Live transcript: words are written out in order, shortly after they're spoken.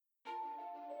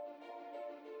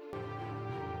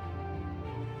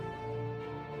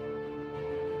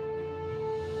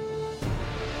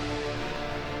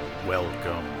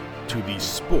Welcome to the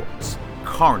Sports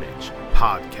Carnage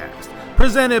Podcast,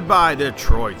 presented by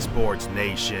Detroit Sports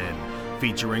Nation,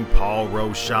 featuring Paul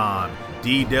Rochon,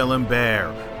 D. Dylan Bear,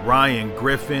 Ryan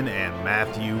Griffin, and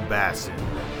Matthew Basson,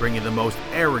 bringing the most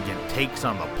arrogant takes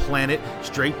on the planet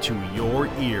straight to your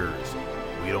ears.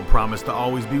 We don't promise to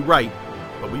always be right,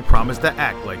 but we promise to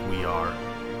act like we are.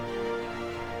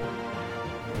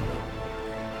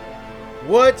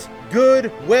 What's good,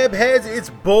 webheads? It's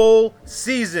bowl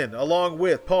season. Along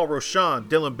with Paul Rochon,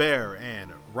 Dylan Bear,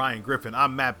 and Ryan Griffin,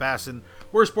 I'm Matt Basson.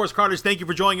 We're Sports Carnage. Thank you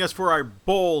for joining us for our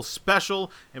bowl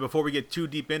special. And before we get too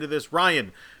deep into this,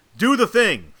 Ryan, do the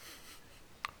thing.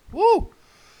 Woo!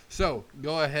 So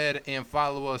go ahead and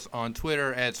follow us on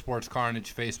Twitter at Sports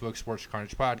Carnage, Facebook Sports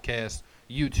Carnage Podcast,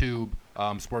 YouTube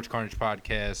Sports Carnage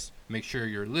Podcast. Make sure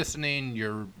you're listening,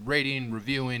 you're rating,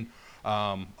 reviewing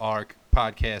our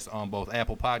podcast on both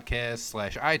Apple Podcasts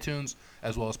 / iTunes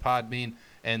as well as Podbean.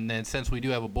 And then since we do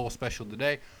have a bowl special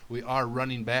today, we are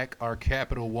running back our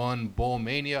Capital One Bowl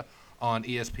Mania on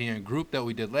ESPN Group that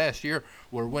we did last year,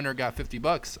 where winner got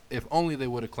 $50. If only they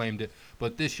would have claimed it.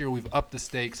 But this year we've upped the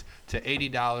stakes to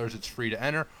 $80. It's free to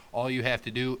enter. All you have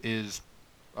to do is,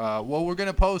 we're going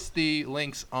to post the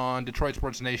links on Detroit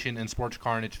Sports Nation and Sports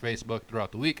Carnage Facebook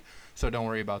throughout the week, so don't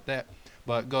worry about that.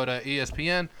 But go to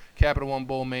ESPN, Capital One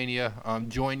Bowl Mania,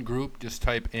 join group. Just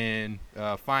type in,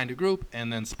 find a group,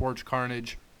 and then Sports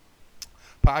Carnage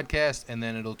Podcast, and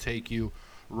then it'll take you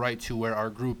right to where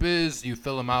our group is. You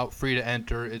fill them out, free to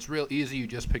enter. It's real easy. You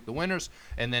just pick the winners,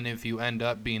 and then if you end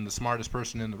up being the smartest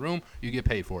person in the room, you get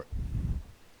paid for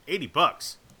it.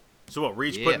 $80. So what,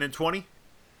 Reed's putting in 20?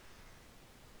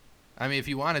 I mean, if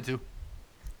you wanted to.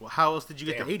 Well, how else did you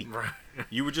get the 80?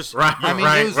 You were just I mean,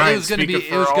 Ryan, it was going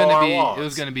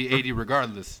to be 80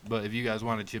 regardless. But if you guys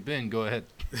want to chip in, go ahead.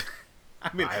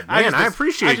 I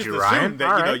appreciate you, Ryan.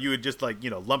 That you would just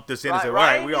lump this in and say, all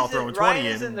right, we all throwing 20 in.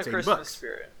 Ryan is in the Christmas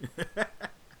spirit.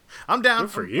 I'm down.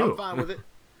 Good for you. I'm fine with it.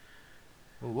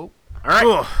 Whoa. All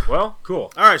right. Well,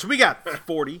 cool. All right, so we got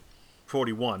 40,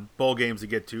 41 bowl games to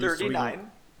get to.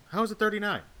 39. How is it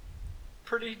 39?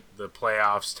 The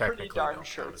playoffs technically pretty darn don't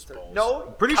sure count it's as 30. bowls. No,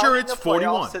 pretty sure it's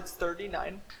 41. It's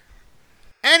 39.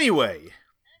 Anyway,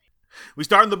 we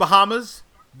start in the Bahamas.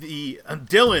 The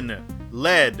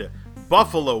Dylan-led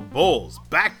Buffalo Bulls,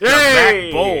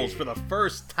 back-to-back bowls for the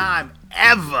first time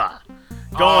ever,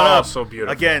 going up so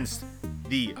beautiful. against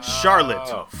the Charlotte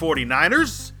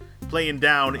 49ers, playing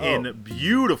down in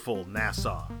beautiful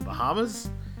Nassau, Bahamas.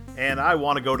 And I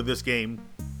want to go to this game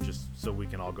just so we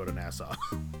can all go to Nassau.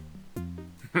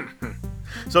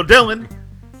 So, Dylan,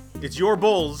 it's your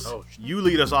Bulls. You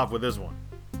lead us off with this one.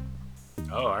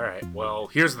 Oh, all right. Well,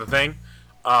 here's the thing.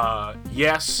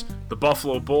 Yes, the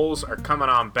Buffalo Bulls are coming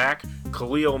on back.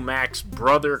 Khalil Mack's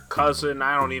brother, cousin,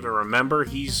 I don't even remember.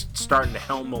 He's starting to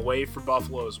helm away for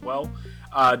Buffalo as well.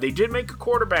 They did make a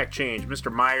quarterback change. Mr.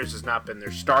 Myers has not been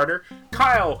their starter.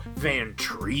 Kyle Van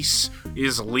Treese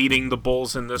is leading the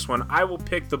Bulls in this one. I will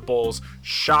pick the Bulls,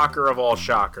 shocker of all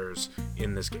shockers,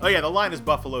 in this game. Oh, yeah, the line is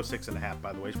Buffalo 6.5,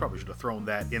 by the way. You probably should have thrown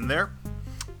that in there.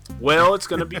 Well, it's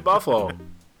going to be Buffalo.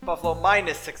 Buffalo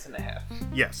minus 6.5.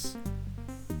 Yes.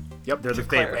 Yep, they're the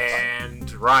favorite. And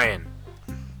Ryan.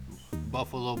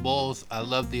 Buffalo Bulls, I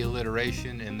love the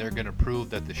alliteration, and they're going to prove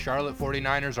that the Charlotte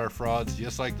 49ers are frauds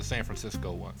just like the San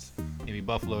Francisco ones. Give me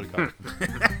Buffalo to come.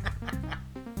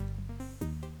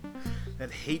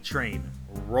 That hate train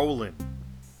rolling.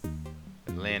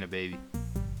 Atlanta, baby.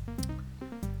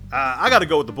 I got to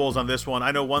go with the Bulls on this one.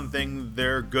 I know one thing,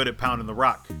 they're good at pounding the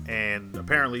rock. And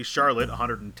apparently Charlotte,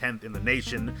 110th in the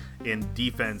nation in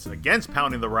defense against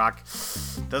pounding the rock,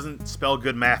 doesn't spell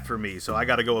good math for me. So I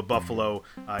got to go with Buffalo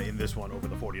in this one over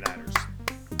the 49ers.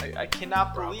 I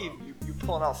cannot believe you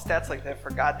pulling out stats like that for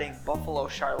goddamn Buffalo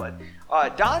Charlotte.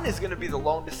 Don is going to be the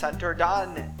lone dissenter.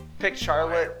 Don picked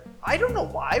Charlotte. I don't know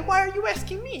why. Why are you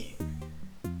asking me?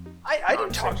 I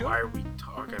didn't talk to him. Why are we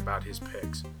talking about his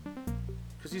picks?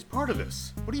 Because he's part of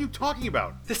this. What are you talking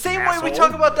about? The same way we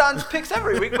talk about Don's picks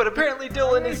every week, but apparently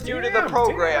Dylan is new to the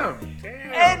program.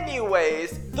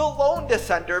 Anyways, the lone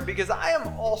dissenter, because I am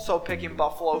also picking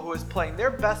Buffalo, who is playing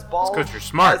their best ball you're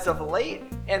smart. as of late,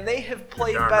 and they have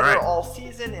played darn better right. all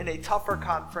season in a tougher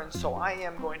conference, so I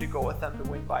am going to go with them to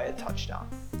win by a touchdown.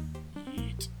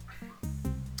 Yeet.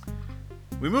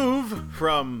 We move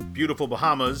from beautiful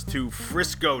Bahamas to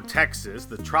Frisco, Texas,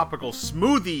 the tropical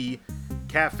smoothie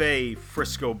Cafe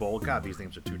Frisco Bowl. God, these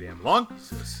names are too damn long.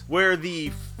 Where the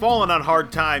fallen on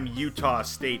hard time Utah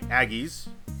State Aggies,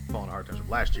 fallen on hard times from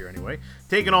last year anyway,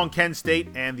 taking on Kent State,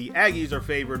 and the Aggies are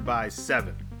favored by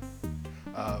 7.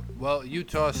 Well,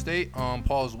 Utah State on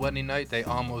Paul's wedding night, they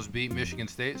almost beat Michigan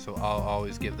State, so I'll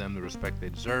always give them the respect they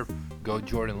deserve. Go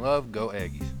Jordan Love, go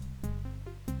Aggies.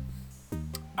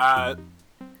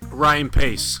 Ryan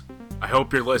Pace, I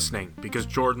hope you're listening, because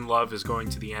Jordan Love is going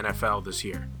to the NFL this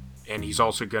year, and he's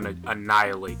also going to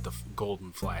annihilate the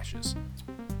Golden Flashes.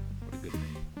 What a good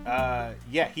name.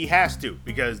 Yeah, he has to,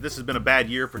 because this has been a bad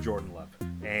year for Jordan Love,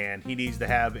 and he needs to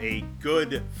have a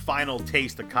good final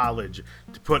taste of college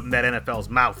to put in that NFL's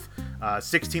mouth.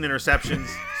 16 interceptions,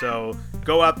 so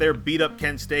go out there, beat up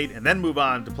Kent State, and then move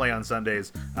on to play on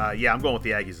Sundays. Yeah, I'm going with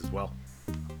the Aggies as well.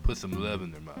 Put some love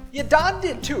in their mouth. Yeah, Don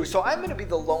did too, so I'm going to be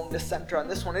the lone dissenter on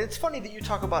this one. And it's funny that you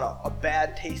talk about a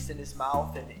bad taste in his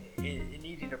mouth and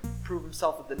needing to prove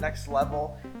himself at the next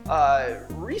level.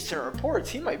 Recent reports,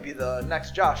 he might be the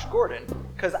next Josh Gordon,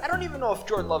 because I don't even know if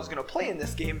Jordan Love's going to play in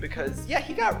this game because, yeah,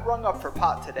 he got rung up for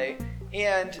pot today,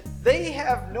 and they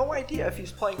have no idea if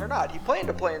he's playing or not. He planned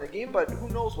to play in the game, but who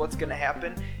knows what's going to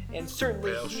happen, and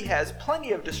certainly he has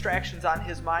plenty of distractions on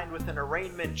his mind with an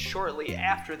arraignment shortly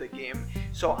after the game.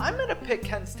 So I'm going to pick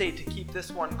Kent State to keep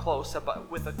this one close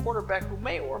with a quarterback who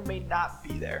may or may not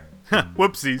be there.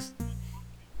 Whoopsies.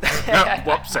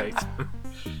 Whoopsies.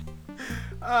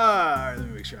 All right, let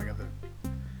me make sure I got that.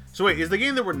 So wait, is the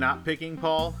game that we're not picking,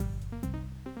 Paul,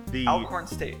 the Alcorn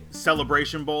State.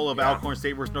 Celebration Bowl of Alcorn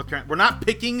State versus North Carolina? We're not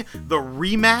picking the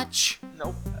rematch?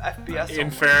 Nope, FBS. In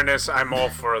only. fairness, I'm all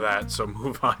for that, so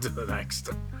move on to the next.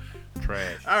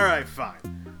 Trash. All right,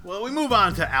 fine. Well, we move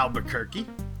on to Albuquerque,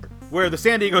 where the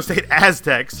San Diego State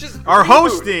Aztecs Just are reboot.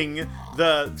 hosting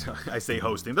I say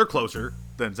hosting, they're closer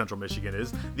than Central Michigan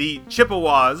is, the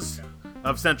Chippewas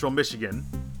of Central Michigan,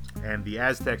 and the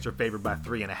Aztecs are favored by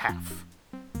 3.5.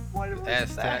 What was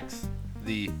Aztecs,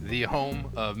 the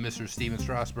home of Mr. Steven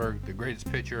Strasburg, the greatest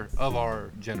pitcher of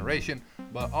our generation.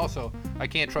 But also, I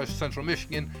can't trust Central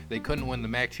Michigan. They couldn't win the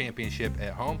MAC championship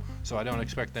at home, so I don't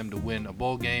expect them to win a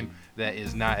bowl game that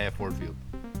is not at Ford Field.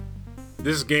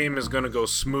 This game is going to go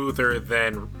smoother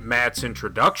than Matt's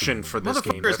introduction for this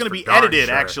game. It's going to That's be for darn edited,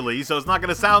 sure. actually, so it's not going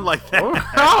to sound like that.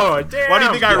 Oh, damn. Why do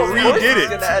you think I Of course redid he's it?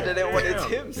 gonna edit it when it's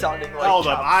him sounding like Hold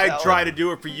up, chopped I salad. try to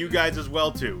do it for you guys as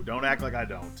well, too. Don't act like I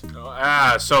don't.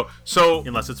 So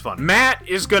Unless it's funny. Matt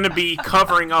is going to be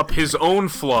covering up his own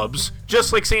flubs,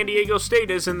 just like San Diego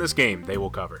State is in this game. They will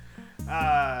cover.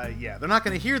 Yeah, they're not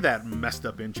going to hear that messed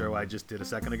up intro I just did a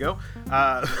second ago.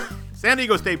 San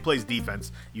Diego State plays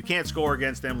defense. You can't score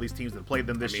against them, these teams that played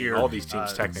them this year. all these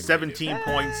teams technically 17 do.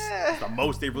 points, the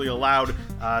most they've really allowed.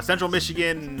 Central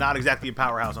Michigan, not exactly a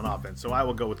powerhouse on offense, so I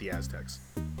will go with the Aztecs.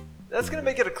 That's going to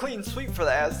make it a clean sweep for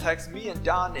the Aztecs. Me and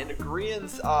Don in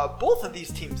agreement. Both of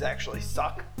these teams actually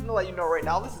suck. I'm going to let you know right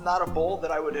now, this is not a bowl that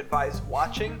I would advise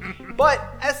watching. But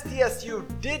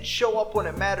SDSU did show up when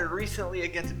it mattered recently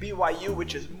against BYU,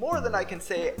 which is more than I can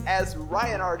say, as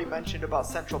Ryan already mentioned about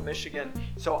Central Michigan.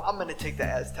 So I'm going to take the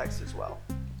Aztecs as well.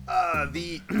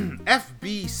 The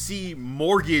FBC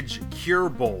Mortgage Cure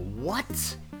Bowl.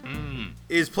 What?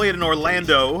 Is played in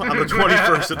Orlando on the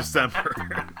 21st of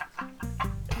December.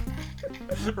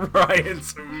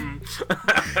 Ryan's.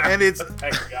 And it's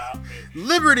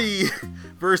Liberty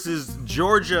versus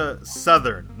Georgia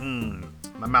Southern.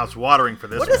 My mouth's watering for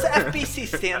this What one. does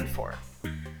FBC stand for?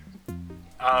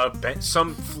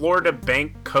 Some Florida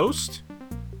Bank Coast?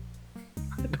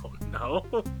 I don't know.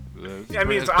 I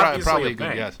mean, it's obviously probably a a good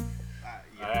bank. guess.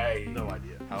 No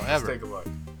idea. Let's However, take a look.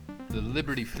 the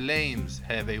Liberty Flames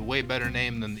have a way better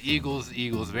name than the Eagles. The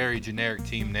Eagles, very generic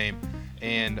team name.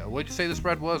 And what'd you say the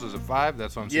spread was? Was it 5?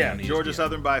 That's what I'm saying. Yeah, on Georgia ESPN.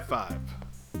 Southern by 5.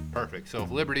 Perfect. So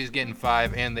if Liberty's getting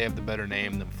 5 and they have the better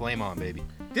name, then flame on, baby.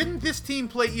 Didn't this team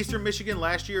play Eastern Michigan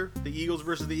last year? The Eagles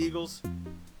versus the Eagles?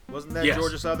 Wasn't that Yes.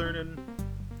 Georgia Southern? And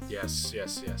Yes.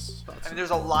 I mean, there's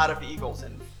a lot of Eagles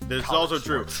in that's college also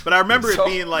true. sports. But I remember it So-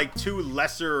 being like two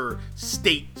lesser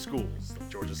state schools, like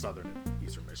Georgia Southern and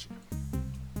Eastern Michigan.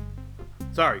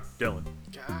 Sorry, Dylan.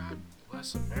 God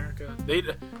bless America.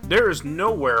 There is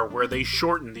nowhere where they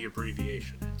shorten the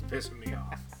abbreviation. It's pissing me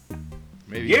off.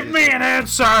 Maybe Give me an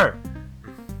answer!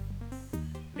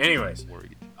 Anyways.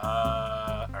 mortgage.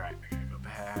 Alright, I gotta go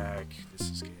back. This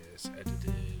is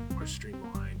edited, more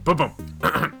streamlined. Boom,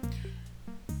 boom.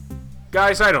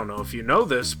 Guys, I don't know if you know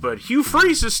this, but Hugh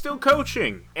Freeze is still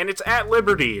coaching, and it's at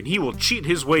Liberty, and he will cheat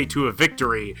his way to a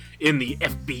victory in the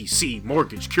FBC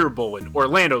Mortgage Cure Bowl in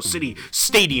Orlando City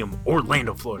Stadium,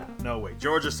 Orlando, Florida. No way.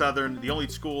 Georgia Southern, the only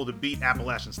school to beat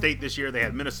Appalachian State this year. They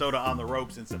had Minnesota on the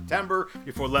ropes in September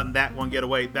before letting that one get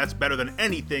away. That's better than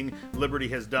anything Liberty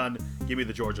has done. Give me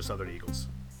the Georgia Southern Eagles.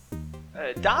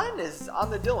 Don is on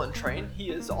the Dylan train. He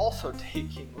is also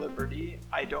taking Liberty.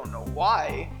 I don't know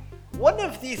why. one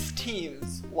of these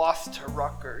teams lost to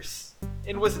Rutgers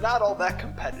and was not all that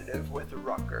competitive with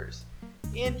Rutgers.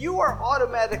 And you are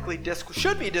automatically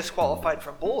should be disqualified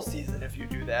from bowl season if you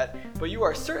do that, but you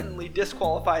are certainly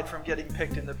disqualified from getting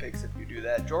picked in the picks if you do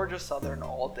that. Georgia Southern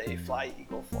all day, fly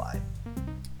Eagle fly.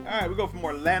 All right, we go from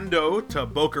Orlando to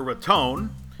Boca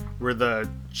Raton, where the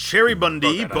Cherry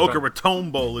Bundy Boca Raton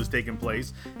Bowl is taking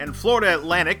place, and Florida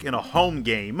Atlantic in a home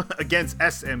game against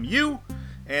SMU,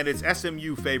 and it's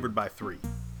SMU favored by 3.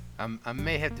 I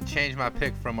may have to change my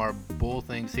pick from our bowl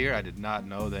things here. I did not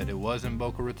know that it was in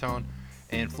Boca Raton.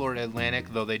 And Florida Atlantic,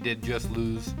 though they did just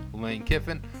lose Lane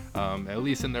Kiffin, at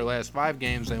least in their last 5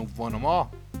 games, they've won them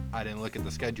all. I didn't look at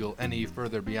the schedule any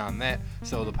further beyond that.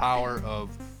 So the power of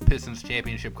Pistons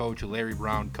championship coach Larry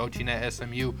Brown coaching at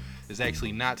SMU is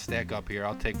actually not stack up here.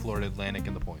 I'll take Florida Atlantic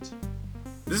in the points.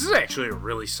 This is actually a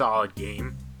really solid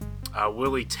game.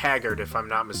 Willie Taggart, if I'm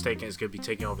not mistaken, is going to be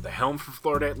taking over the helm for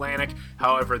Florida Atlantic.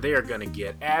 However, they are going to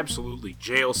get absolutely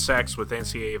jail sex with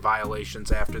NCAA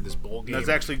violations after this bowl game. That's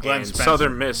actually Glenn Spencer.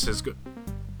 Southern Miss is good.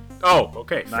 Oh,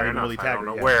 okay, Not fair even enough. Willie I Taggart,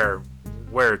 don't know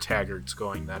where Taggart's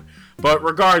going then. But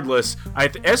regardless,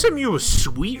 SMU was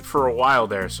sweet for a while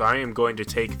there, so I am going to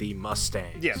take the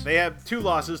Mustangs. Yeah, they have 2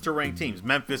 losses to ranked teams,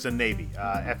 Memphis and Navy.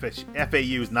 FAU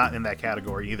is not in that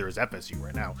category, neither is FSU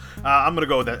right now. I'm going to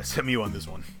go with SMU on this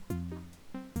one.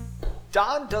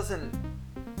 Don doesn't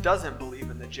believe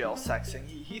in the jail sexing.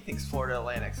 He thinks Florida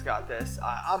Atlantic's got this.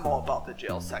 I'm all about the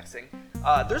jail sexing.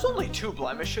 There's only 2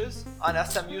 blemishes on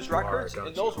SMU's records,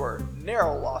 and those were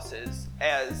narrow losses,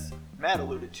 as Matt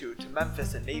alluded to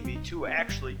Memphis and Navy, 2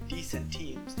 actually decent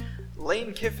teams.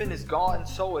 Lane Kiffin is gone,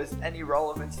 so is any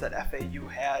relevance that FAU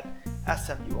had.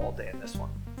 SMU all day in this one.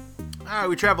 All right,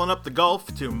 we're traveling up the Gulf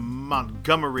to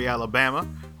Montgomery, Alabama,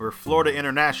 where Florida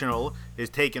International is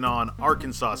taking on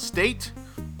Arkansas State,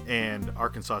 and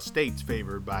Arkansas State's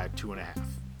favored by 2.5.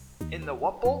 In the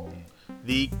what bowl?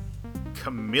 The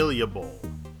Camellia Bowl.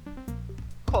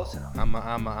 Close enough.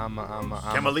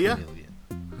 Camellia?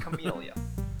 Camellia.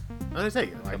 What did I say?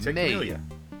 I said Camellia.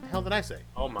 What the hell did I say?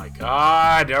 Oh my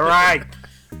God! All right.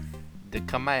 The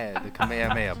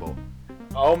Kamehameha Bowl.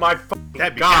 Oh my fucking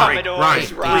That'd be God! great. Ryan,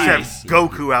 Please have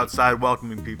Goku outside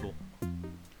welcoming people.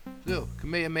 So,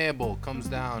 Kamehameha Bowl comes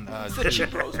down It's the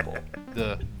cheap Rose Bowl.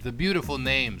 the beautiful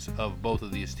names of both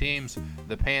of these teams.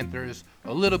 The Panthers,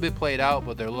 a little bit played out,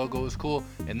 but their logo is cool.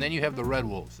 And then you have the Red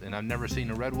Wolves, and I've never seen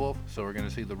a Red Wolf, so we're going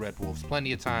to see the Red Wolves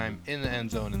plenty of time in the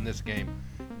end zone in this game.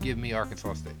 Give me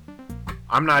Arkansas State.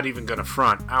 I'm not even gonna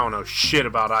front. I don't know shit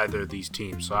about either of these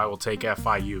teams, so I will take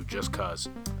FIU just cause.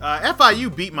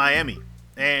 FIU beat Miami,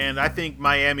 and I think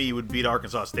Miami would beat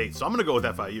Arkansas State, so I'm going to go with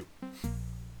FIU.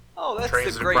 Oh, that's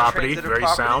Transitive the great property, transitive very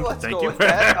property. sound. Let's Thank go you. with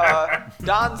that.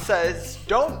 Don says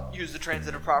don't use the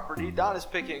transitive property. Don is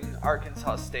picking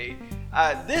Arkansas State.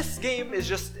 This game is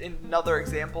just another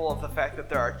example of the fact that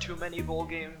there are too many bowl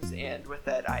games, and with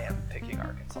that, I am picking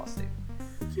Arkansas State.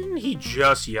 Didn't he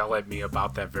just yell at me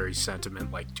about that very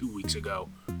sentiment like 2 weeks ago?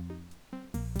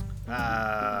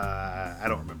 I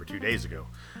don't remember 2 days ago.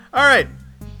 All right.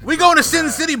 We going to Sin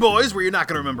City, boys, where you're not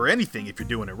going to remember anything if you're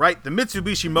doing it right. The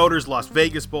Mitsubishi Motors Las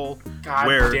Vegas Bowl, God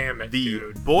where damn it, the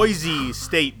dude. Boise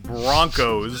State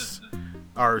Broncos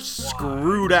are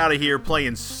screwed out of here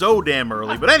playing so damn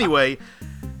early. But anyway,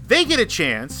 they get a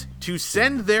chance to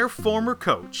send their former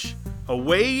coach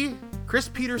away, Chris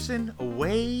Peterson,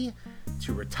 away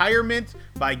to retirement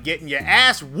by getting your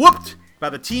ass whooped by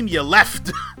the team you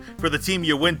left for the team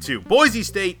you went to. Boise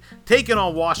State taking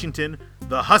on Washington.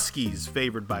 The Huskies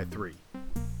favored by 3.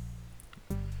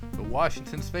 The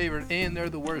Washington's favored, and they're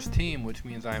the worst team, which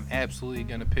means I'm absolutely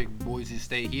going to pick Boise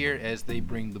State here as they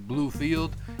bring the blue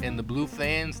field and the blue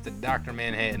fans to Dr.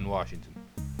 Manhattan, Washington.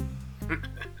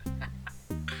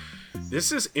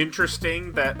 This is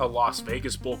interesting that a Las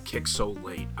Vegas Bowl kicks so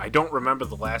late. I don't remember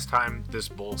the last time this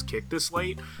bowl's kicked this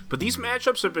late, but these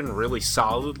matchups have been really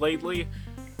solid lately,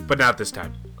 but not this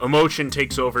time. Emotion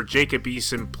takes over. Jacob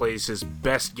Eason plays his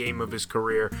best game of his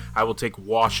career. I will take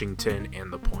Washington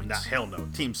and the points. Nah, hell no.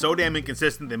 Team so damn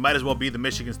inconsistent, they might as well be the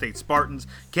Michigan State Spartans.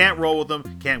 Can't roll with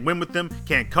them, can't win with them,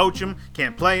 can't coach them,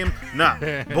 can't play them.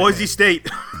 Nah, Boise State,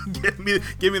 give me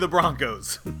the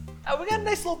Broncos. We got a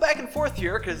nice little back and forth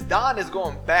here because Don is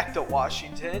going back to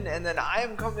Washington, and then I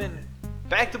am coming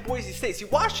back to Boise State. See,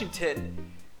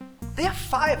 Washington, they have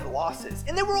 5 losses,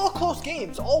 and they were all close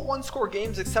games, all one-score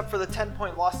games except for the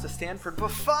 10-point loss to Stanford,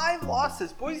 but 5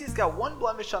 losses. Boise's got 1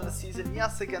 blemish on the season,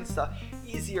 yes, against a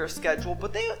easier schedule,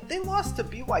 but they lost to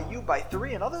BYU by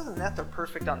 3, and other than that, they're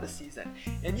perfect on the season.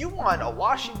 And you want a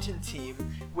Washington team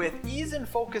with Eason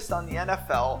focused on the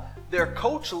NFL, their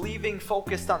coach leaving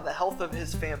focused on the health of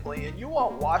his family, and you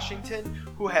want Washington,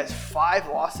 who has 5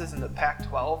 losses in the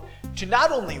Pac-12, to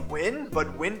not only win,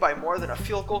 but win by more than a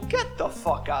field goal. Get the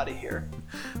fuck out of here.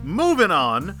 Moving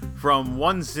on from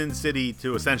one Sin City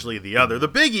to essentially the other, the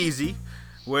Big Easy,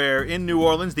 where in New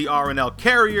Orleans, the R+L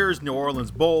Carriers New Orleans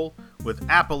Bowl with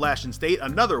Appalachian State,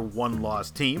 another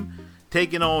one-loss team,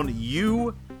 taking on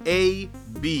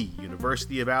UAB,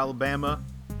 University of Alabama,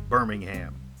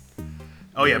 Birmingham.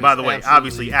 Oh yeah, by the way,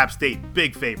 obviously App State,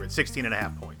 big favorite,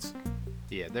 16.5 points.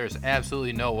 Yeah, there's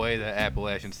absolutely no way that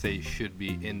Appalachian State should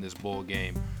be in this bowl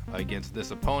game against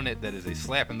this opponent that is a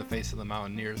slap in the face of the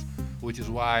Mountaineers, which is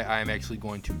why I'm actually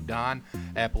going to don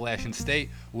Appalachian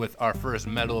State with our first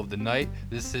medal of the night.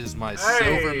 This is my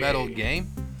silver medal game.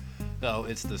 So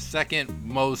it's the second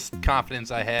most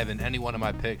confidence I have in any one of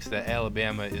my picks that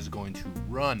Alabama is going to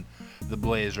run the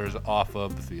Blazers off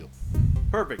of the field.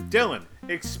 Perfect. Dylan,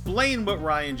 explain what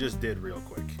Ryan just did real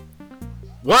quick.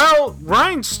 Well,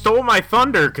 Ryan stole my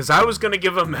thunder because I was going to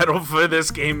give a medal for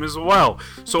this game as well.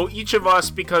 So each of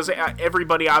us, because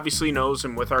everybody obviously knows,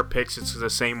 and with our picks it's the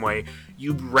same way,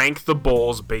 you rank the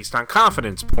bowls based on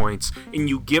confidence points, and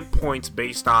you get points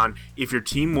based on if your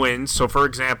team wins. So for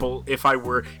example, if I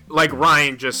were, like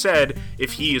Ryan just said,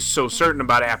 if he is so certain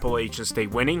about Appalachian State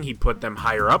winning, he put them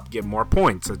higher up, get more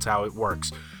points. That's how it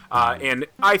works. And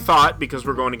I thought, because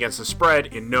we're going against the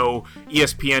spread, and no,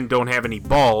 ESPN don't have any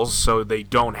balls, so they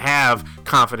don't have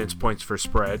confidence points for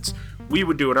spreads, we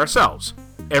would do it ourselves.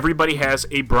 Everybody has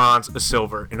a bronze, a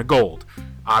silver, and a gold.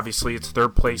 Obviously, it's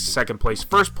third place, second place,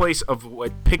 first place of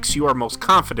what picks you are most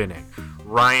confident in.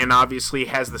 Ryan obviously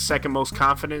has the second most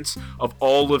confidence of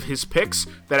all of his picks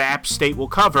that App State will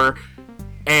cover,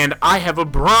 and I have a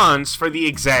bronze for the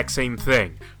exact same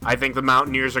thing. I think the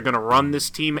Mountaineers are going to run this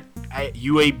team at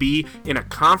UAB in a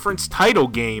conference title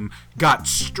game. Got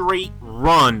straight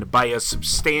run by a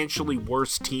substantially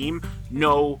worse team.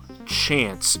 No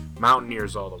chance.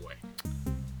 Mountaineers all the way.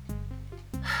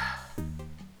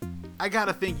 I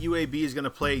gotta think UAB is gonna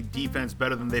play defense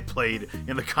better than they played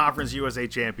in the Conference USA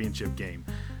Championship game.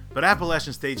 But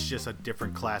Appalachian State's just a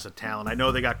different class of talent. I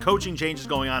know they got coaching changes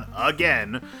going on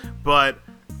again, but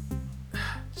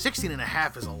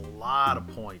 16.5 is a lot of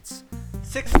points.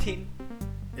 16.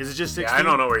 Is it just 16? Yeah, I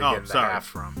don't know where you're getting the half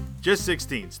from. Just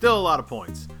 16. Still a lot of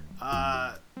points.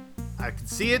 I can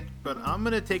see it, but I'm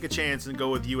going to take a chance and go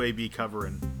with UAB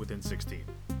covering within 16.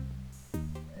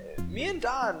 Me and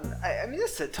Don, I mean,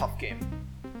 this is a tough game.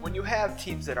 When you have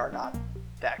teams that are not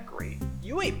that great.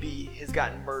 UAB has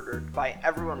gotten murdered by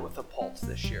everyone with a pulse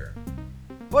this year.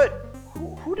 But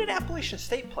who did Appalachian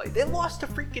State play? They lost to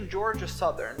freaking Georgia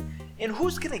Southern. And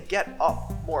who's going to get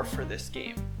up more for this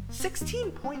game?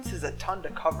 16 points is a ton to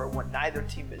cover when neither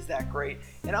team is that great.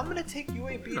 And I'm going to take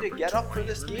UAB to get up for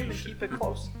this game and keep it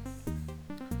close.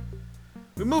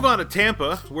 We move on to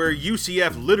Tampa, where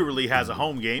UCF literally has a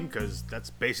home game because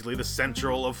that's basically the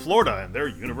Central of Florida, and they're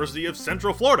University of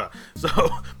Central Florida. So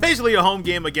basically a home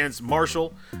game against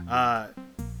Marshall.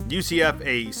 UCF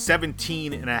a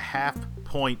 17.5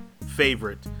 point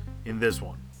favorite in this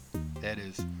one. That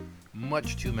is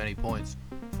much too many points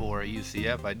for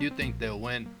UCF. I do think they'll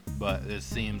win, but it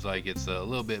seems like it's a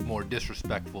little bit more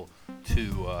disrespectful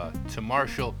to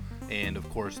Marshall, and of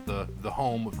course the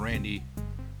home of Randy,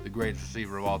 the greatest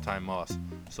receiver of all time, Moss.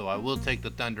 So I will take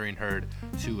the Thundering Herd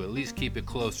to at least keep it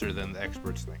closer than the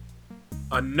experts think.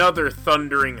 Another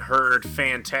Thundering Herd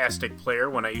fantastic player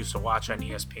when I used to watch on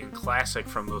ESPN Classic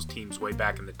from those teams way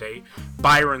back in the day,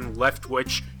 Byron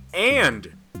Leftwich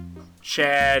and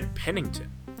Chad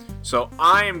Pennington. So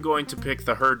I am going to pick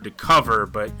the Herd to cover,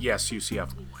 but yes,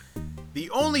 UCF will win. The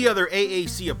only other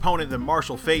AAC opponent that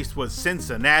Marshall faced was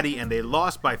Cincinnati, and they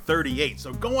lost by 38.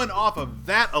 So going off of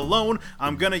that alone,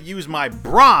 I'm going to use my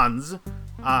bronze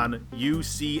on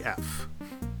UCF.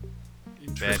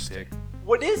 Interesting.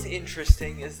 What is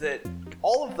interesting is that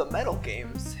all of the medal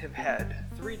games have had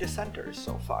 3 dissenters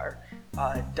so far.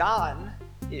 Don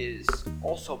is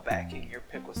also backing your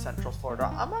pick with Central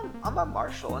Florida. I'm on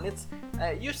Marshall, and it's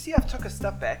UCF took a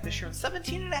step back this year, and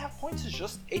 17.5 points is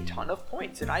just a ton of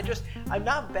points. And I'm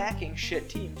not backing shit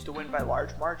teams to win by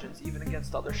large margins, even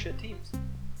against other shit teams.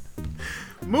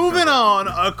 Moving on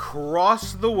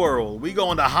across the world, we go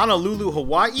into Honolulu,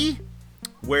 Hawaii,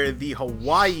 where the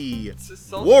Hawaii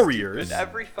Warriors. Stupid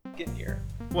every fucking year.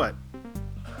 What?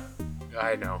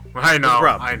 I know.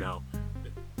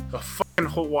 The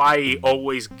fucking Hawaii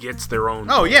always gets their own.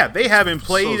 Oh yeah, they haven't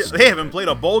played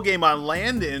a bowl game on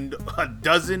land in a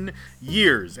dozen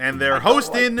years, and they're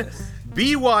hosting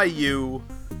BYU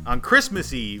on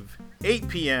Christmas Eve, 8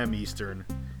 p.m. Eastern,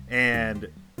 and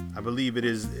I believe it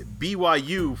is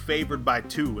BYU favored by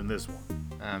 2 in this one.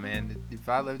 Man, if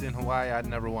I lived in Hawaii, I'd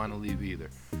never want to leave either.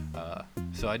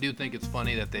 So I do think it's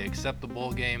funny that they accept the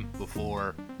bowl game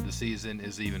before the season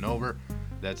is even over.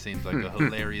 That seems like a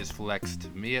hilarious flex to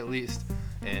me, at least.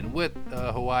 And with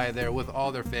Hawaii there, with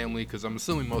all their family, because I'm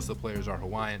assuming most of the players are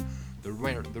Hawaiian, the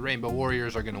Rainbow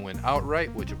Warriors are going to win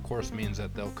outright, which of course means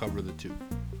that they'll cover the 2.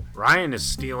 Ryan is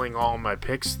stealing all my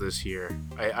picks this year.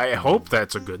 I hope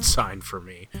that's a good sign for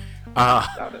me.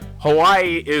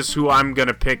 Hawaii is who I'm going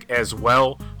to pick as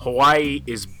well. Hawaii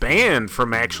is banned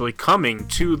from actually coming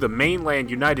to the mainland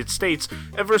United States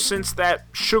ever since that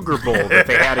Sugar Bowl that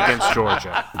they had against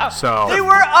Georgia. So They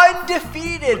were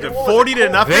undefeated. 40 to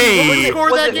nothing. They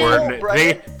Scored that game?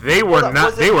 they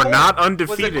were not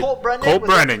undefeated. Was it Colt Brennan? Colt Was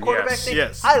that the Brennan, quarterback yes. name?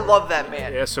 Yes. I love that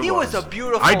man. Yes, it he was a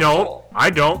beautiful goal. I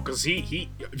don't, because he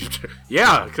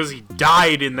because he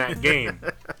died in that game.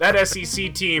 That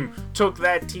SEC team took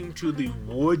that team to the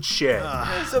woodshed.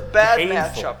 It was a bad Painful.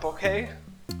 matchup, okay?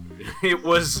 It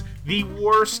was the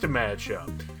worst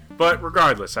matchup. But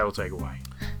regardless, I will take Hawaii.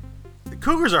 The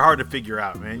Cougars are hard to figure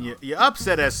out, man. You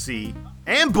upset SC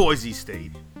and Boise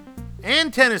State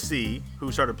and Tennessee,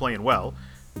 who started playing well.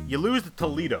 You lose to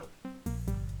Toledo.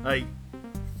 Like,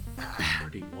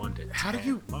 31 to 10. how did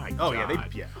you? My Oh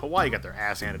God. yeah, Hawaii got their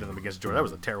ass handed to them against Georgia. That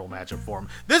was a terrible matchup for them.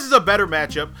 This is a better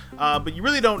matchup, but you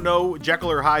really don't know Jekyll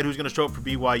or Hyde who's going to show up for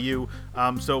BYU.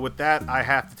 So with that, I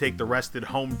have to take the rested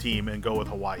home team and go with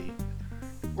Hawaii.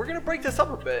 We're going to break this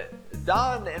up a bit.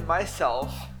 Don and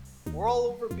myself, we're all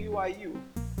over BYU.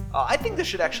 I think this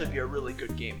should actually be a really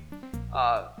good game.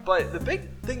 But the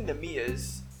big thing to me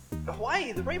is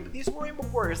Hawaii, these Rainbow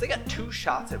Warriors, they got 2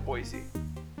 shots at Boise.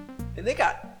 And they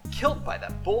got killed by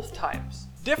them both times.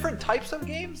 Different types of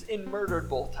games and murdered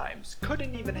both times.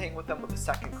 Couldn't even hang with them with a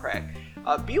second crack.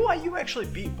 BYU actually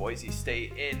beat Boise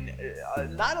State, and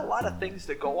not a lot of things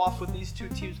to go off with these 2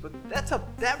 teams, but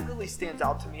that really stands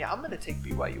out to me. I'm going to take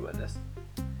BYU in this.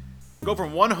 Go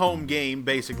from one home game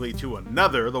basically to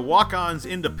another. The Walk-Ons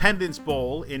Independence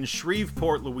Bowl in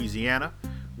Shreveport, Louisiana,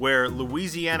 where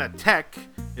Louisiana Tech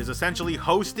is essentially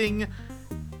hosting,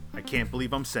 I can't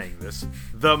believe I'm saying this,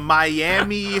 the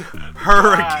Miami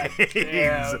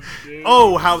Hurricanes.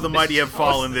 Oh, how the mighty have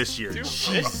fallen this year.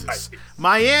 Jesus.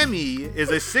 Miami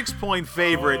is a 6-point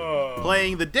favorite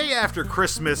playing the day after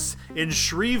Christmas in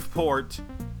Shreveport,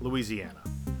 Louisiana.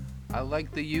 I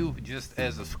like the U just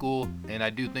as a school, and I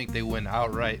do think they win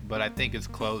outright, but I think it's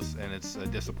close, and it's a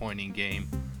disappointing game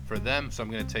for them, so I'm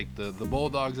going to take the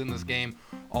Bulldogs in this game.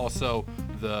 Also,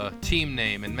 the team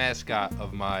name and mascot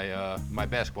of my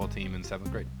basketball team in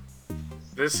 7th grade.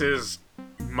 This is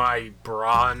my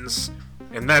bronze,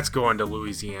 and that's going to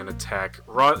Louisiana Tech.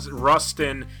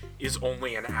 Ruston is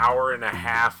only an hour and a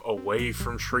half away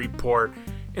from Shreveport,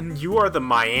 and you are the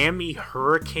Miami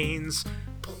Hurricanes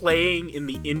playing in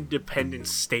the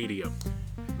Independence Stadium.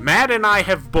 Matt and I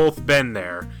have both been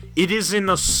there. It is in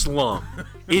a slum.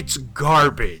 It's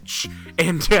garbage.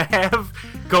 And to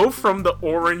go from the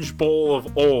Orange Bowl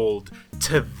of old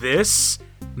to this,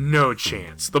 no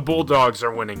chance. The Bulldogs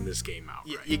are winning this game out.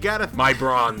 You gotta My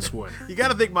bronze winner. You got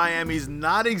to think Miami's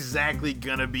not exactly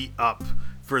going to be up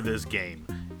for this game.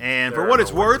 And There for are what no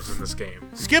it's winners worth, in this game.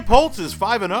 Skip Holtz is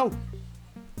 5-0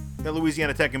 at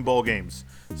Louisiana Tech in bowl games.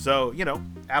 So,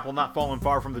 apple not falling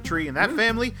far from the tree in that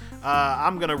family.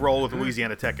 I'm going to roll with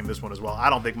Louisiana Tech in this one as well. I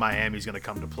don't think Miami's going to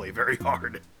come to play very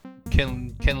hard.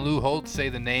 Can Lou Holtz say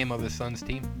the name of his son's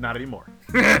team? Not anymore.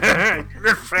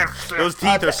 Those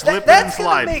teeth are slipping and That's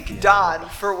going to sliding. make Don,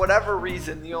 for whatever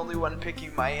reason, the only one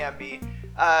picking Miami.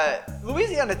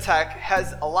 Louisiana Tech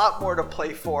has a lot more to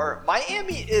play for.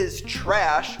 Miami is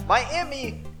trash.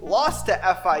 Miami lost to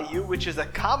FIU, which is a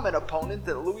common opponent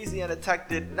that Louisiana Tech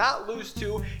did not lose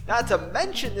to. Not to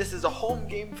mention, this is a home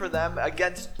game for them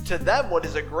against, to them, what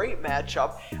is a great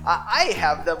matchup. I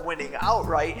have them winning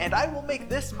outright, and I will make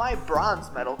this my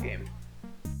bronze medal game.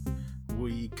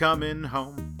 We coming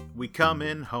home. We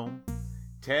coming home.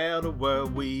 Tell the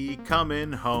world we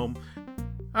coming home.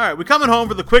 All right, we're coming home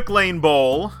for the Quick Lane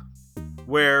Bowl,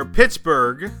 where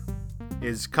Pittsburgh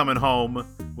is coming home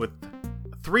with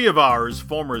 3 of ours,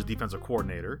 former as defensive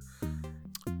coordinator,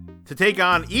 to take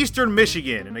on Eastern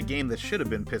Michigan in a game that should have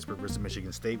been Pittsburgh versus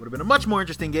Michigan State. Would have been a much more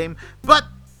interesting game, but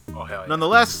Oh, hell yeah.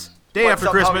 nonetheless, day But after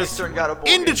somehow Christmas Eastern got a bowl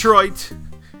in game. Detroit,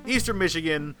 Eastern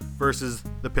Michigan versus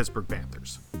the Pittsburgh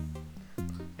Panthers.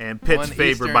 And Pitt's One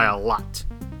favored by a Eastern- lot.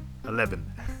 11.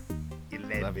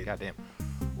 Goddamn.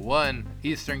 One,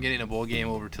 Eastern getting a bowl game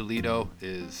over Toledo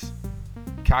is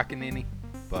cockamamie,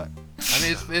 but I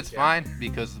mean it's fine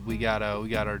because we got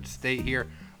our state here.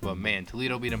 But man,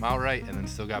 Toledo beat them outright and then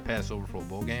still got passed over for a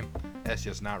bowl game. That's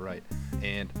just not right.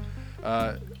 And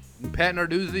Pat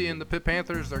Narduzzi and the Pitt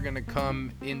Panthers are going to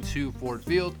come into Ford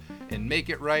Field and make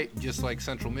it right, just like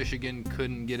Central Michigan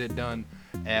couldn't get it done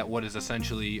at what is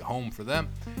essentially home for them.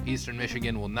 Eastern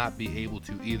Michigan will not be able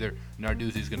to either.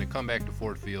 Narduzzi's going to come back to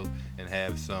Ford Field and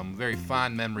have some very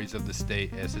fond memories of the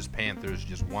state as his Panthers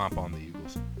just whomp on the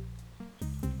Eagles.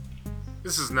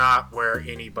 This is not where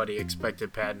anybody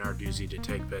expected Pat Narduzzi to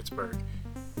take Pittsburgh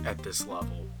at this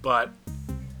level, but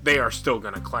they are still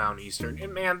going to clown Eastern.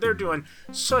 And, man, they're doing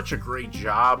such a great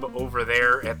job over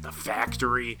there at the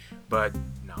factory, but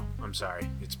no, I'm sorry,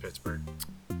 it's Pittsburgh.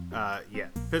 Yeah,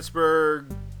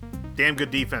 Pittsburgh, damn good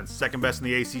defense, second best in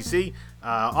the ACC.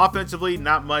 Offensively,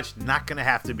 not much, not going to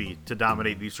have to be to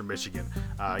dominate Eastern Michigan.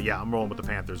 Yeah, I'm rolling with the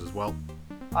Panthers as well.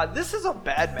 This is a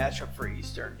bad matchup for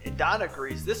Eastern, and Don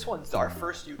agrees. This one's our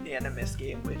first unanimous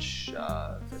game, which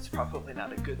that's probably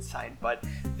not a good sign. But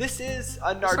this is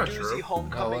a Narduzzi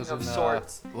homecoming of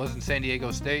sorts. Wasn't San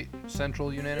Diego State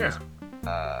Central unanimous?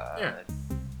 Yeah.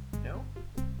 No.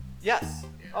 Yes. Yeah.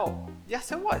 Oh,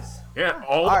 yes, it was. Yeah,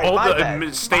 all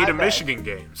the state of Michigan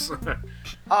games.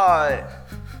 I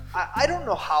don't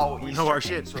know how We Eastern know our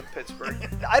games shit. with Pittsburgh.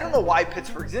 I don't know why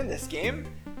Pittsburgh's in this game.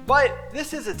 But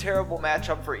this is a terrible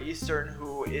matchup for Eastern,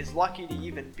 who is lucky to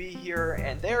even be here,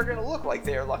 and they are going to look like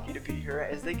they are lucky to be here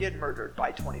as they get murdered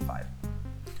by 25.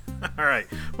 All right,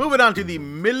 moving on to the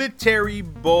Military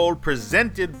Bowl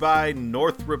presented by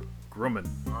Northrop Grumman.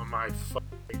 Oh, my fucking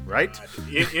Right?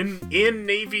 God. In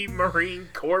Navy Marine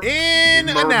Corps In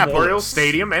Annapolis. Memorial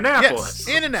Stadium, Annapolis.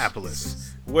 Yes, in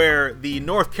Annapolis, where the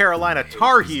North Carolina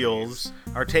Tar Heels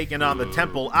are taking on the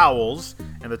Temple Owls,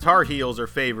 and the Tar Heels are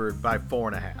favored by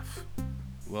 4.5.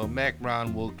 Well, Mac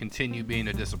Brown will continue being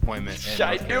a disappointment. at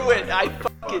I North knew Carolina it. I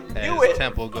fucking knew as it.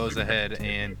 Temple goes ahead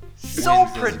and So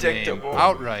wins this predictable. game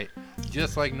outright.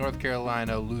 Just like North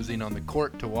Carolina losing on the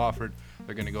court to Wofford,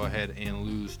 they're going to go ahead and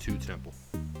lose to Temple.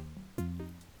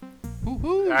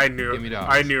 Woo-hoo. I Give me knew,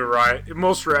 dogs. right?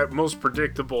 Most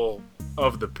predictable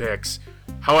of the picks.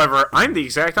 However, I'm the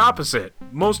exact opposite.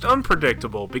 Most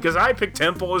unpredictable, because I picked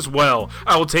Temple as well.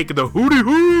 I will take the Hootie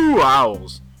Hoo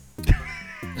Owls.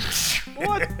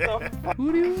 What the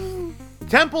fuck?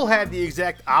 Temple had the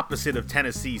exact opposite of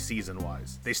Tennessee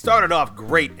season-wise. They started off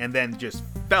great and then just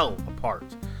fell apart.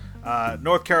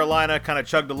 North Carolina kind of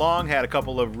chugged along, had a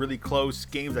couple of really close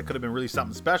games that could have been really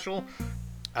something special.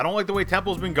 I don't like the way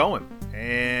Temple's been going.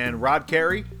 And Rod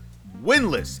Carey,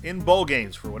 winless in bowl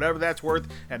games for whatever that's worth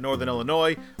at Northern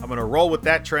Illinois. I'm going to roll with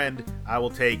that trend. I will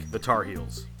take the Tar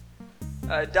Heels.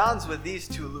 Don's with these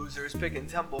two losers picking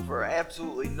Temple for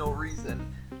absolutely no reason.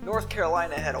 North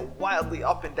Carolina had a wildly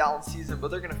up and down season, but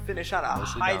they're going to finish on a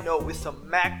Mostly high down. note with some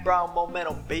Mac Brown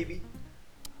momentum, baby.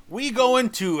 We go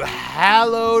into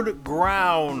hallowed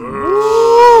ground.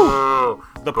 Boo.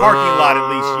 The parking lot, at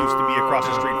least, used to be across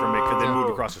the street from it because they moved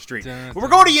across the street. But we're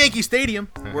going to Yankee Stadium,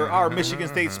 where our Michigan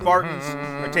State Spartans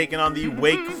are taking on the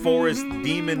Wake Forest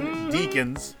Demon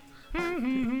Deacons.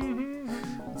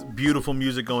 It's beautiful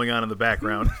music going on in the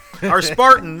background. Our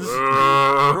Spartans,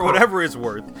 for whatever it's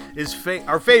worth,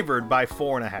 are favored by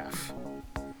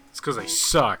 4.5. It's because they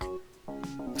suck.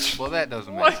 Well, that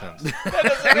doesn't make sense. That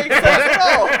doesn't make sense at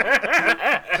all.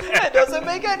 That doesn't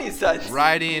make any sense.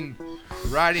 riding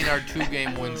our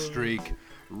 2-game win streak,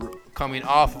 coming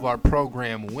off of our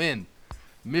program win.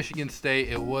 Michigan State,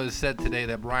 it was said today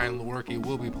that Brian Lewerke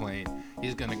will be playing.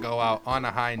 He's going to go out on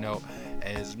a high note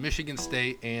as Michigan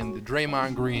State and the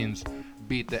Draymond Greens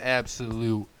beat the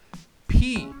absolute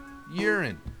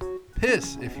urine,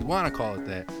 piss, if you want to call it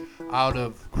that, out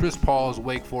of Chris Paul's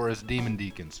Wake Forest Demon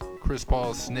Deacons. Chris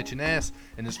Paul's snitching ass,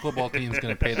 and his football team's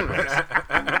going to pay the price.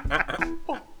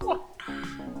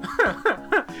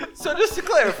 So just to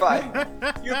clarify,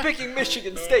 you're picking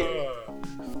Michigan State.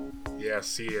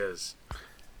 Yes, he is.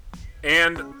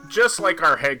 And just like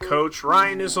our head coach,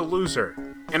 Ryan is a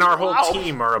loser. And our whole Wow.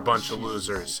 team are a bunch of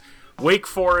losers. Wake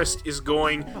Forest is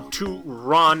going to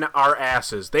run our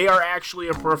asses. They are actually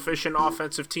a proficient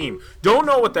offensive team. Don't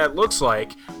know what that looks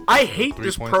like. I hate 3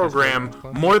 this points program is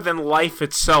better than more than life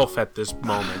itself at this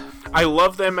moment. I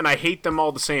love them and I hate them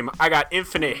all the same. I got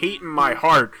infinite hate in my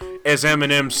heart, as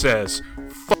Eminem says.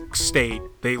 Fuck State,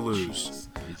 they lose.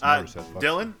 He's never said fuck.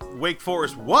 Dylan, Wake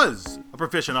Forest was a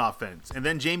proficient offense, and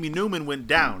then Jamie Newman went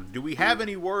down. Do we have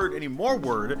any more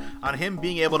word on him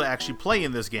being able to actually play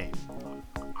in this game?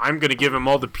 I'm going to give him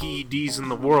all the PEDs in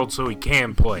the world so he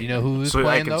can play. You know who is so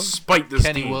playing I can though? spite this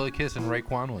Kenny team. Willikis and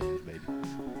Raekwon Williams, baby.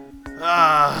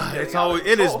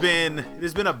 It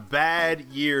has been a bad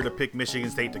year to pick Michigan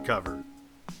State to cover.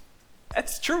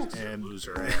 That's true. And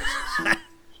Loser asses.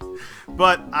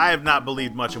 But I have not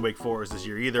believed much in Wake Forest this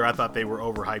year either. I thought they were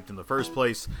overhyped in the first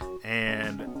place,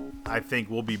 and I think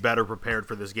we'll be better prepared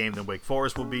for this game than Wake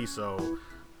Forest will be, so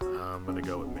I'm going to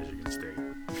go with Michigan State.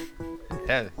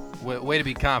 Yeah, way to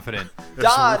be confident.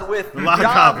 Don with A lot of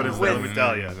Don confidence with there, let me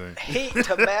tell you. hate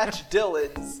to match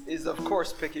Dylan's is of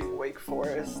course picking Wake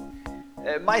Forest.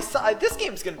 This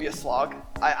game's going to be a slog.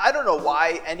 I don't know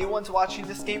why anyone's watching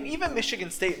this game. Even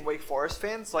Michigan State and Wake Forest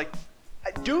fans, like,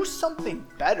 do something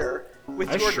better with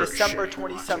your December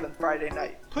 27th Friday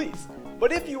night, please.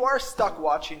 But if you are stuck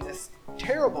watching this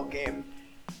terrible game,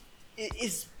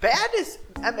 as bad as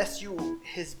MSU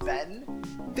has been,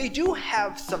 they do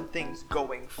have some things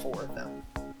going for them.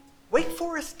 Wake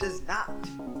Forest does not.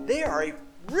 They are a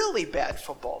really bad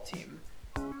football team.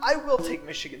 I will take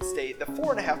Michigan State. The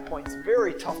 4.5 points,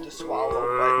 very tough to swallow.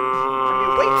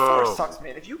 But Wake Forest sucks,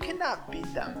 man. If you cannot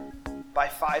beat them by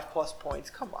 5+ points,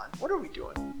 come on. What are we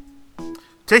doing?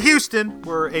 To Houston,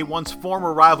 where a once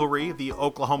former rivalry, the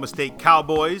Oklahoma State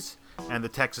Cowboys and the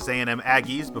Texas A&M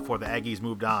Aggies, before the Aggies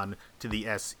moved on to the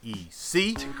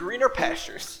SEC. To greener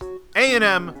pastures.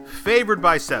 A&M favored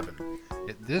by 7.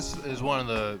 This is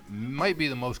might be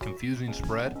the most confusing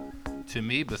spread to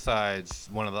me, besides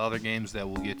one of the other games that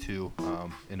we'll get to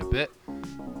in a bit.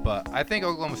 But I think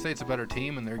Oklahoma State's a better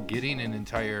team, and they're getting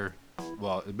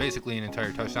basically an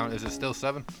entire touchdown. Is it still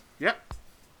 7? Yep.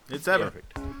 It's 7.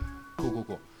 Perfect.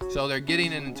 Cool. So they're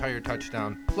getting an entire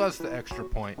touchdown plus the extra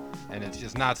point, and it's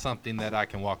just not something that I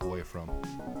can walk away from.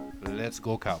 Let's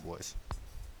go Cowboys.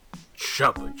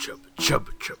 Chubba, chubba,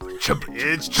 chubba, chubba, chubba.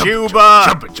 It's Chuba.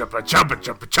 Chubba, chubba, chubba,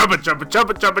 chubba, chubba, chubba,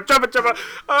 chubba, chubba, chubba, chubba.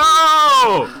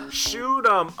 Oh, shoot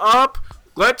 'em up.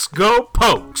 Let's go,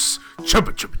 Pokes.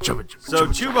 Chubba, chubba, chubba, chubba. So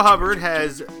Chuba Hubbard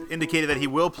has indicated that he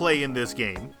will play in this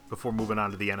game before moving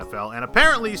on to the NFL, and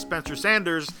apparently Spencer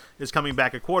Sanders is coming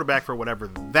back at quarterback for whatever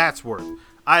that's worth.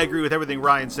 I agree with everything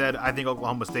Ryan said. I think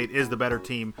Oklahoma State is the better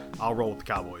team. I'll roll with the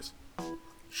Cowboys.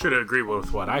 Should have agreed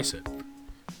with what I said.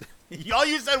 All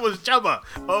you said was Chuba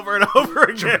over and over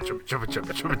again.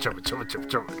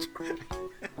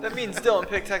 That means Dylan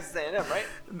picked Texas A&M, right?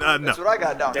 No. That's what I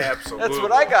got down. Absolutely. That's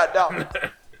what I got down.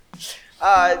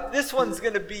 This one's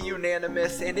going to be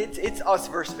unanimous, and it's us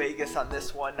versus Vegas on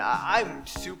this one. I'm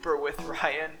super with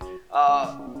Ryan.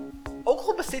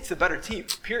 Oklahoma State's the better team,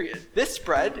 period. This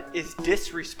spread is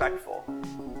disrespectful.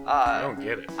 I don't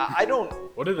get it. I don't.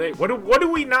 What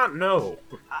do we not know?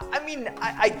 I mean,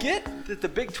 I get that the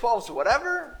Big 12's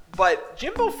whatever, but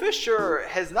Jimbo Fisher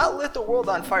has not lit the world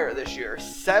on fire this year.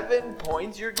 7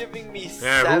 points? You're giving me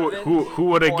 7 who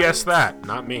would have guessed that?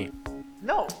 Not me.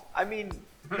 No. I mean,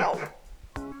 no.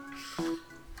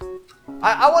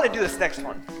 I want to do this next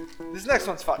one. This next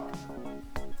one's fun.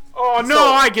 Oh, no,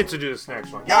 So- I get to do this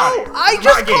next one. No, Got it. I My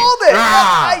just game. called it.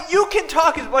 Ah. You can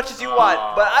talk as much as you want,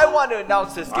 but I want to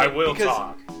announce this game I will because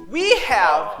talk. we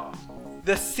have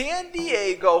the San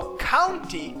Diego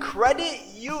County Credit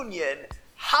Union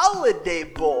Holiday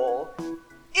Bowl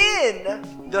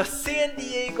in the San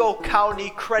Diego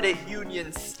County Credit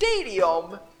Union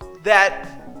Stadium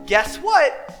that, guess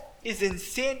what, is in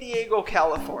San Diego,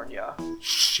 California.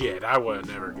 Shit, I would have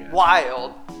never guessed.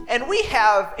 Wild. And we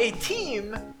have a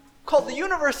team called the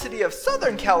University of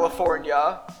Southern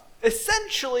California,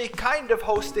 essentially kind of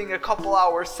hosting a couple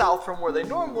hours south from where they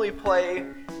normally play,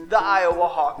 the Iowa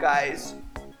Hawkeyes,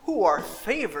 who are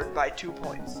favored by 2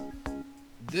 points.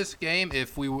 This game,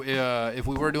 if we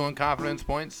were doing confidence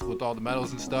points with all the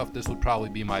medals and stuff, this would probably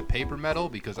be my paper medal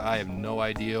because I have no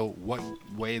idea what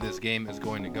way this game is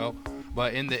going to go.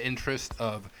 But in the interest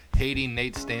of hating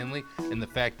Nate Stanley and the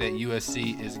fact that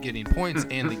USC is getting points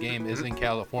and the game is in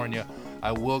California,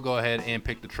 I will go ahead and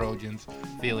pick the Trojans,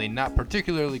 feeling not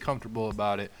particularly comfortable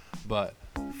about it, but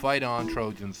fight on,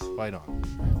 Trojans, fight on.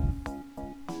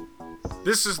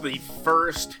 This is the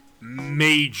first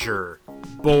major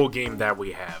bowl game that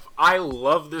we have. I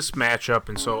love this matchup,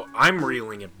 and so I'm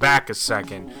reeling it back a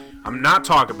second. I'm not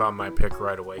talking about my pick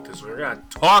right away because we're going to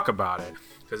talk about it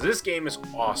because this game is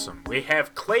awesome. We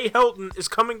have Clay Helton is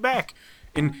coming back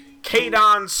in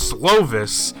Kaidon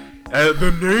Slovis,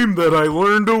 the name that I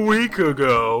learned a week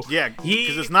ago. Yeah,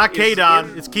 because it's not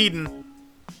Kaidon, it's Keaton.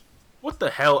 What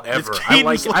the hell ever? It's I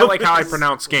like Keaton how I Slovis.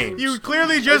 pronounce games. You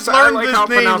clearly just I learned like how I this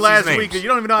name pronounce last his week. names. You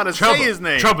don't even know how to say his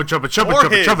name.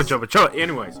 Chubba.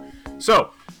 Anyways, so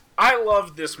I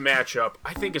love this matchup.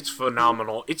 I think it's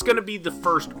phenomenal. It's going to be the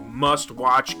first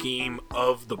must-watch game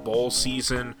of the bowl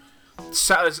season.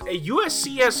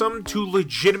 USC has something to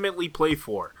legitimately play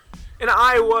for, and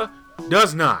Iowa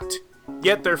does not.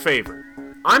 Yet they're favored.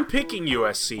 I'm picking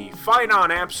USC. Fight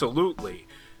on, absolutely.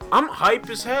 I'm hype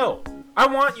as hell. I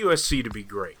want USC to be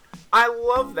great. I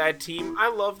love that team. I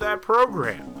love that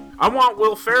program. I want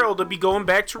Will Ferrell to be going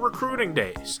back to recruiting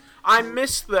days. I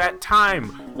miss that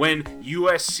time when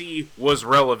USC was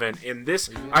relevant in this.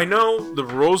 I know the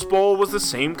Rose Bowl was the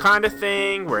same kind of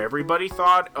thing where everybody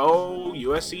thought, oh,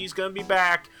 USC is going to be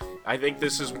back. I think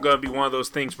this is going to be one of those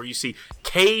things where you see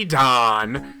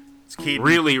K-Don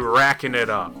really racking it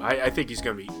up. I think he's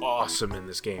going to be awesome in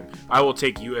this game. I will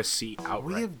take USC outright.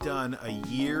 We have done a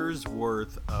year's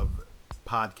worth of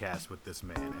podcasts with this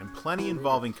man, and plenty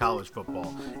involving college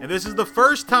football. And this is the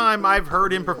first time I've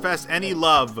heard him profess any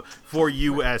love for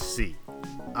USC.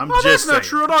 I'm just that's saying. not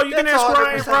true at all. You can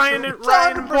ask Ryan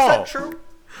and Paul. True.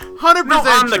 100% No,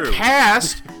 on true. the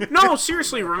cast. No,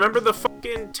 seriously, remember the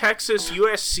fucking Texas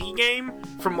USC game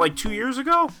from like 2 years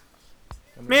ago?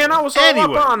 Man, I was all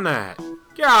up on that.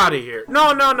 Get out of here.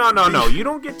 No. You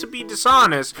don't get to be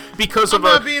dishonest because of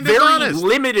a very dishonest.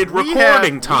 limited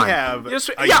recording time. We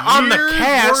have on the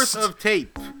cast worth of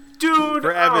tape, dude.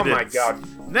 for evidence. Oh my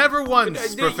god. Never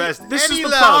once professed This any is the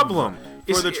love problem.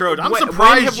 for the Trojans. I'm when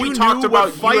surprised have we you talked knew about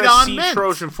what fight USC on meant.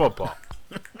 Trojan football?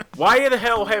 Why the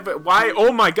hell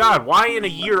oh my god, why in a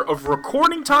year of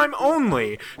recording time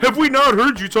only have we not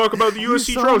heard you talk about the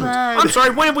USC so Trojans? mad. I'm sorry,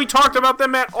 when have we talked about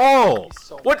them at all?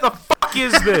 What the fuck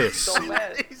is this? So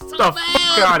mad. Get the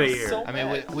fuck out of here. So I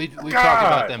mean, we talked God.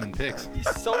 about them in picks.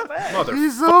 He's so mad. Mother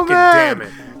He's so fucking mad. damn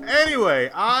it. Anyway,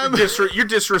 I'm You're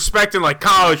disrespecting like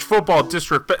college football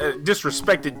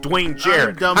disrespected Dwayne Jarrett.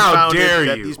 I'm dumbfounded How dare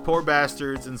that you? these poor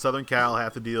bastards in Southern Cal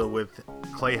have to deal with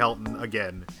Clay Helton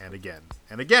again and again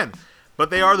and again.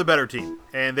 But they are the better team,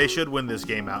 and they should win this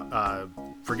game out.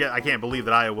 I can't believe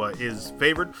that Iowa is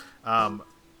favored.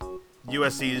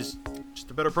 USC is just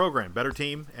a better program, better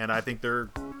team, and I think they're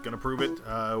going to prove it.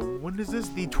 When is this?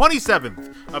 The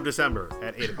 27th of December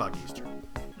at 8 o'clock Eastern.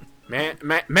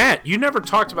 Matt, you never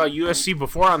talked about USC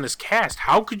before on this cast.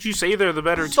 How could you say they're the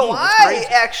better So team? That's I crazy.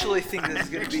 actually think this is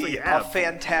going to be a have.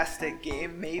 fantastic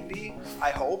game, maybe.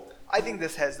 I hope. I think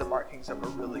this has the markings of a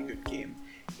really good game.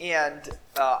 And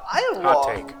Hot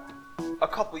Iowa, take. a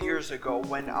couple years ago,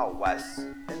 went out west,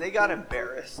 and they got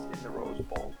embarrassed in the Rose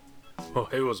Bowl. Oh,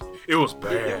 it was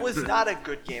bad. It was not a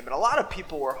good game, and a lot of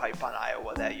people were hype on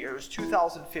Iowa that year. It was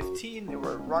 2015. They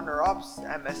were runner-ups.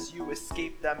 MSU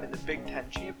escaped them in the Big Ten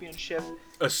championship.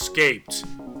 Escaped.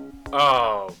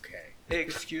 Oh, okay.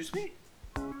 Excuse me?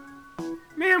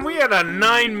 Man, we had a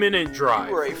 9-minute drive.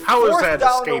 We were a How is fourth that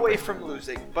down escaping? away from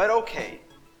losing, but okay.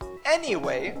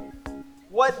 Anyway,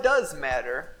 what does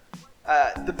matter?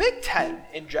 The Big Ten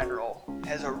in general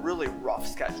has a really rough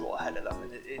schedule ahead of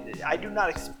them, and I do not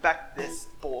expect this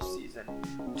bowl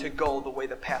season to go the way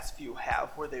the past few have,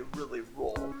 where they really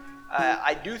roll.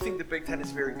 I do think the Big Ten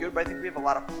is very good, but I think we have a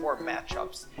lot of poor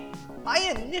matchups.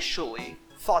 I initially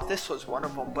thought this was one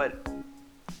of them, but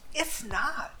it's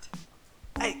not.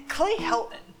 Clay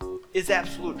Helton is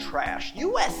absolute trash.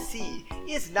 USC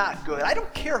is not good. I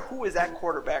don't care who is at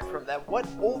quarterback from them. What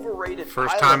overrated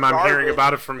First pile time of I'm hearing garbage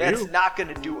about it from that's you. not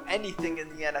going to do anything in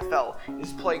the NFL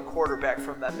is playing quarterback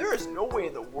from them. There is no way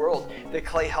in the world that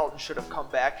Clay Helton should have come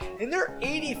back. And their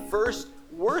 81st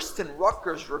worst in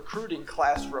Rutgers recruiting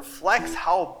class reflects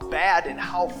how bad and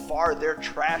how far their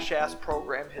trash-ass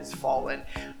program has fallen.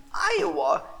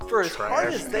 Iowa, for as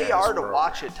hard as they Trash-ass are to program.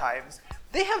 watch at times,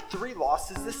 they have 3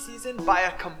 losses this season by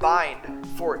a combined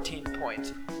 14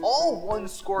 points. All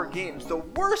one-score games. The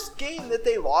worst game that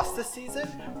they lost this season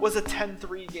was a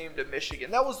 10-3 game to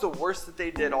Michigan. That was the worst that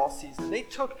they did all season. They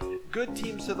took good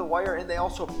teams to the wire, and they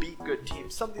also beat good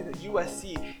teams, something that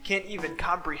USC can't even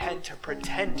comprehend to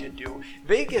pretend to do.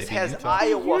 Vegas has Utah.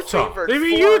 Iowa favored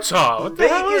Maybe for... Utah. What the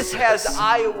hell Vegas is has this?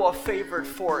 Iowa favored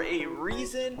for a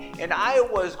reason, and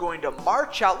Iowa is going to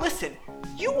march out. Listen,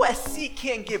 USC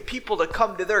can't get people to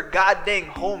come to their goddamn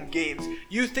home games.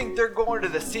 You think they're going to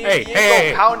the San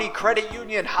Diego County Credit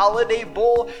Union Holiday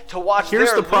Bowl to watch Here's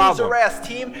their the problem. loser-ass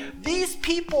team? These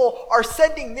people are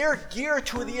sending their gear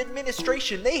to the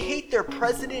administration. They hate their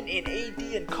president and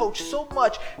AD and coach so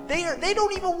much, they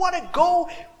don't even want to go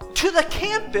to the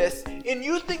campus, and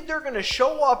you think they're going to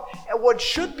show up at what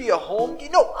should be a home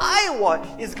game? No, Iowa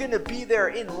is going to be there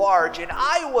in large, and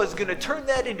Iowa is going to turn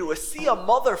that into a sea of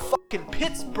motherfucking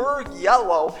Pittsburgh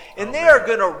yellow, and they are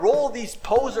going to roll these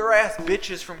poser-ass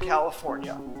bitches from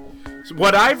California.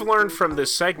 What I've learned from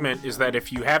this segment is that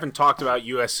if you haven't talked about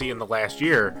USC in the last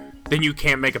year, then you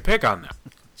can't make a pick on them.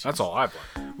 That's all I've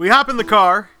learned. We hop in the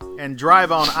car and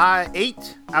drive on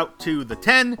I-8 out to the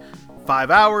 10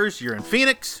 5 hours, you're in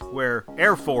Phoenix, where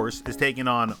Air Force is taking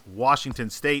on Washington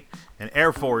State, and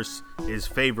Air Force is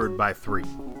favored by 3.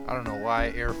 I don't know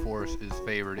why Air Force is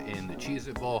favored in the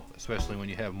Cheez-It Bowl, especially when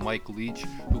you have Mike Leach,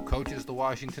 who coaches the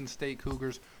Washington State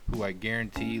Cougars, who I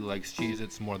guarantee likes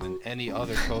Cheez-Its more than any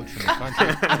other coach in the country,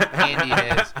 and he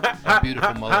has a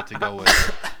beautiful mullet to go with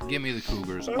it. Give me the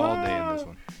Cougars all day in this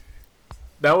one.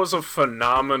 That was a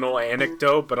phenomenal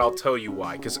anecdote, but I'll tell you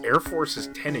why. Because Air Force is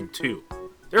 10-2.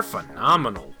 They're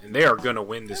phenomenal, and they are going to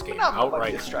win this game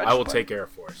outright. I will take Air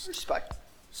Force. Respect.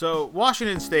 So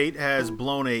Washington State has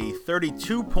blown a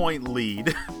 32-point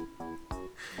lead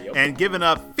and given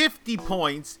up 50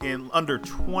 points in under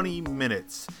 20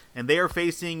 minutes. And they are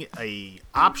facing a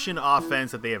option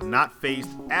offense that they have not faced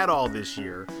at all this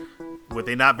year, with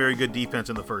a not very good defense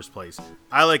in the first place.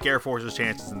 I like Air Force's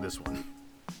chances in this one.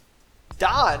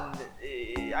 Don,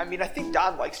 I think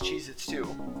Don likes Cheez-Its too.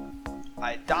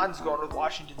 Don's going with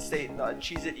Washington State and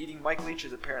Cheez-It eating Mike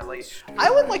Leach's apparently. I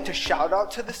would like to shout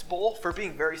out to this bowl for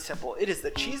being very simple. It is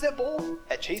the Cheez-It Bowl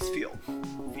at Chase Field,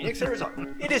 Phoenix,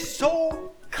 Arizona. It is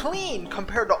so clean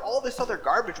compared to all this other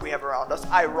garbage we have around us.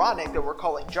 Ironic that we're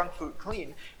calling junk food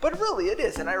clean, but really it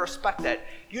is, and I respect that.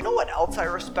 You know what else I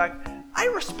respect? I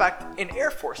respect an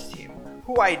Air Force team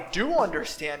who I do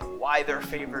understand why they're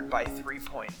favored by 3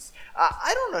 points.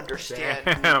 I don't understand.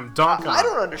 Damn, dunk on. I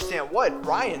don't understand what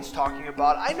Ryan's talking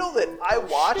about. I know that I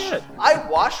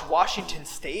watched Washington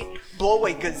State blow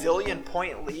a gazillion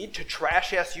point lead to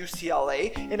trash ass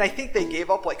UCLA, and I think they gave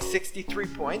up like 63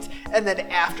 points. And then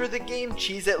after the game,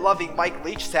 Cheez-It loving Mike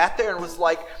Leach sat there and was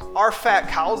like, "Our fat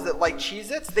cows that like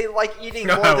Cheez-Its, they like eating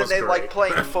more than they like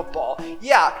playing football."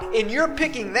 Yeah, and you're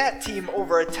picking that team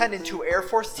over a 10-2 Air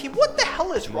Force team. What the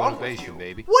hell is wrong with you?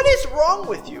 Baby. What is wrong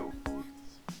with you?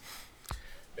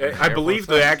 I believe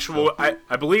the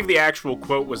actual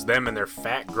quote was them and their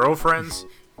fat girlfriends.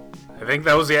 I think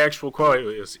that was the actual quote.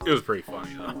 It was pretty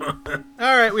funny though.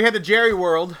 All right, we had the Jerry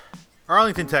World,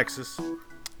 Arlington, Texas.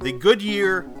 The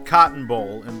Goodyear Cotton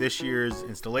Bowl in this year's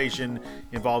installation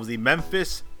involves the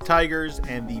Memphis Tigers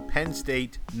and the Penn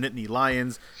State Nittany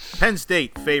Lions. Penn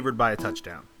State favored by a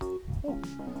touchdown.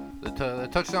 The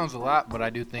touchdown's a lot, but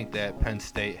I do think that Penn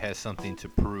State has something to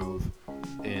prove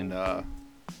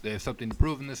they have something to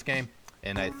prove in this game,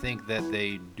 and I think that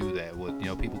they do that with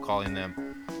people calling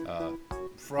them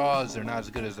frauds. They're not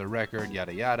as good as their record,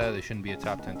 yada yada. They shouldn't be a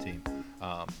top 10 team.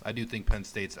 I do think Penn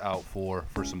State's out for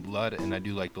some blood, and I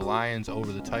do like the Lions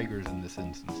over the Tigers in this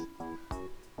instance.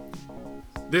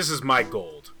 This is my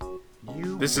gold.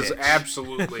 This is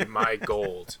absolutely my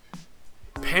gold.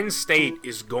 Penn State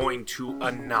is going to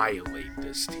annihilate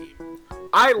this team.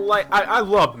 I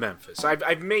love Memphis.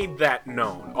 I've made that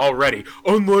known already.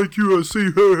 Unlike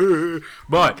USC,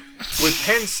 but with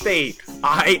Penn State,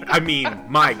 I mean,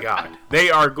 my God,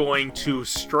 they are going to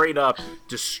straight up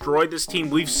destroy this team.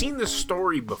 We've seen this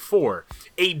story before.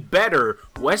 A better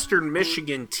Western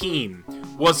Michigan team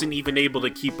wasn't even able to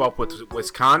keep up with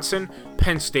Wisconsin.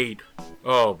 Penn State.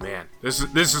 Oh man, this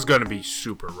is going to be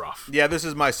super rough. Yeah, this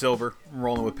is my silver. I'm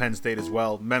rolling with Penn State as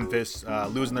well. Memphis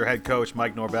losing their head coach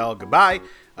Mike Norvell. Goodbye.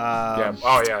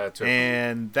 That too.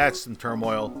 And that's some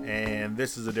turmoil. And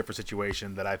this is a different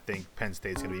situation that I think Penn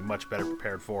State's going to be much better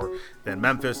prepared for than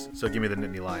Memphis. So give me the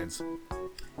Nittany Lions.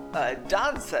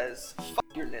 Don says,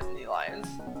 "Fuck your Nittany Lions."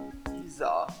 He's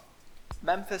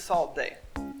Memphis all day.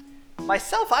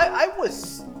 Myself, I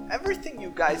was, everything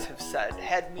you guys have said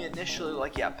had me initially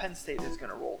like, yeah, Penn State is going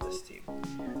to roll this team.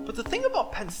 But the thing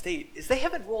about Penn State is they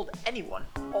haven't rolled anyone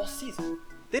all season.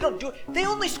 They don't do it. They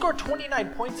only scored 29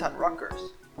 points on Rutgers.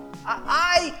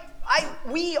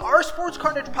 Our Sports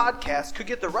Carnage podcast could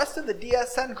get the rest of the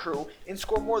DSN crew and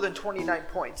score more than 29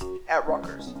 points at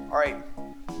Rutgers. All right.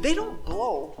 They don't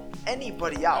blow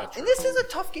anybody out. And this is a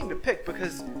tough game to pick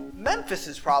because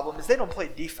Memphis's problem is they don't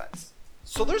play defense.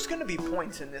 So there's going to be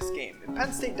points in this game. And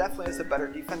Penn State definitely has a better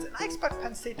defense, and I expect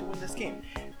Penn State to win this game.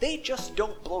 They just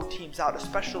don't blow teams out,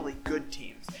 especially good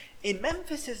teams. And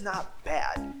Memphis is not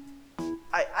bad.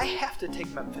 I have to take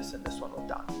Memphis in this one with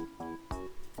Don.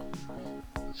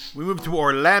 We move to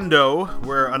Orlando,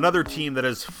 where another team that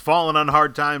has fallen on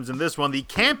hard times in this one, the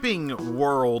Camping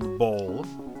World Bowl,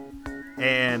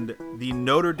 and the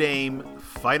Notre Dame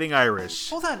Fighting Irish.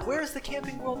 Hold on, where is the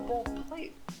Camping World Bowl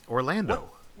played?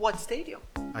 Orlando. What stadium?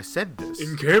 I said this.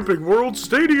 In Camping World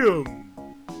Stadium.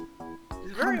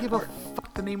 I don't give a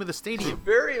fuck the name of the stadium.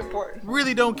 Very important.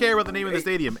 Really don't care about the name of the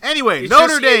stadium. Anyway, It's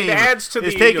Notre just- it Dame adds to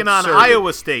is the taking on absurdity.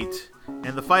 Iowa State,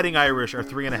 and the Fighting Irish are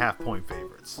 3.5-point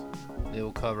favorites. They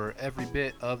will cover every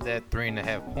bit of that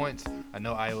 3.5 points. I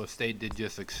know Iowa State did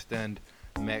just extend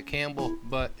Matt Campbell,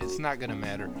 but it's not going to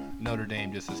matter. Notre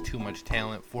Dame just has too much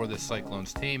talent for this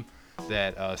Cyclones team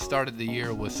that started the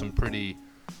year with some pretty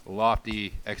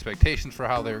lofty expectations for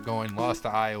how they were going, lost to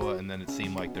Iowa, and then it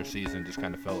seemed like their season just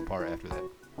kind of fell apart after that.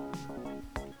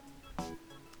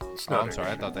 I'm sorry.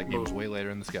 I thought that game was way later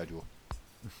in the schedule.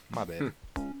 My bad.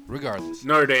 Regardless.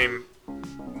 Notre Dame,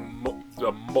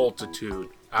 the multitude.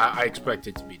 I expect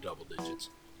it to be double digits.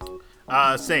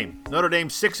 Same. Notre Dame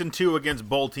 6-2 against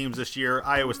bowl teams this year.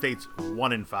 Iowa State's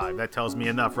 1-5. That tells me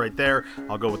enough right there.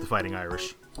 I'll go with the Fighting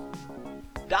Irish.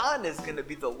 Don is going to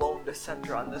be the lone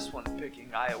dissenter on this one, picking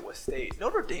Iowa State.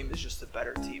 Notre Dame is just a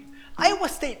better team. Iowa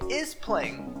State is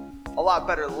playing a lot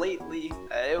better lately.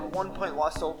 At one point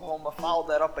lost to Oklahoma, followed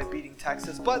that up by beating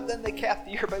Texas, but then they capped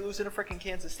the year by losing to freaking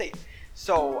Kansas State.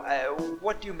 So,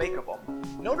 what do you make of them?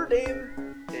 Notre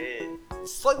Dame,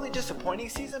 slightly disappointing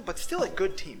season, but still a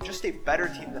good team. Just a better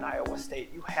team than Iowa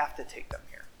State. You have to take them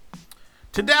here.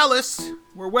 To Dallas,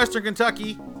 where Western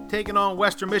Kentucky taking on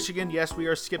Western Michigan. Yes, we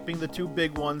are skipping the two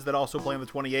big ones that also play on the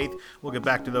 28th. We'll get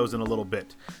back to those in a little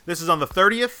bit. This is on the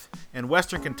 30th, and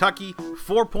Western Kentucky,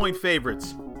 4-point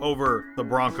favorites over the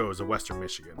Broncos of Western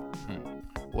Michigan.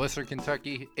 Western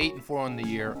Kentucky, 8-4 on the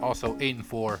year, also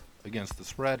 8-4 against the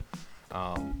spread.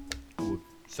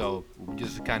 So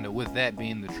just kind of with that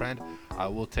being the trend, I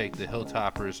will take the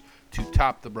Hilltoppers to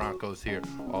top the Broncos here.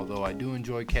 Although I do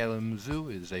enjoy Kalamazoo,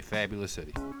 it is a fabulous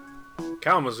city.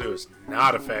 Kalamazoo is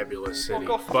not a fabulous city,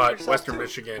 but Western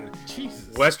Michigan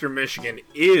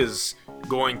is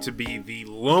going to be the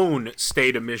lone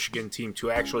state of Michigan team to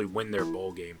actually win their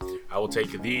bowl game. I will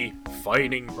take the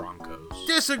Fighting Broncos.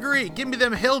 Disagree. Give me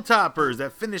them Hilltoppers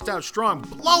that finished out strong,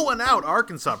 blowing out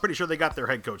Arkansas. Pretty sure they got their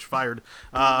head coach fired.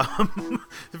 To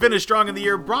finish strong in the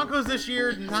year. Broncos this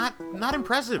year, not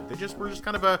impressive. Were just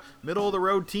kind of a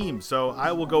middle-of-the-road team. So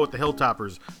I will go with the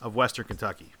Hilltoppers of Western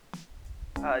Kentucky.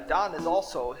 Don is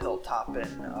also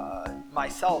Hilltopping.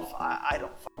 Myself, I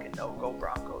don't fucking know. Go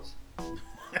Broncos.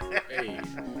 Hey.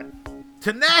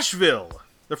 To Nashville,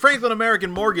 the Franklin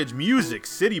American Mortgage Music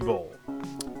City Bowl,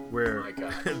 where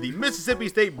the Mississippi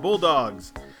State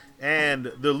Bulldogs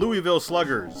and the Louisville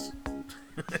Sluggers.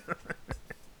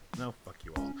 No, fuck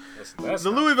you all. That's the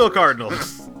Louisville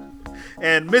Cardinals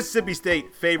and Mississippi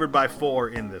State favored by 4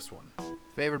 in this one.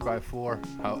 Favored by 4.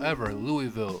 However,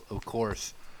 Louisville, of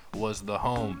course, was the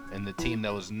home and the team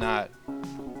that was not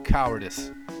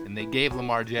cowardice, and they gave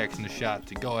Lamar Jackson a shot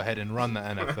to go ahead and run the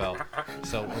NFL.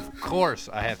 So of course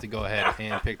I have to go ahead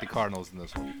and pick the Cardinals in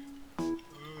this one.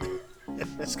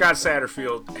 Scott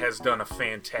Satterfield has done a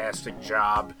fantastic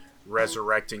job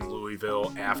resurrecting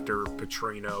Louisville after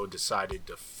Petrino decided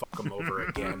to fuck him over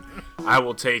again. I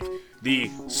will take the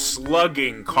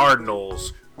slugging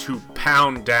Cardinals to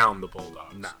pound down the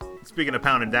Bulldogs. Nah. Speaking of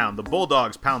pounding down, the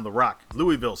Bulldogs pound the rock.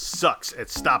 Louisville sucks at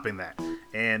stopping that.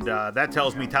 And that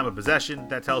tells me time of possession.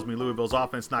 That tells me Louisville's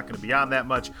offense not going to be on that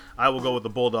much. I will go with the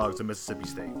Bulldogs of Mississippi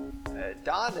State.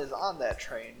 Don is on that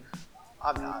train.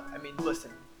 I'm not. I mean,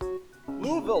 listen.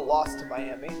 Louisville lost to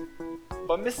Miami,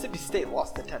 but Mississippi State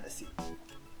lost to Tennessee.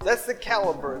 That's the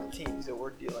caliber of teams that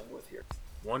we're dealing with here.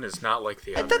 One is not like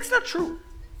the other. And that's not true.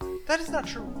 That is not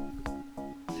true.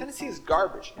 Tennessee is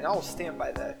garbage, and I will stand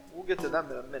by that. We'll get to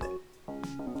them in a minute.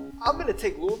 I'm going to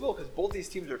take Louisville because both these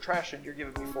teams are trash, and you're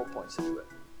giving me 4 points to do it.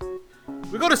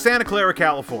 We go to Santa Clara,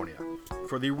 California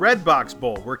for the Red Box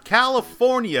Bowl, where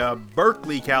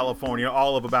Berkeley, California,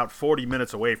 all of about 40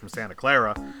 minutes away from Santa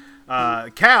Clara.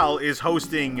 Cal is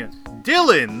hosting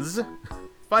Dillon's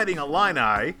Fighting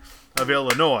Illini of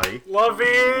Illinois.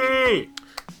 Lovey!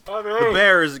 The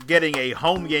Bears getting a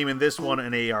home game in this one,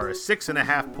 and they are a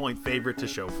 6.5-point favorite to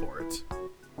show for it.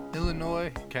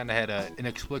 Illinois kind of had an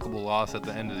inexplicable loss at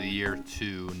the end of the year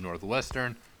to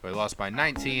Northwestern. They lost by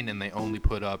 19, and they only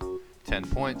put up 10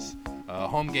 points.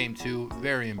 Home game 2,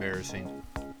 very embarrassing.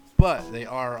 But they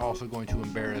are also going to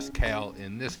embarrass Cal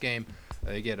in this game.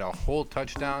 They get a whole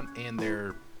touchdown, and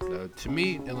they're, to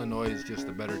me, Illinois is just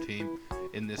a better team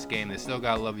in this game. They still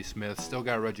got Lovie Smith, still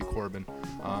got Reggie Corbin,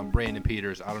 Brandon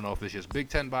Peters. I don't know if it's just Big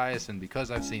Ten bias and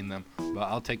because I've seen them, but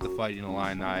I'll take the Fighting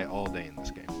Illini all day in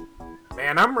this game.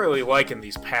 Man, I'm really liking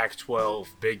these Pac-12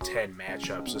 Big Ten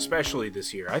matchups, especially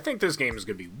this year. I think this game is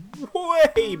going to be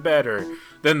way better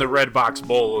than the Red Box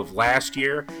Bowl of last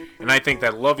year, and I think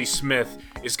that Lovie Smith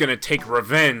is going to take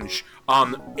revenge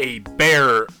on a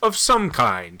bear of some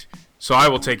kind. So I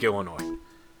will take Illinois.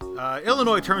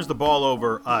 Illinois turns the ball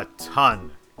over a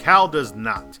ton. Cal does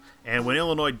not. And when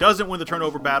Illinois doesn't win the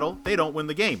turnover battle, they don't win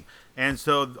the game. And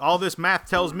so all this math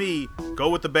tells me, go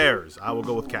with the Bears. I will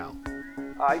go with Cal.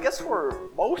 I guess we're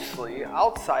mostly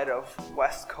outside of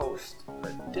West Coast, the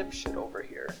dipshit over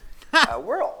here.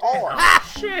 We're all on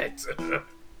Shit.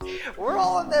 We're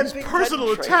all on that big Personal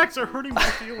Teddy train. attacks are hurting my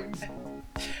feelings.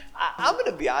 I'm going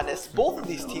to be honest. Both of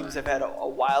these teams have had a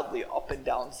wildly up and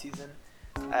down season.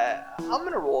 I'm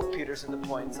going to roll with Peterson the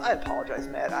points. I apologize,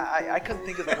 Matt. I couldn't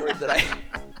think of the word that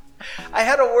I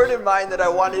had a word in mind that I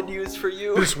wanted to use for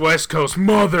you. This West Coast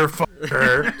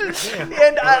motherfucker.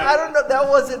 And I don't know. That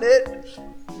wasn't it.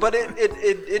 But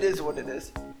it is what it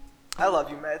is. I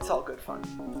love you, Matt. It's all good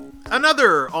fun.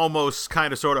 Another almost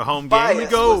kind of sort of home game. We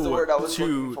Bias go was the word I was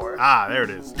looking for. there it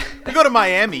is. We go to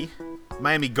Miami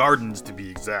Gardens to be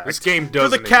exact. This game for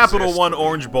doesn't the Capital exist. One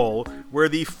Orange Bowl, where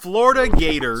the Florida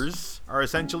Gators are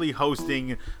essentially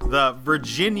hosting the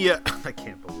Virginia. I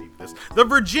can't believe this. The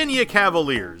Virginia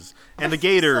Cavaliers and the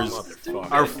Gators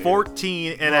Motherfucker, are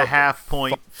dude. 14.5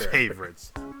 point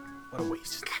favorites. What a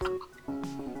waste.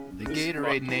 The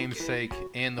Gatorade namesake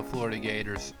and the Florida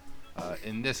Gators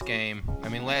in this game. I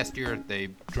mean, last year they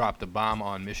dropped a bomb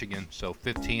on Michigan, so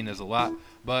 15 is a lot,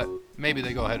 but maybe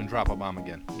they go ahead and drop a bomb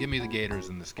again. Give me the Gators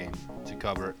in this game to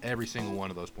cover every single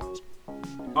one of those points.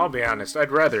 I'll be honest,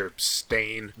 I'd rather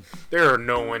abstain. There are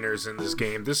no winners in this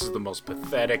game. This is the most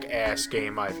pathetic ass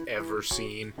game I've ever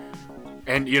seen.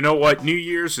 And you know what? New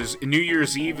Year's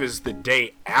Eve is the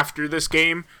day after this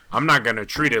game. I'm not gonna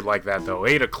treat it like that though.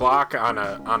 8 o'clock on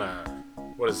a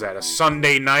what is that? A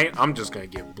Sunday night? I'm just gonna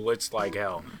get blitzed like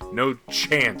hell. No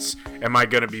chance am I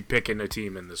gonna be picking a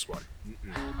team in this one.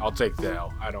 I'll take the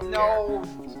L. I don't care.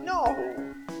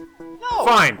 No.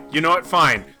 Fine. You know what?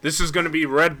 Fine. This is going to be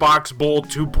Red Box Bowl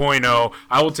 2.0.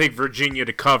 I will take Virginia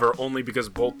to cover only because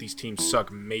both these teams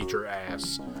suck major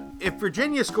ass. If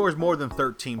Virginia scores more than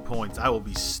 13 points, I will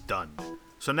be stunned.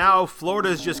 So now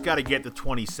Florida's just got to get to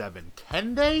 27.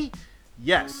 Can they?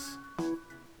 Yes.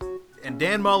 And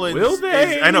Dan Mullins Will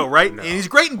they? I know, right? No. And he's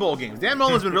great in bowl games. Dan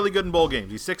Mullins has been really good in bowl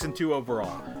games. He's 6-2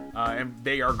 overall. And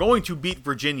they are going to beat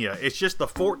Virginia. It's just the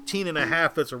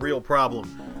 14.5 that's a real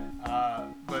problem.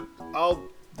 But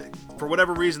for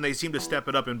whatever reason, they seem to step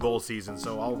it up in bowl season,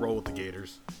 so I'll roll with the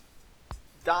Gators.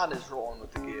 Don is rolling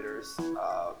with the Gators.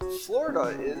 Florida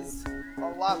is a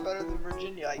lot better than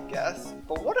Virginia, I guess.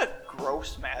 But what a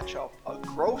gross matchup. A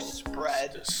gross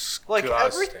spread.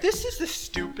 Disgusting. This is the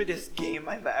stupidest game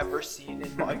I've ever seen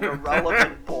in like a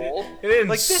relevant bowl. It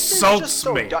Like, this is insults just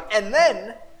so me. dumb. And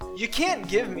then you can't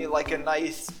give me like a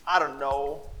nice, I don't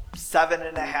know,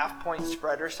 7.5 point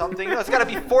spread or something. No, it's got to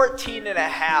be 14.5.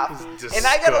 And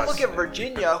I got to look at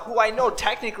Virginia, who I know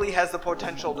technically has the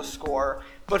potential to score,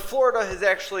 but Florida has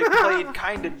actually played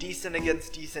kind of decent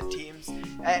against decent teams.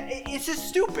 It's just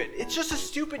stupid. It's just a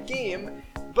stupid game.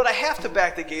 But I have to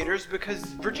back the Gators because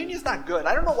Virginia's not good.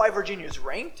 I don't know why Virginia's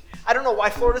ranked. I don't know why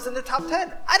Florida's in the top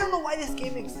 10. I don't know why this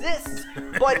game exists.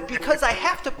 But because I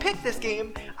have to pick this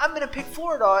game, I'm going to pick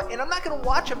Florida, and I'm not going to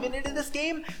watch a minute of this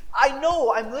game. I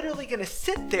know I'm literally going to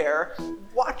sit there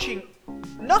watching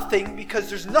nothing because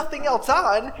there's nothing else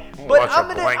on. But I'm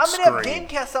gonna have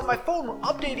Gamecast on my phone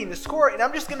updating the score, and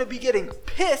I'm just gonna be getting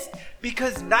pissed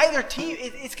because neither team.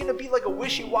 It's gonna be like a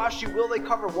wishy-washy. Will they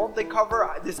cover? Won't they cover?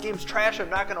 This game's trash. I'm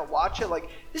not gonna watch it. Like,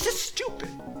 this is stupid.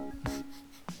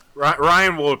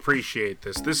 Ryan will appreciate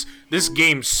this. This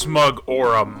game's smug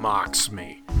aura mocks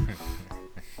me.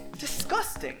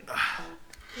 Disgusting.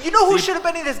 You know who should have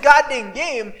been in this goddamn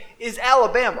game is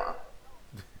Alabama.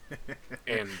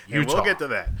 And And Utah. we'll get to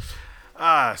that.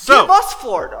 Give us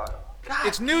Florida. God.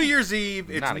 It's New Year's Eve.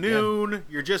 It's Not again. noon.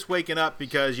 You're just waking up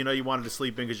because you wanted to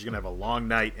sleep in because you're going to have a long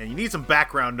night and you need some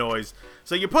background noise.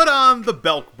 So you put on the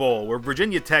Belk Bowl where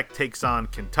Virginia Tech takes on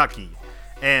Kentucky.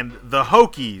 And the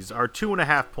Hokies are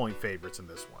 2.5 point favorites in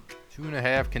this one.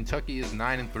 2.5. Kentucky is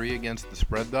 9-3 against the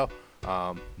spread, though.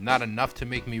 Not enough to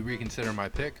make me reconsider my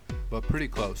pick, but pretty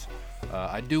close.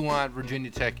 I do want Virginia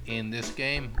Tech in this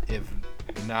game, if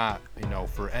not,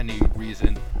 for any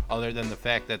reason other than the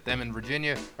fact that them and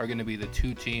Virginia are going to be the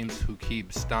two teams who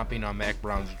keep stomping on Mac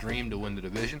Brown's dream to win the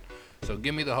division. So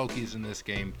give me the Hokies in this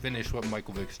game. Finish what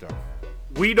Michael Vick started.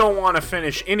 We don't want to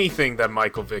finish anything that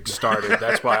Michael Vick started.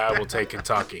 That's why I will take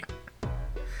Kentucky.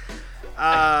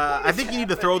 I think you need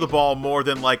to throw the ball more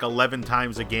than like 11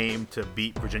 times a game to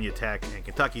beat Virginia Tech, and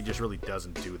Kentucky just really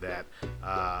doesn't do that.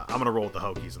 I'm going to roll with the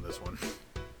Hokies in this one.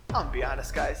 I'm gonna be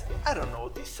honest, guys. I don't know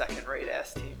what these second-rate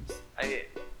ass teams.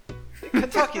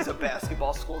 Kentucky's a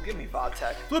basketball school. Give me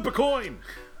Vodtech. Flip a coin!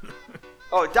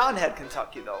 Oh, Don had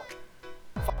Kentucky though.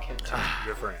 Fuck him too.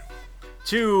 Good for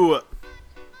him.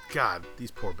 God, these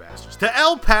poor bastards. To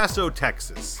El Paso,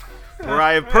 Texas, where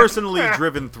I have personally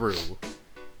driven through.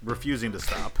 refusing to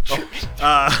stop.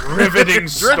 Riveting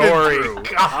story. through.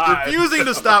 God. Refusing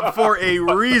to stop for a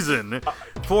reason.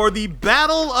 For the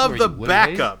battle of the What are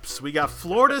they? backups, we got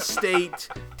Florida State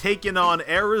taking on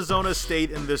Arizona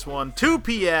State in this one. 2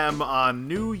 p.m. on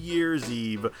New Year's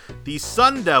Eve. The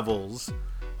Sun Devils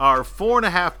are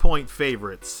 4.5-point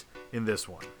favorites in this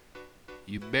one.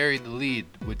 You buried the lead,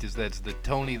 that's the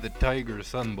Tony the Tiger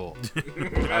Sun Bowl.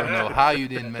 I don't know how you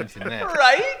didn't mention that.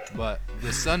 Right? But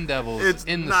the Sun Devils It's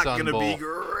in the not Sun gonna Bowl be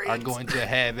great. are going to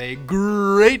have a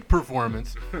great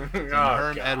performance. Herm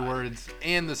God. Edwards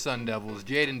and the Sun Devils,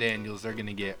 Jaden Daniels, they're going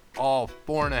to get all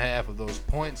 4.5 of those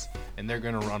points, and they're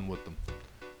going to run with them.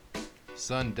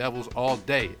 Sun Devils all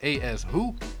day. AS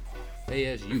who?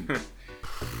 ASU.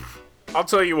 I'll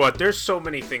tell you what, there's so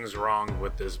many things wrong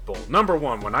with this bowl. Number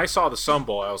one, when I saw the Sun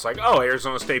Bowl, I was like, oh,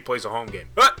 Arizona State plays a home game.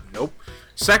 But nope.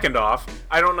 Second off,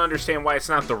 I don't understand why it's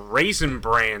not the Raisin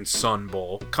Bran Sun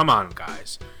Bowl. Come on,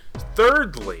 guys.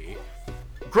 Thirdly,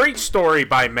 great story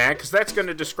by Matt, because that's going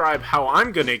to describe how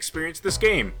I'm going to experience this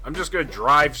game. I'm just going to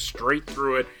drive straight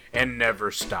through it and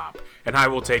never stop. And I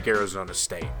will take Arizona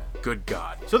State. Good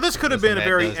God. So this could have Listen, been a Matt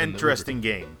very does in the interesting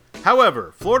game.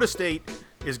 However, Florida State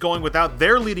is going without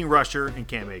their leading rusher in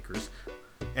Cam Akers,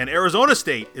 and Arizona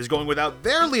State is going without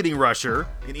their leading rusher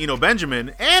in Eno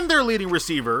Benjamin and their leading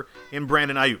receiver in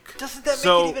Brandon Ayuk. Doesn't that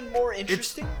So, make it even more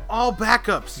interesting? It's all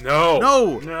backups.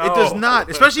 No. It does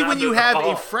not. Especially when Not you at have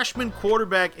all. a freshman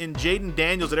quarterback in Jaden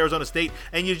Daniels at Arizona State,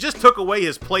 and you just took away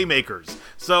his playmakers.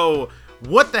 So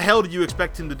what the hell did you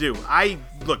expect him to do?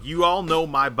 Look, you all know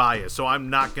my bias, so I'm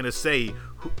not going to say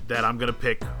that I'm going to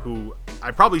pick who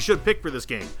I probably should pick for this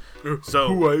game. So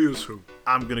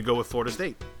I'm going to go with Florida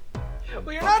State.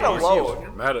 Well, you're not alone.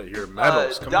 Your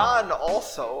medals. Come on. Don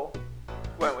also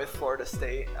went with Florida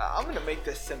State. I'm going to make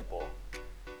this simple.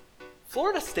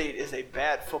 Florida State is a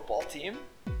bad football team.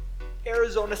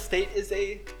 Arizona State is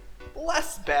a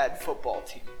less bad football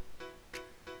team.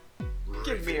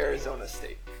 Give me Arizona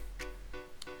State.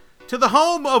 To the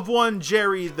home of one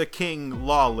Jerry the King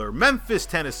Lawler, Memphis,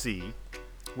 Tennessee,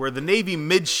 where the Navy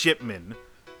midshipmen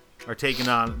are taking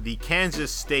on the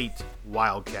Kansas State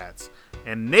Wildcats.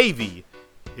 And Navy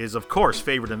is, of course,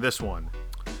 favored in this one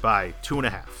by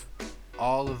 2.5.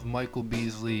 All of Michael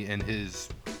Beasley and his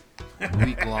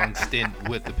week-long stint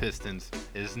with the Pistons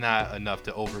is not enough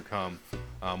to overcome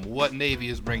what Navy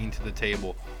is bringing to the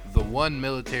table. The one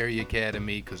military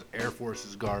academy, because Air Force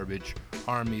is garbage,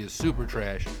 Army is super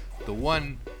trash. The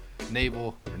one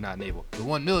the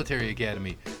one military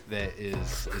academy that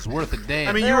is worth a damn.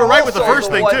 I mean, you They're were right with the also first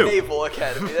the thing, one too. Naval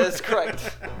Academy. That is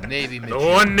correct. Navy The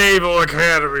midshipmen. one Naval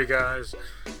Academy, guys.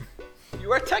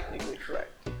 You are technically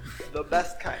correct. The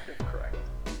best kind of correct.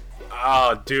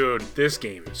 Oh, dude, this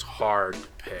game is hard to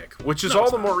pick, which is all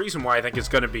the more reason why I think it's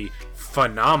going to be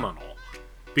phenomenal.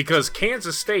 Because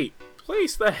Kansas State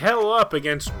plays the hell up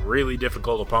against really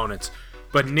difficult opponents,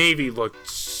 but Navy looked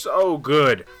so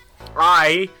good.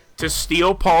 To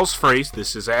steal Paul's phrase,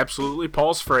 this is absolutely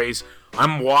Paul's phrase,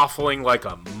 I'm waffling like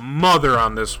a mother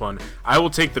on this one. I will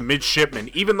take the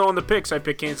midshipmen, even though in the picks I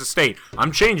pick Kansas State.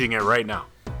 I'm changing it right now.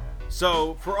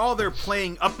 So, for all their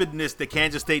playing uppedness that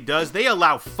Kansas State does, they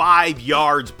allow 5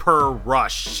 yards per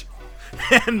rush.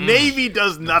 And Navy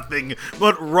does nothing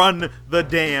but run the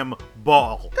damn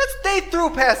ball. They threw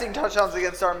passing touchdowns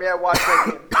against Army. I watched that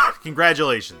game.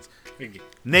 Congratulations.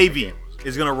 Navy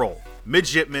is going to roll.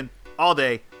 Midshipmen, all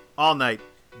day, all night.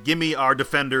 Give me our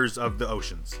defenders of the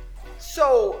oceans.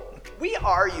 So, we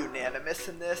are unanimous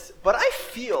in this, but I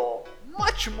feel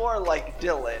much more like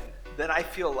Dylan than I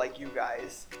feel like you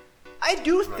guys. I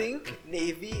do think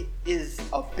Navy is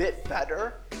a bit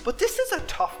better, but this is a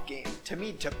tough game to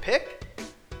me to pick,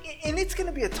 and it's going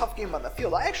to be a tough game on the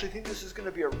field. I actually think this is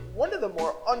going to be one of the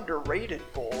more underrated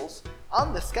bowls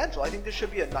on the schedule. I think this should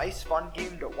be a nice, fun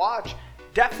game to watch.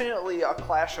 Definitely a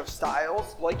clash of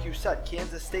styles. Like you said,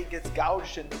 Kansas State gets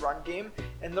gouged in the run game,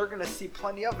 and they're going to see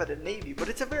plenty of it in Navy, but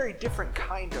it's a very different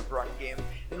kind of run game.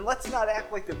 And let's not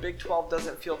act like the Big 12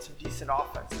 doesn't field some decent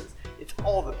offenses. It's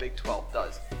all the Big 12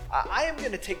 does. I am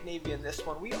going to take Navy in this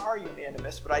one. We are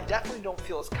unanimous, but I definitely don't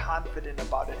feel as confident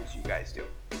about it as you guys do.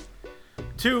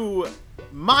 To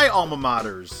my alma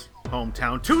mater's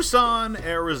hometown, Tucson,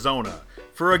 Arizona,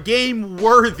 for a game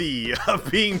worthy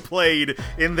of being played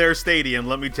in their stadium,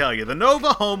 let me tell you. The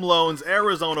Nova Home Loans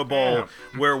Arizona Bowl,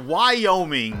 where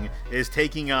Wyoming is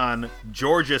taking on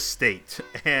Georgia State.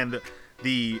 And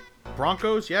the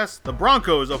Broncos, yes, the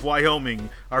Broncos of Wyoming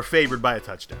are favored by a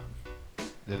touchdown.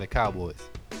 They're the Cowboys.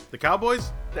 The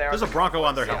Cowboys? They are There's the a Bronco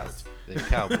on their Cowboys, helmet.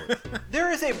 They're the Cowboys.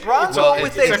 There is a Bronco Well,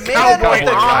 with it's a a man cowboy with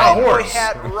a on a cowboy horse.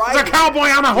 hat It's riding. a cowboy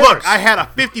on a Look, horse. I had a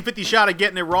 50-50 shot at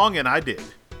getting it wrong, and I did.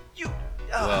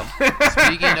 Well,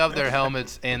 speaking of their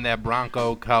helmets and that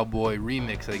Bronco Cowboy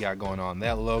remix they got going on,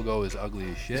 that logo is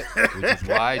ugly as shit, which is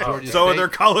why Georgia So are State their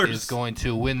colors. is going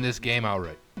to win this game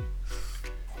outright.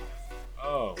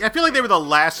 Oh. I feel like they were the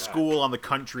last school in the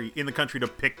country to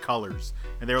pick colors,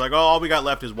 and they were like, "Oh, all we got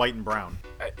left is white and brown."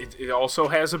 It also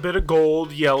has a bit of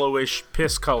gold, yellowish,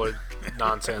 piss-colored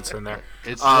nonsense in there.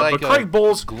 It's like but Craig a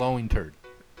Bowles, glowing turd.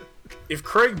 if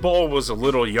Craig Bowl was a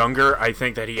little younger, I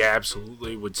think that he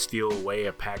absolutely would steal away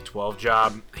a Pac-12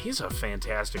 job. He's a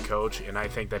fantastic coach, and I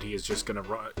think that he is just going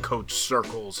to coach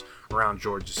circles around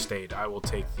Georgia State. I will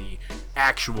take the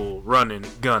actual running,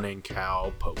 gunning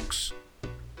Cowpokes.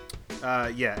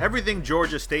 Yeah, everything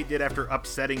Georgia State did after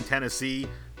upsetting Tennessee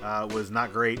was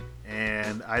not great,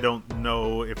 and I don't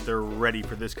know if they're ready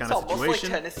for this kind of situation. It's almost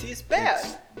like Tennessee's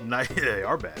bad. They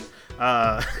are bad.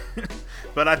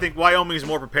 But I think Wyoming is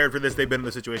more prepared for this. They've been in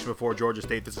the situation before. Georgia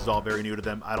State, this is all very new to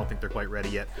them. I don't think they're quite ready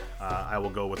yet. I will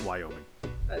go with Wyoming.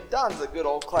 Don's a good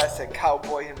old classic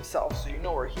cowboy himself, so you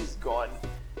know where he's going.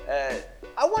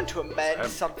 I want to amend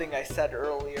something I said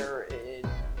earlier.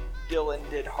 Dylan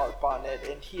did harp on it,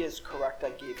 and he is correct. I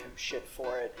gave him shit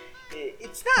for it.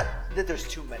 It's not that there's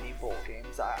too many bowl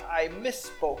games. I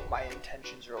misspoke my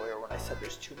intentions earlier when I said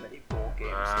there's too many bowl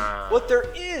games. What there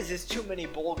is too many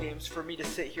bowl games for me to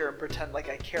sit here and pretend like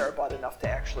I care about enough to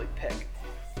actually pick.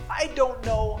 I don't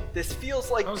know. This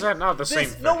feels like... How is that not the same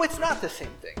thing? No, it's not the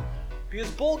same thing. Because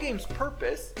bowl games'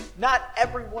 purpose, not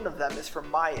every one of them is for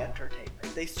my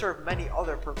entertainment. They serve many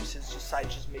other purposes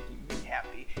besides just making me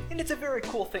happy. And it's a very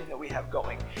cool thing that we have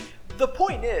going. The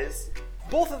point is,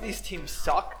 both of these teams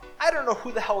suck. I don't know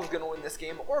who the hell is going to win this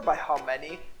game or by how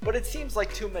many, but it seems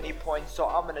like too many points, so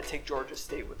I'm going to take Georgia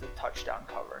State with a touchdown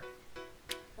cover.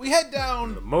 We head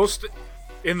down.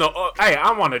 Hey,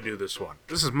 I want to do this one.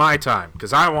 This is my time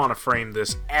because I want to frame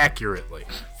this accurately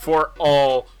for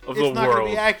all of the It's not world going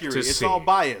to be accurate. to It's see. all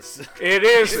bias. It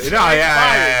is. It's No, not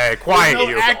yeah. bias. Quiet There's no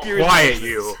you. accuracy. Quiet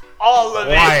you. All of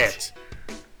Quiet.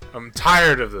 I'm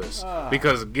tired of this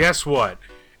because guess what?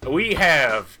 We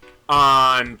have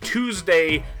on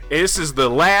Tuesday. This is the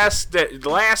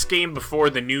last game before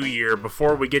the new year.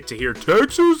 Before we get to hear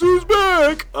Texas is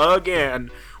back again.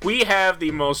 We have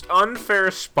the most unfair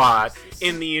spot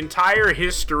in the entire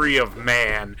history of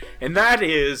man, and that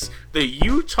is the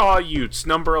Utah Utes,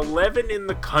 number 11 in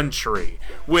the country,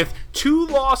 with 2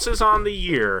 losses on the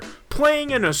year,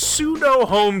 playing in a pseudo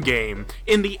home game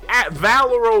in the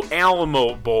Valero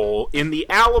Alamo Bowl in the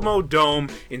Alamo Dome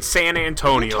in San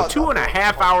Antonio,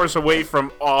 2.5 hours away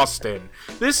from Austin.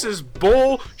 This is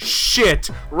bullshit.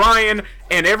 Ryan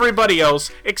and everybody else,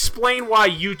 explain why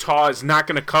Utah is not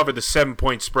going to cover the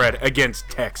 7-point spread against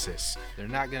Texas. They're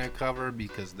not going to cover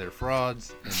because they're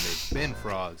frauds, and they've been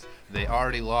frauds. They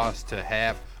already lost to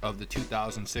half of the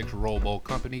 2006 Roll Bowl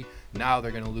company. Now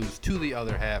they're going to lose to the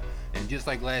other half. And just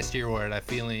like last year where I had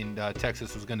feeling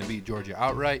Texas was going to beat Georgia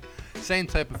outright, same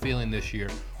type of feeling this year.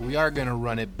 We are going to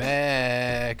run it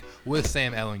back with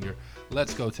Sam Ehlinger.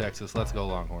 Let's go Texas. Let's go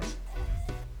Longhorns.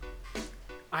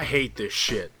 I hate this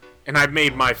shit. And I've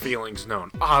made my feelings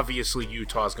known. Obviously,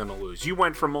 Utah's going to lose. You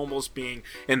went from almost being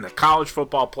in the college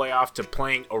football playoff to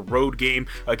playing a road game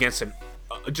against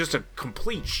just a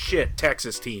complete shit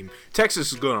Texas team.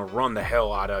 Texas is going to run the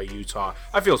hell out of Utah.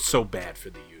 I feel so bad for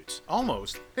the Utes.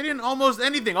 Almost. They didn't almost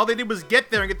anything. All they did was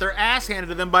get there and get their ass handed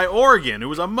to them by Oregon, who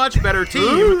was a much better team,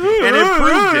 and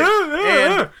improved it.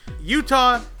 And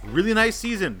Utah, really nice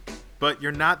season. But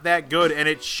you're not that good, and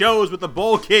it shows with the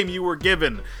bowl game you were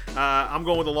given. I'm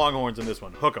going with the Longhorns in this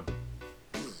one. Hook 'em.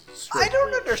 I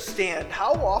don't understand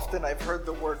how often I've heard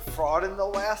the word fraud in the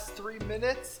last 3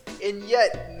 minutes, and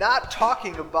yet not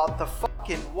talking about the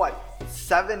fucking,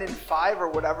 7-5 or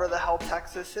whatever the hell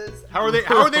Texas is? How are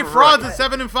they frauds at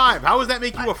 7-5? How does that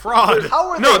make you a fraud? How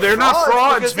are No, they they're not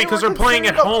frauds they because were they're playing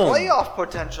at considered home. A playoff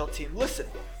potential team. Listen,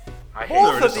 I hate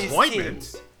both their of these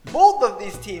disappointments. teams. Both of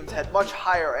these teams had much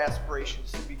higher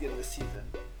aspirations to begin the season.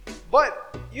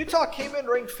 But Utah came in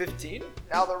ranked 15,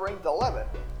 now they're ranked 11.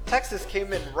 Texas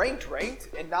came in ranked,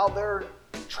 and now they're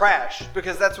trash,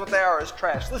 because that's what they are, is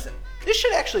trash. Listen, this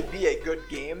should actually be a good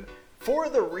game. For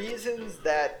the reasons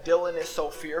that Dylan is so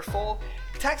fearful,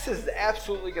 Texas is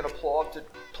absolutely going to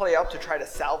play up to try to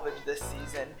salvage this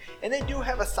season. And they do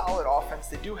have a solid offense.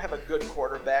 They do have a good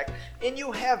quarterback. And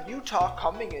you have Utah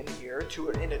coming in here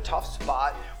in a tough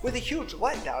spot with a huge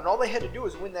letdown. All they had to do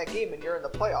was win that game and you're in the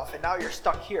playoff. And now you're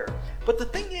stuck here. But the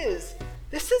thing is,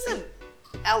 this isn't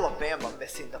Alabama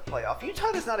missing the playoff.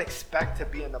 Utah does not expect to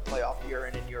be in the playoff year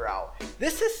in and year out.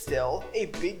 This is still a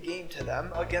big game to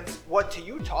them against what to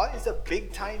Utah is a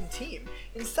big-time team.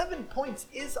 And 7 points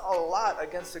is a lot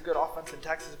against a good offense in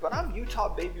Texas, but I'm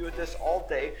Utah baby with this all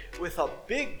day with a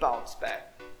big bounce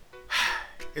back.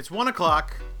 It's 1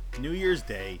 o'clock, New Year's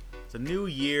Day. It's a new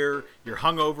year. You're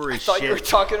hungover as shit. I thought you were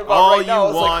talking about all right now. I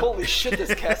was want... like, holy shit,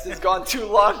 this cast has gone too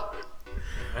long.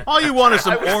 All you want is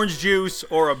some orange juice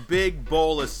or a big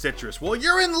bowl of citrus. Well,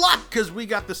 you're in luck because we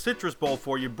got the Citrus Bowl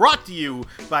for you, brought to you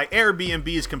by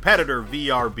Airbnb's competitor,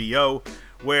 VRBO,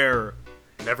 where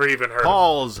Never even heard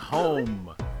Paul's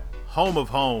home of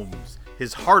homes,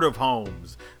 his heart of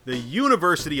homes, the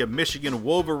University of Michigan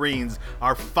Wolverines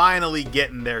are finally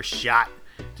getting their shot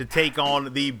to take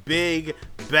on the big,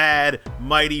 bad,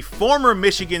 mighty former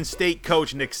Michigan State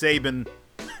coach Nick Saban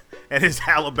and his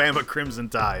Alabama Crimson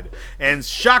Tide. And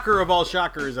shocker of all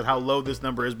shockers at how low this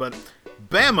number is, but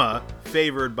Bama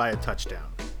favored by a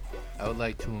touchdown. I would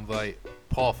like to invite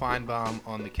Paul Feinbaum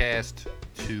on the cast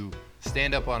to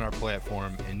stand up on our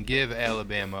platform and give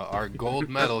Alabama our gold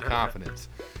medal confidence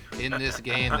in this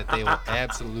game that they will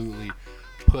absolutely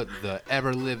put the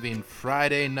ever-living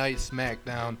Friday Night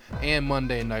SmackDown and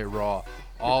Monday Night Raw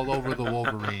all over the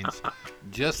Wolverines,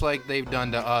 just like they've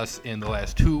done to us in the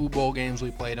last 2 bowl games we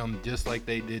played them, just like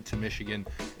they did to Michigan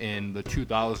in the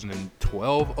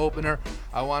 2012 opener,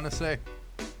 I want to say.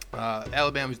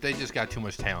 Alabama, they just got too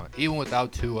much talent. Even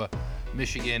without Tua,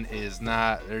 Michigan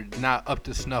they're not up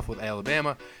to snuff with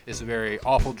Alabama. It's a very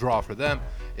awful draw for them.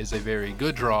 It's a very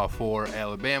good draw for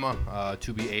Alabama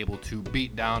to be able to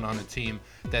beat down on a team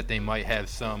that they might have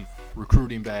some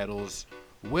recruiting battles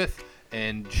with,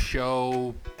 and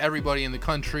show everybody in the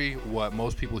country what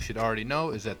most people should already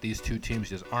know is that these two teams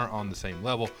just aren't on the same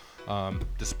level,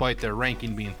 despite their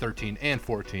ranking being 13 and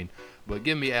 14. But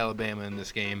give me Alabama in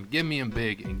this game. Give me them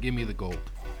big and give me the gold.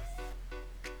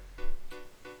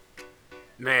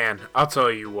 Man, I'll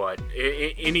tell you what.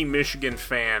 Any Michigan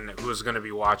fan who is going to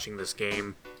be watching this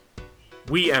game,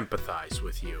 we empathize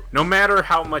with you. No matter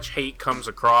how much hate comes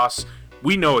across,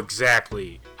 we know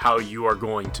exactly how you are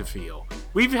going to feel.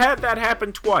 We've had that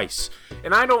happen twice.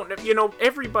 And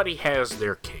everybody has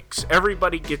their kinks.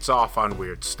 Everybody gets off on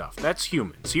weird stuff. That's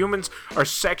humans. Humans are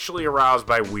sexually aroused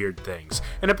by weird things.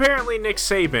 And apparently Nick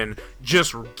Saban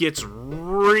just gets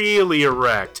really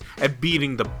erect at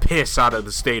beating the piss out of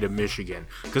the state of Michigan.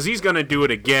 Because he's going to do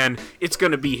it again. It's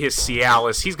going to be his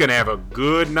Cialis. He's going to have a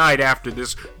good night after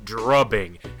this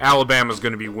drubbing. Alabama's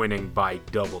going to be winning by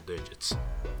double digits.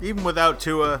 Even without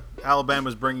Tua,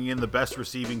 Alabama's bringing in the best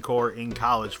receiving core in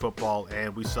college football,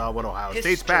 and we saw what Ohio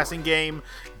State's passing game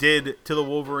did to the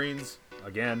Wolverines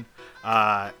again.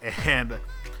 And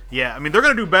yeah, I mean, they're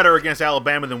going to do better against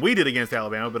Alabama than we did against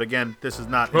Alabama, but again, this is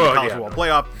not in the college football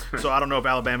playoff, so I don't know if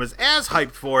Alabama's as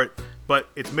hyped for it, but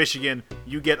it's Michigan.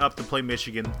 You get up to play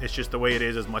Michigan. It's just the way it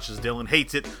is, as much as Dylan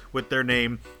hates it with their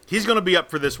name. He's going to be up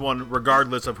for this one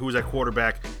regardless of who's at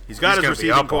quarterback. He's got his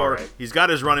receiving core. Right. He's got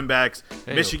his running backs.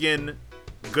 Hey. Michigan,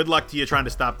 good luck to you trying to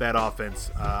stop that offense.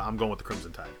 I'm going with the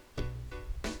Crimson Tide.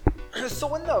 So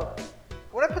when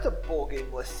I put the bowl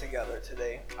game list together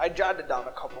today, I jotted down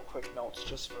a couple quick notes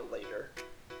just for later.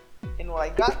 And when I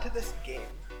got to this game,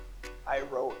 I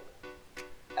wrote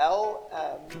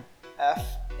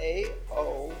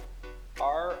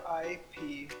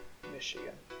LMFAO-RIP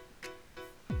Michigan.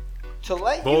 To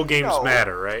let bowl you games know,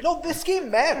 matter, right? No, this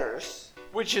game matters,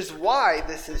 which is why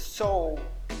this is so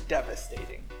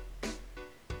devastating.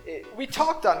 We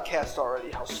talked on cast already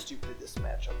how stupid this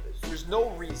matchup is. There's no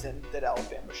reason that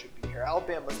Alabama should be here.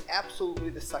 Alabama's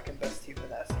absolutely the second best team in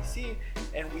the SEC,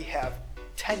 and we have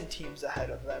 10 teams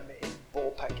ahead of them in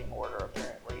bowl pecking order,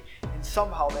 apparently. And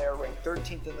somehow they are ranked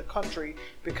 13th in the country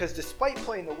because despite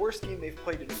playing the worst game they've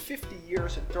played in 50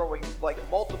 years and throwing like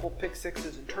multiple pick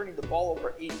sixes and turning the ball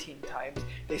over 18 times,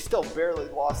 they still barely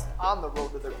lost on the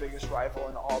road to their biggest rival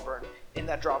in Auburn, and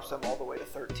that drops them all the way to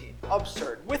 13.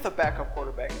 Absurd, with a backup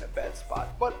quarterback in a bad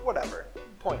spot, but whatever,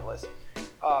 pointless.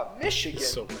 Michigan,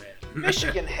 so bad.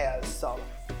 Michigan has some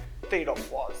fatal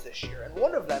flaws this year, and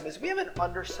one of them is we have an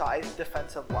undersized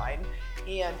defensive line,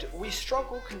 and we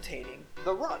struggle containing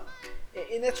the run.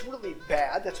 And that's really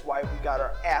bad. That's why we got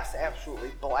our ass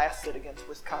absolutely blasted against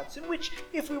Wisconsin, which,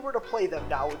 if we were to play them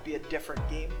now, would be a different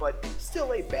game, but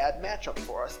still a bad matchup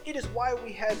for us. It is why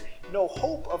we had no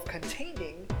hope of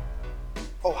containing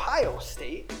Ohio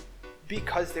State,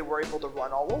 because they were able to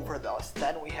run all over us.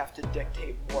 Then we have to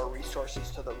dictate more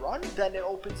resources to the run. Then it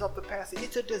opens up the passing.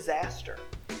 It's a disaster.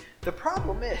 The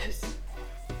problem is,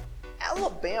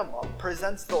 Alabama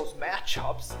presents those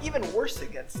matchups even worse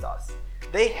against us.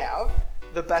 They have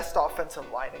the best offensive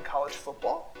line in college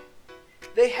football.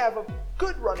 They have a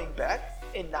good running back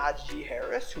in Najee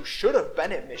Harris, who should have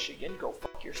been at Michigan. Go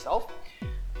fuck yourself.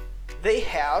 They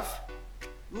have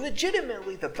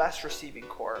legitimately the best receiving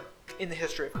core in the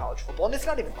history of college football, and it's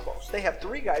not even close. They have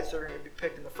 3 guys that are going to be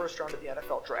picked in the first round of the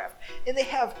NFL draft, and they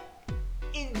have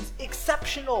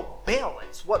exceptional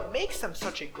balance. What makes them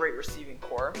such a great receiving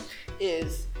core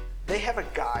is they have a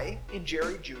guy in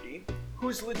Jerry Jeudy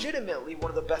who's legitimately one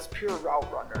of the best pure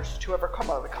route runners to ever come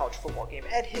out of the college football game.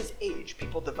 At his age,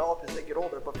 people develop as they get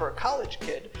older, but for a college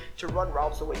kid to run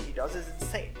routes the way he does is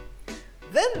insane.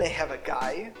 Then they have a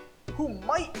guy who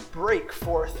might break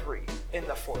 4.3 in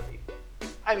the 40.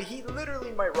 I mean, he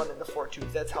literally might run in the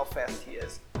 4.2s. That's how fast he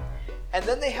is. And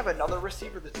then they have another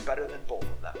receiver that's better than both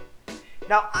of them.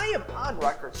 Now, I am on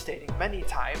record stating many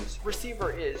times,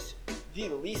 receiver is the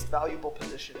least valuable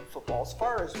position in football. As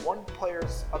far as one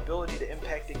player's ability to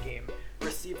impact a game,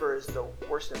 receiver is the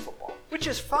worst in football, which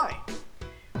is fine.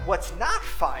 What's not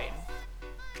fine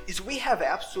is we have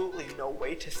absolutely no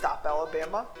way to stop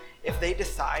Alabama if they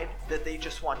decide that they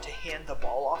just want to hand the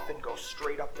ball off and go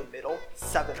straight up the middle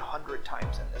 700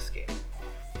 times in this game.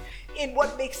 And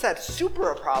what makes that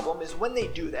super a problem is when they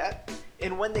do that,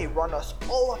 and when they run us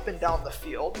all up and down the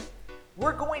field,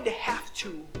 we're going to have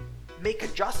to make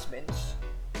adjustments,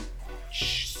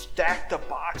 stack the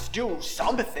box, do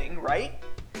something, right?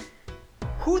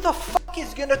 Who the fuck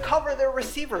is going to cover their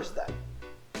receivers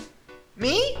then?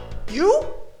 Me? You?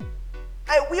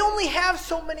 We only have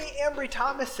so many Ambry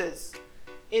Thomases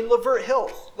in Lavert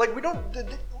Hills. Like, we don't,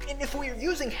 and if we're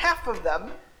using half of them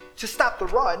to stop the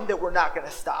run that we're not going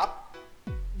to stop,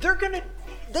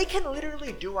 they can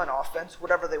literally do on offense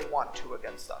whatever they want to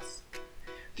against us.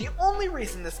 The only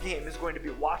reason this game is going to be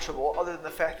watchable, other than the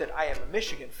fact that I am a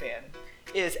Michigan fan,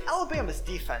 is Alabama's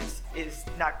defense is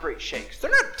not great shakes.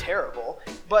 They're not terrible,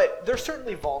 but they're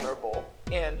certainly vulnerable,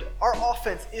 and our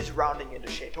offense is rounding into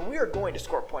shape, and we are going to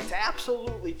score points.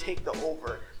 Absolutely take the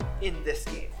over in this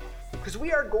game, because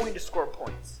we are going to score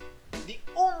points. The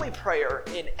only prayer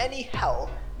in any hell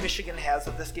Michigan has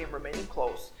of this game remaining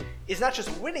close is not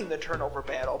just winning the turnover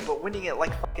battle, but winning it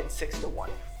like fucking 6-1.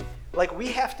 Like, we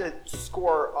have to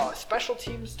score a special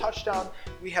teams touchdown,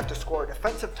 we have to score a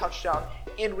defensive touchdown,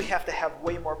 and we have to have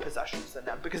way more possessions than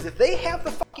them. Because if they have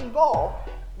the fucking ball,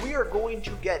 we are going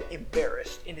to get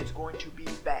embarrassed, and it's going to be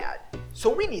bad. So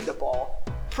we need the ball,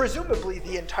 presumably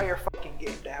the entire fucking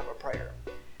game, to have a prayer.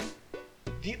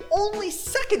 The only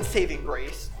second saving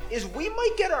grace is we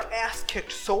might get our ass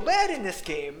kicked so bad in this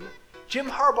game, Jim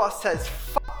Harbaugh says,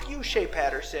 fuck you, Shea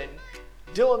Patterson.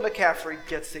 Dylan McCaffrey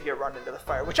gets to get run into the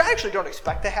fire, which I actually don't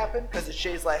expect to happen because it's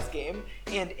Shea's last game.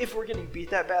 And if we're getting beat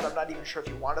that bad, I'm not even sure if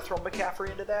you want to throw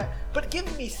McCaffrey into that. But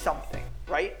give me something,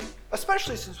 right?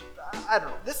 Especially since, I don't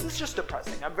know, this is just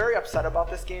depressing. I'm very upset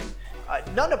about this game.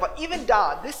 Even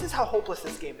Don, this is how hopeless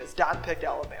this game is. Don picked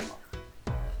Alabama.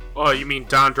 Oh, you mean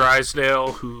Don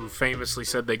Drysdale, who famously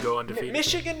said they go undefeated?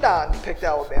 Michigan Don picked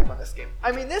Alabama in this game.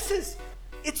 I mean,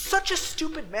 it's such a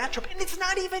stupid matchup, and it's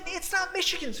not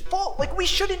Michigan's fault. Like, we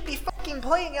shouldn't be fucking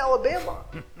playing Alabama.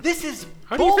 This is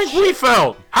How bullshit. do you think we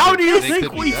felt? How do you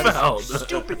think we felt?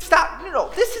 Stupid. Stop. No,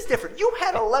 this is different. You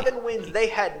had 11 wins, they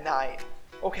had 9.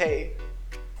 Okay?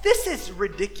 This is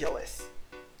ridiculous.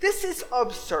 This is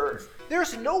absurd.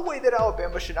 There's no way that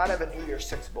Alabama should not have a New Year's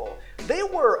Six Bowl. They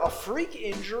were a freak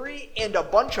injury and a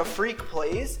bunch of freak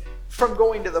plays from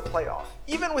going to the playoff.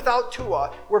 Even without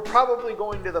Tua, we're probably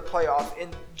going to the playoff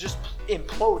and just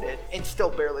imploded and still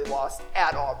barely lost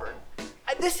at Auburn.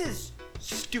 This is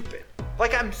stupid.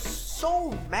 Like, I'm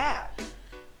so mad.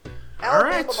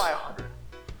 Alabama by 100.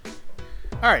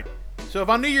 All right. So if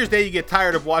on New Year's Day you get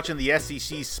tired of watching the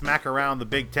SEC smack around the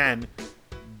Big Ten,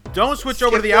 don't switch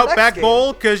over to the Outback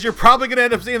Bowl, because you're probably going to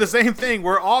end up seeing the same thing,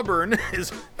 where Auburn is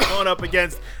going up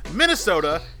against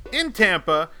Minnesota in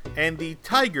Tampa, and the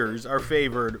Tigers are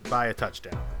favored by a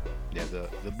touchdown. Yeah,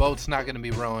 the boat's not going to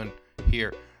be rowing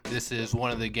here. This is one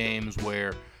of the games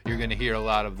where you're going to hear a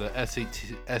lot of the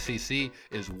SEC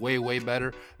is way, way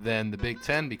better than the Big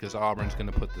Ten, because Auburn's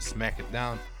going to put the smack it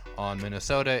down on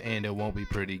Minnesota, and it won't be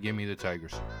pretty. Give me the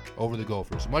Tigers over the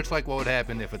Gophers. Much like what would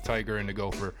happen if a Tiger and a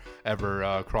Gopher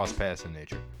ever cross paths in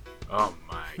nature. Oh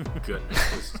my goodness,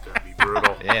 this is gonna be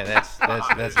brutal. Yeah, that's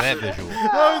that visual.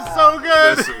 That was so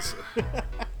good.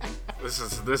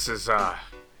 This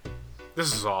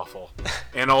is awful.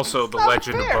 And also the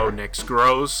legend of Bo Nix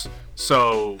grows.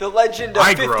 So the legend of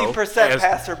 50%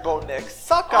 passer Bo Nix.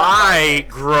 Suck on I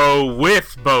grow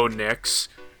with Bo Nix,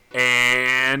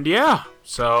 and yeah.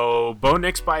 So Bo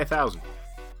Nix by 1,000.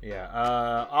 Yeah,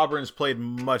 Auburn's played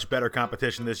much better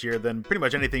competition this year than pretty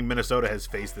much anything Minnesota has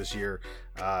faced this year.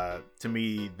 To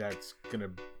me, that's going to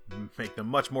make them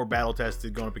much more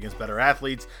battle-tested going up against better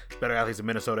athletes than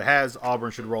Minnesota has.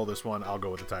 Auburn should roll this one. I'll go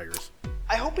with the Tigers.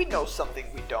 I hope he knows something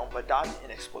we don't, but Don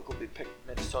inexplicably picked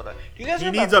Minnesota. Do you guys He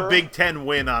remember, needs a Big Ten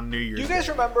win on New Year's Do you guys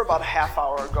Day. remember about a half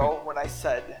hour ago when I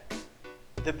said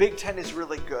the Big Ten is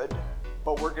really good,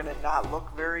 but we're going to not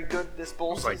look very good this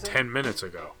bowl It was season? like 10 minutes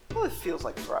ago. Well, it feels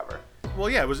like forever. Well,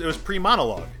 yeah, it was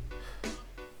pre-monologue.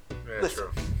 Yeah, Listen.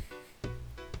 true.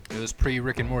 It was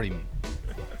pre-Rick and Morty.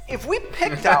 If we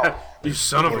picked out... You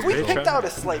son of a If we bitch. picked out a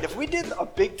slate, if we did a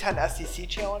Big Ten SEC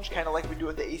challenge, kind of like we do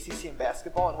with the ACC in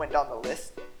basketball, and went down the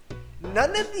list,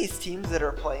 none of these teams that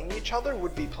are playing each other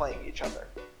would be playing each other.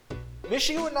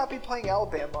 Michigan would not be playing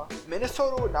Alabama.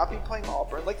 Minnesota would not be playing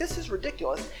Auburn. Like, this is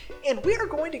ridiculous. And we are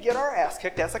going to get our ass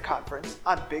kicked as a conference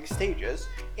on big stages,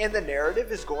 and the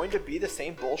narrative is going to be the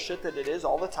same bullshit that it is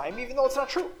all the time, even though it's not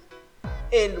true.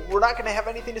 And we're not going to have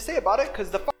anything to say about it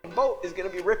because the fucking boat is going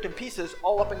to be ripped in pieces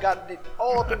all up and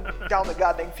down the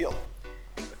goddamn field.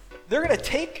 They're going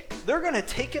to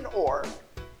take an oar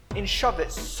and shove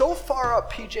it so far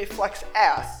up PJ Fleck's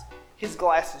ass, his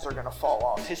glasses are going to fall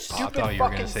off. His stupid thought you were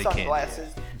gonna fucking say candy.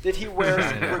 sunglasses that he wears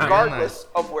regardless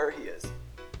of where he is.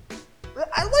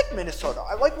 I like Minnesota.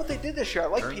 I like what they did this year. I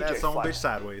like Turn PJ that son of a bitch Fleck.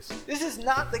 sideways. This is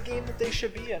not the game that they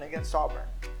should be in against Auburn.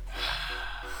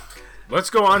 Let's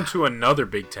go on to another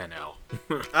Big Ten L.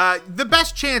 The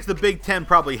best chance the Big Ten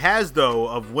probably has, though,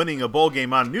 of winning a bowl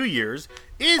game on New Year's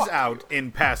is out in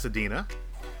Pasadena,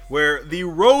 where the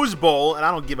Rose Bowl, and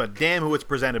I don't give a damn who it's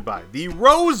presented by, the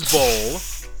Rose Bowl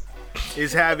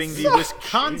is having the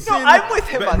Wisconsin... No, I'm with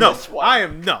him on this one.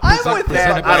 I'm with him on I this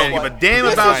don't one. give a damn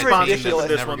This about is sponsorship ridiculous.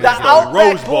 in this one. The The This is Outback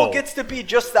Rose Bowl Bowl. gets to be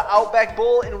just the Outback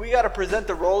Bowl, and we got to present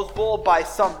the Rose Bowl by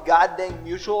some goddamn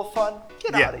mutual fund?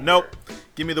 Get out of here. Nope.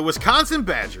 Give me the Wisconsin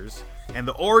Badgers and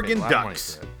the Oregon Hey, a lot of money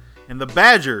Ducks. for that. And the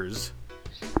Badgers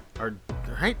are...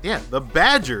 Right? Yeah, the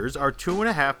Badgers are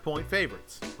 2.5-point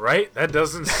favorites. Right? That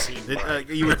doesn't seem right.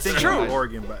 You would think true.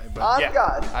 Oregon, but On yeah.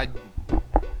 God.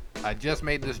 I just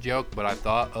made this joke, but I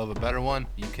thought of a better one.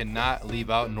 You cannot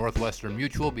leave out Northwestern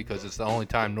Mutual because it's the only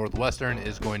time Northwestern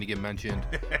is going to get mentioned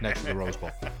next to the Rose Bowl.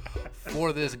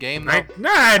 For this game, though, Nah,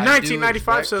 I do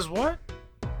 1995 expect- says what?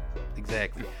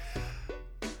 Exactly.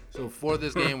 So for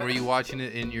this game, were you watching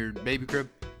it in your baby crib?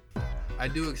 I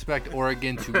do expect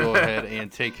Oregon to go ahead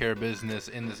and take care of business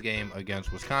in this game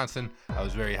against Wisconsin. I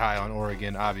was very high on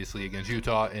Oregon, obviously, against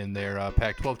Utah in their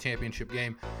Pac-12 championship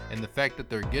game. And the fact that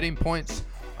they're getting points,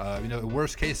 the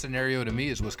worst case scenario to me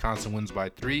is Wisconsin wins by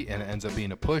 3 and it ends up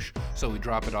being a push. So we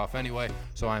drop it off anyway.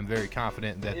 So I'm very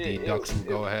confident that the Ducks will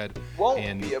go ahead Won't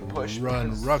and be a push run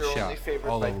because roughshod they're only favored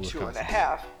all by over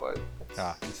 2.5, but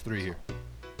It's 3 here.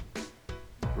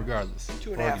 Regardless.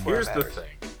 2.5 Here's where the it matters.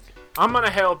 thing. I'm going to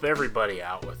help everybody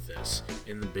out with this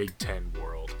in the Big Ten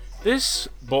world. This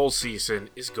bowl season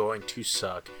is going to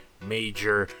suck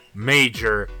major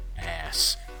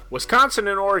ass. Wisconsin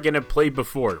and Oregon have played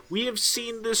before. We have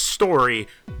seen this story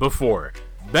before.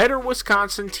 Better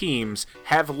Wisconsin teams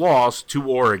have lost to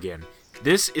Oregon.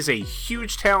 This is a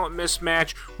huge talent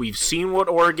mismatch. We've seen what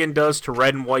Oregon does to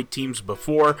red and white teams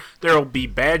before. There will be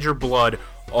Badger blood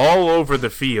all over the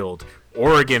field.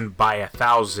 Oregon by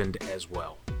 1,000 as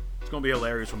well. It's going to be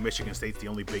hilarious when Michigan State's the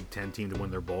only Big Ten team to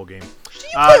win their bowl game. You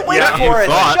can't wait yeah, for you it.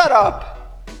 thought. Shut up.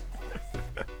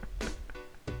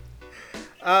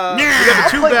 We got the I'll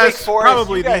two play Wake best, Forest.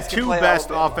 probably You the guys can two play best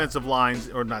Alabama. offensive lines,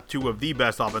 or not two of the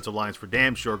best offensive lines for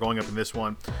damn sure going up in this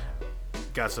one.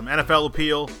 Got some NFL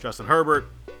appeal. Justin Herbert,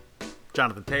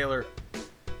 Jonathan Taylor.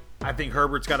 I think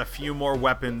Herbert's got a few more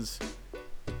weapons.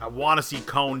 I want to see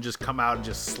Cone just come out and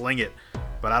just sling it,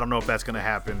 but I don't know if that's going to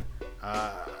happen.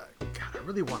 God, I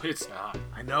really want. It's not.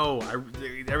 I know.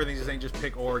 Everything's just saying just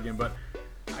pick Oregon, but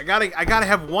I gotta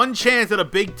have one chance at a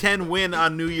Big Ten win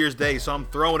on New Year's Day, so I'm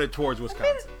throwing it towards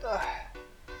Wisconsin.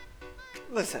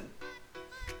 Listen,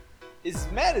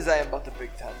 as mad as I am about the Big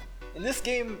Ten, and this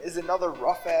game is another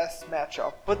rough-ass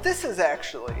matchup, but this is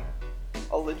actually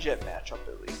a legit matchup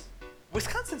at least.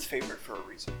 Wisconsin's favored for a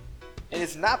reason. And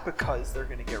it's not because they're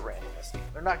going to get ran in this game.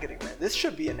 They're not getting ran. This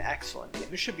should be an excellent game.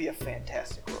 This should be a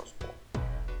fantastic Rose Bowl.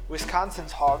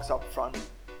 Wisconsin's Hogs up front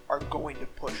are going to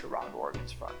push around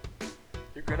Oregon's front.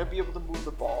 They're going to be able to move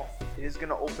the ball. It is going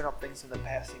to open up things in the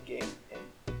passing game.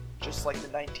 And just like the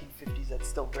 1950s, that's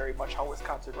still very much how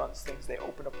Wisconsin runs things. They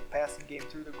open up the passing game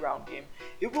through the ground game.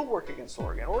 It will work against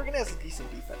Oregon. Oregon has a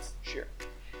decent defense, sure.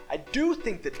 I do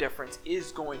think the difference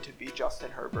is going to be Justin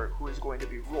Herbert, who is going to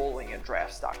be rolling in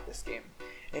draft stock this game.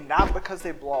 And not because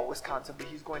they blow out Wisconsin, but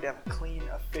he's going to have a clean,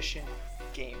 efficient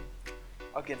game.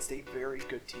 against a very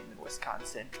good team in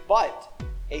Wisconsin, but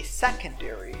a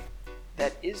secondary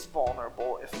that is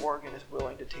vulnerable if Oregon is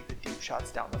willing to take the deep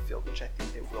shots down the field, which I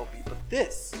think they will be. But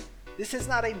this is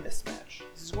not a mismatch.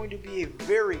 This is going to be a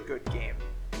very good game.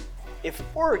 If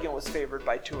Oregon was favored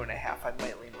by 2.5, I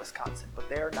might lean Wisconsin, but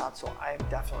they are not, so I am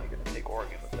definitely going to take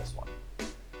Oregon with this one.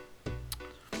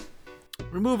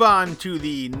 We move on to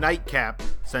the nightcap,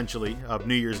 essentially, of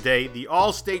New Year's Day, the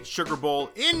All-State Sugar Bowl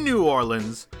in New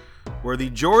Orleans, where the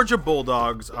Georgia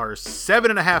Bulldogs are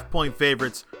 7.5-point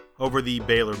favorites over the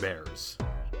Baylor Bears.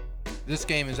 This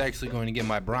game is actually going to get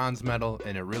my bronze medal,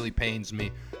 and it really pains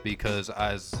me because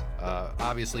I was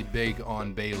obviously big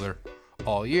on Baylor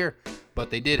all year, but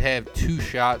they did have 2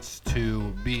 shots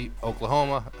to beat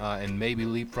Oklahoma and maybe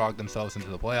leapfrog themselves into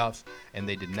the playoffs, and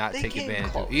they did not take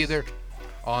advantage of either.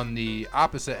 On the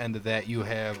opposite end of that, you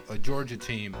have a Georgia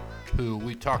team who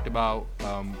we talked about.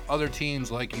 Other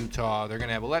teams like Utah, they're going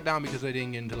to have a letdown because they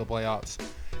didn't get into the playoffs.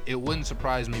 It wouldn't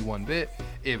surprise me one bit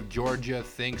if Georgia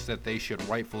thinks that they should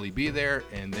rightfully be there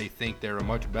and they think they're a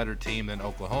much better team than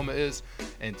Oklahoma is.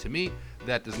 And to me,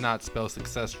 that does not spell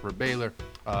success for Baylor,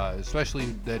 especially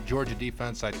the Georgia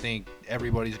defense. I think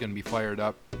everybody's going to be fired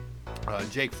up.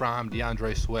 Jake Fromm,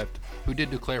 DeAndre Swift, who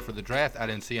did declare for the draft. I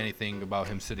didn't see anything about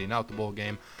him sitting out the bowl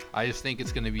game. I just think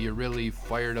it's going to be a really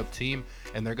fired up team,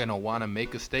 and they're going to want to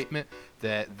make a statement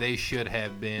that they should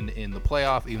have been in the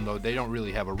playoff, even though they don't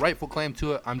really have a rightful claim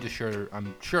to it. I'm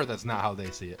sure that's not how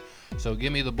they see it. So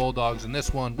give me the Bulldogs in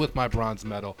this one with my bronze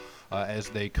medal as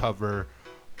they cover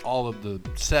all of the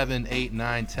 7, 8,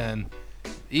 9, 10,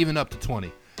 even up to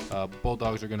 20.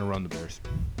 Bulldogs are going to run the Bears.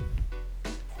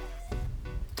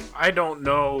 I don't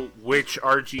know which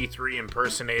RG3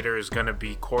 impersonator is going to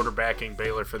be quarterbacking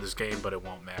Baylor for this game, but it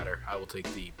won't matter. I will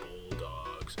take the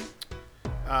Bulldogs.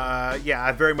 Yeah,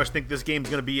 I very much think this game's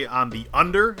going to be on the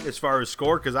under as far as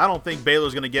score, because I don't think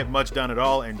Baylor's going to get much done at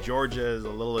all, and Georgia is a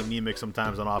little anemic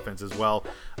sometimes on offense as well.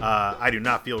 I do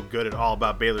not feel good at all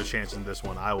about Baylor's chances in this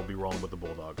one. I will be rolling with the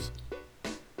Bulldogs.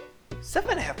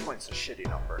 7.5 points is a shitty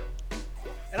number.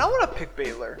 And I want to pick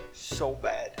Baylor so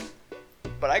bad.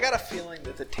 But I got a feeling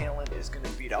that the talent is going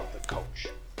to beat out the coach.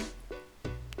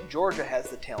 Georgia has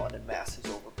the talent in masses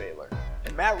over Baylor.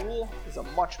 And Matt Rule is a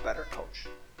much better coach.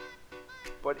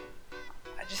 But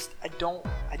I don't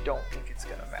think it's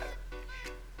going to matter.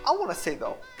 I want to say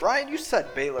though, Brian, you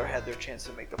said Baylor had their chance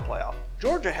to make the playoff.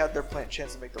 Georgia had their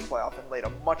chance to make the playoff and laid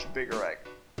a much bigger egg.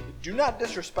 Do not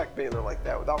disrespect Baylor like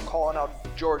that without calling out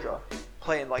Georgia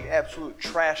playing like absolute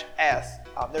trash ass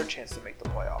on their chance to make the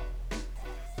playoff.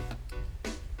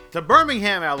 To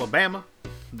Birmingham, Alabama,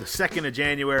 the 2nd of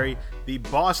January, the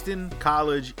Boston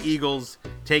College Eagles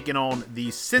taking on the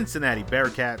Cincinnati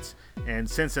Bearcats, and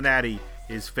Cincinnati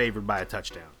is favored by a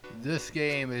touchdown. This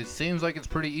game, it seems like it's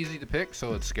pretty easy to pick,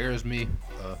 so it scares me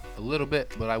a little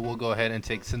bit, but I will go ahead and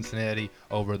take Cincinnati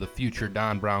over the future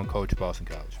Don Brown coach, Boston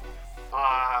College.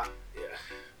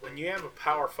 When you have a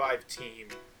Power 5 team,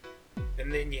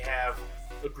 and then you have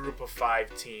a Group of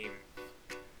 5 team,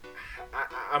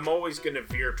 I'm always going to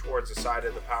veer towards the side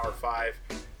of the Power 5.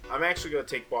 I'm actually going to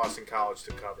take Boston College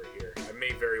to cover here. I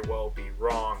may very well be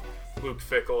wrong. Luke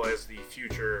Fickell as the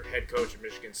future head coach of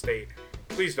Michigan State.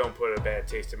 Please don't put a bad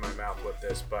taste in my mouth with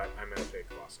this, but I'm going to pick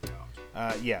Boston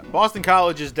College. Boston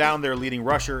College is down their leading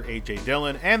rusher, A.J.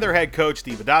 Dillon, and their head coach,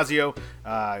 Steve Addazio.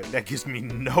 That gives me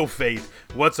no faith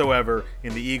whatsoever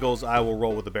in the Eagles. I will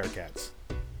roll with the Bearcats.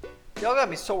 Y'all got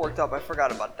me so worked up, I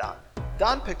forgot about Don.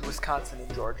 Don picked Wisconsin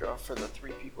and Georgia for the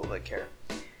 3 people that care.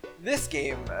 This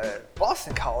game,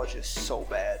 Boston College is so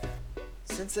bad.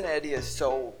 Cincinnati is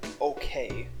so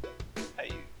okay.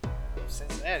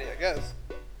 Cincinnati, I guess.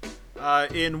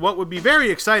 In what would be very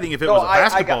exciting if it was a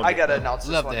basketball game. I gotta announce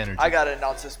this Love one. the energy. I gotta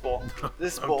announce this bowl.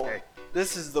 This bowl. Okay.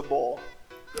 This is the bowl.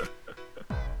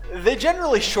 They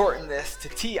generally shorten this to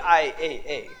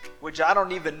TIAA, which I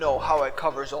don't even know how it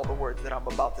covers all the words that I'm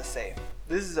about to say.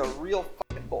 This is a real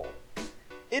fucking bowl.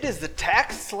 It is the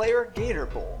Tax Slayer Gator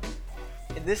Bowl.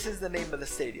 And this is the name of the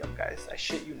stadium, guys. I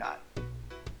shit you not.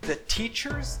 The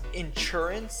Teachers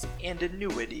Insurance and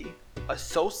Annuity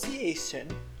Association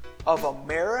of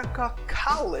America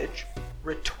College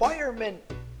Retirement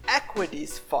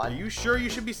Equities Fund. Are you sure you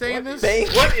should be saying this?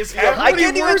 What is happening? I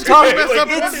can't even Words talk. are messed up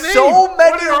with It's the so name.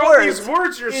 many What are all words. these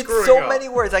words you're It's screwing so up? many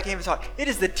words. I can't even talk. It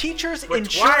is the Teachers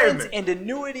Insurance Retirement. and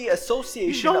Annuity Association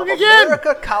He's of going again.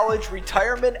 America College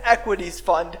Retirement Equities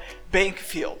Fund,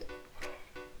 Bankfield.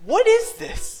 What is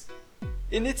this?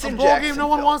 And it's A in ball Jacksonville. game no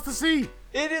one wants to see.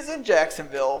 It is in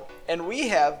Jacksonville, and we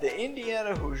have the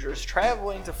Indiana Hoosiers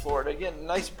traveling to Florida, getting a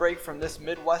nice break from this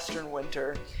Midwestern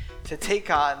winter to take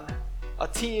on a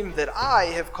team that I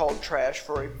have called trash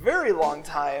for a very long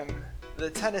time, the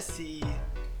Tennessee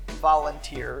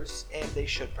Volunteers, and they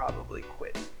should probably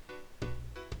quit.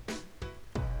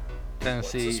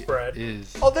 Tennessee spread?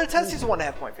 is. Oh, Tennessee's a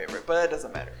 1.5 point favorite, but that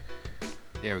doesn't matter.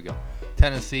 There we go.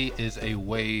 Tennessee is a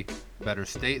way better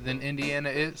state than Indiana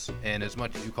is, and as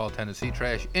much as you call Tennessee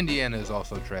trash, Indiana is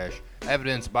also trash,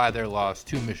 evidenced by their loss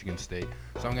to Michigan State.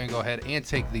 So I'm going to go ahead and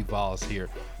take the Vols here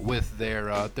with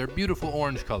their beautiful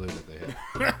orange color that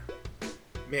they have.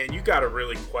 Man, you got to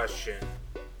really question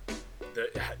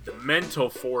the mental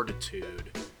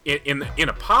fortitude in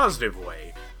a positive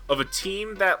way of a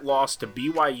team that lost to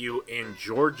BYU and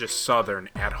Georgia Southern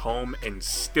at home and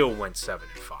still went 7-5.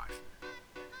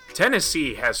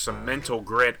 Tennessee has some mental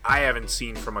grit I haven't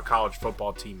seen from a college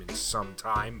football team in some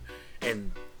time.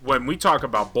 And when we talk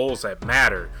about bowls that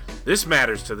matter, this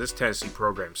matters to this Tennessee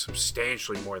program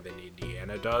substantially more than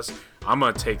Indiana does. I'm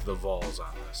going to take the Vols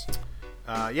on this.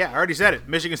 Yeah, I already said it.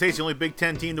 Michigan State's the only Big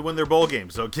Ten team to win their bowl game,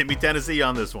 so give me Tennessee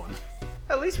on this one.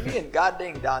 At least me and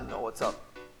goddamn Don know what's up.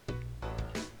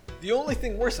 The only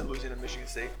thing worse than losing to Michigan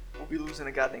State will be losing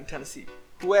to goddamn Tennessee,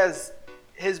 who has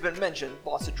been mentioned,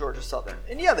 lost to Georgia Southern.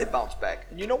 And yeah, they bounced back.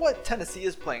 And you know what? Tennessee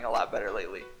is playing a lot better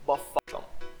lately. But fuck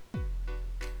them.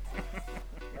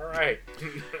 All right.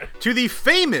 To the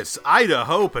famous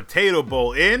Idaho Potato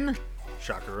Bowl in,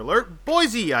 shocker alert,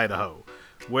 Boise, Idaho,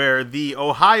 where the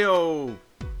Ohio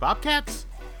Bobcats,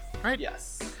 right?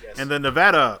 Yes. And the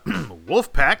Nevada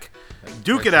Wolfpack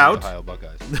duke it Actually, out Ohio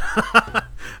Buckeyes.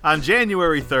 on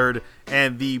January 3rd,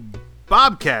 and the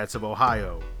Bobcats of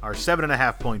Ohio are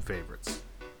 7.5 point favorites.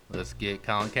 Let's get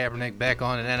Colin Kaepernick back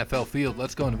on an NFL field.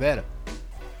 Let's go Nevada.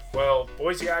 Well,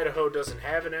 Boise, Idaho doesn't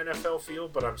have an NFL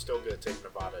field, but I'm still going to take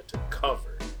Nevada to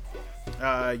cover.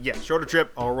 Yeah, shorter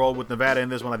trip. I'll roll with Nevada in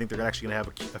this one. I think they're actually going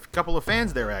to have a couple of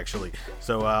fans there, actually.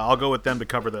 So I'll go with them to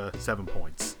cover the 7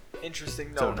 points.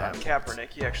 Interesting note on 7.5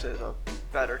 Kaepernick. He actually has a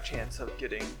better chance of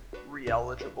getting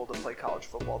re-eligible to play college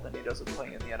football than he does of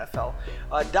playing in the NFL.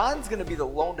 Don's going to be the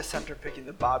lone dissenter picking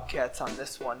the Bobcats on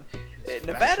this one.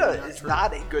 Nevada is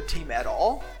not a good team at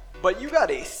all, but you got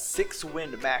a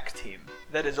 6-win MAC team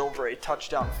that is over a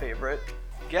touchdown favorite.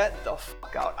 Get the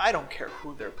fuck out. I don't care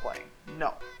who they're playing.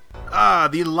 No.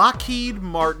 The Lockheed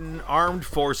Martin Armed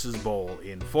Forces Bowl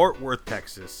in Fort Worth,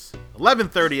 Texas.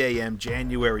 11:30 a.m.,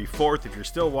 January 4th. If you're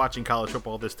still watching college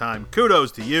football this time,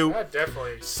 kudos to you. Yeah,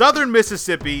 definitely. Southern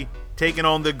Mississippi taking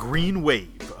on the Green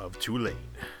Wave of Tulane.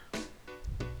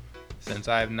 Since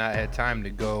I have not had time to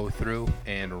go through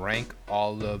and rank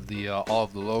all of the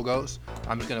logos,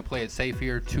 I'm just going to play it safe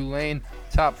here. Tulane,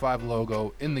 top 5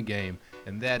 logo in the game,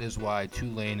 and that is why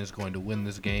Tulane is going to win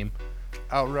this game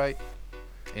outright.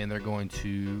 And they're going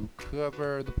to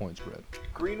cover the point spread.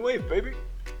 Green Wave, baby.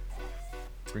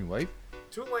 Green Wave?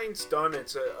 Tulane's done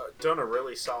a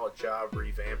really solid job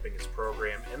revamping its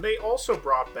program, and they also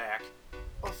brought back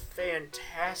a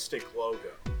fantastic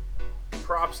logo.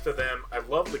 Props to them. I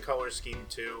love the color scheme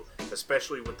too,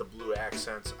 especially with the blue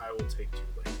accents. I will take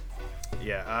Tulane.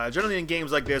 Yeah, generally in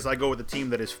games like this, I go with a team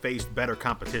that has faced better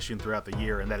competition throughout the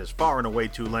year, and that is far and away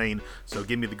Tulane. So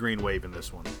give me the Green Wave in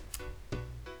this one.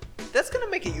 That's going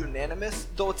to make it unanimous,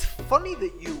 though it's funny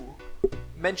that you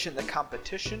mentioned the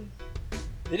competition.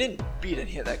 They didn't beat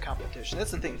any of that competition.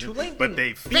 That's the thing. But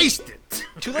they faced it.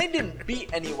 Tulane didn't beat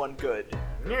anyone good.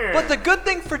 Yeah. But the good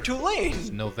thing for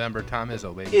Tulane November Tom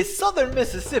Izzo, baby. is Southern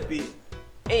Mississippi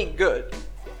ain't good.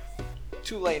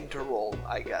 Tulane to roll,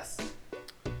 I guess.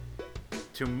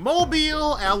 To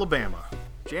Mobile, Alabama,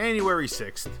 January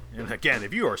 6th. And again,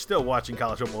 if you are still watching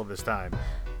college football at this time,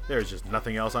 there's just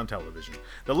nothing else on television.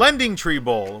 The Lending Tree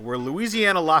Bowl, where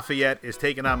Louisiana Lafayette is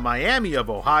taking on Miami of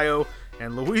Ohio,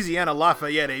 and Louisiana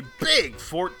Lafayette a big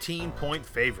 14-point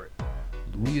favorite.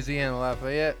 Louisiana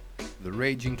Lafayette, the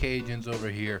Raging Cajuns over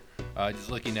here. Just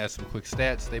looking at some quick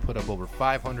stats, they put up over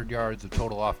 500 yards of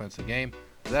total offense a game.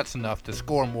 That's enough to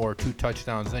score more 2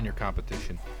 touchdowns than your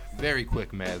competition. Very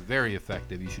quick math, very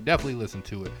effective. You should definitely listen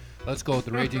to it. Let's go with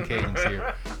the Raging Cajuns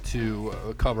here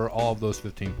to cover all of those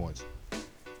 15 points.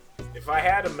 If I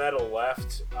had a medal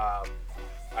left, I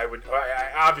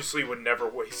obviously would never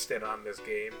waste it on this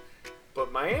game.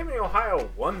 But Miami, Ohio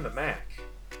won the MAC.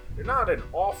 They're not an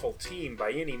awful team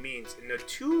by any means. And a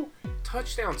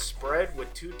 2-touchdown spread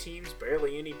with 2 teams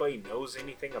barely anybody knows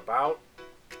anything about.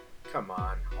 Come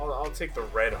on. I'll take the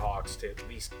Red Hawks to at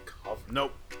least cover.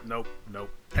 Nope.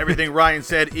 Everything Ryan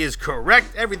said is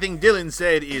correct. Everything Dylan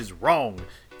said is wrong.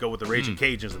 Go with the Raging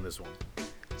Cajuns in this one.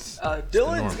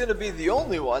 Dylan's going to be the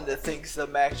only one that thinks the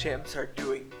MAC champs are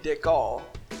doing dick all.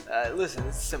 Listen,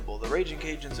 it's simple. The Raging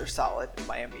Cajuns are solid.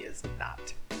 Miami is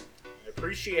not. I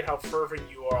appreciate how fervent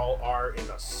you all are in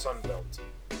a Sunbelt team.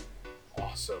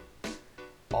 Awesome.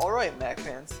 All right, Mac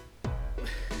fans.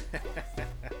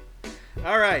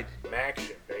 All right.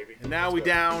 Action, baby. And now Let's we go.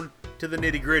 down to the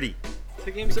nitty-gritty.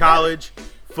 The game's College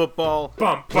football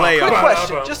Bum, bum, playoff. Quick bum.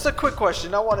 question, just a quick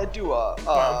question. I want to do Bum,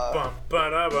 I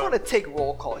ba-da-bum. want to take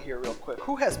roll call here real quick.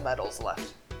 Who has medals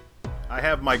left? I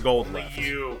have my gold Only left.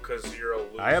 you, because you're a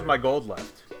loser. I have my gold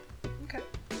left. Okay.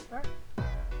 All right.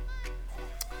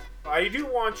 I do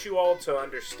want you all to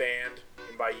understand,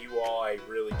 and by you all, I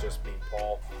really just mean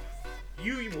Paul.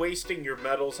 You wasting your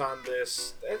medals on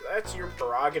this, that's your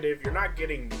prerogative. You're not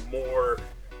getting more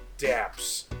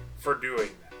daps for doing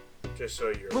that. Just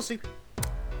so you're... We'll see.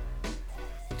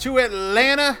 To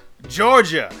Atlanta,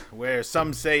 Georgia, where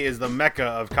some say is the mecca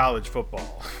of college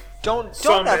football. Don't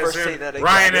Some ever isn't. say that again.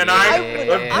 Ryan and I,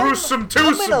 Yeah. gruesome I'm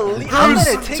twosome. gonna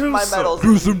Gruesome take my twosome. medals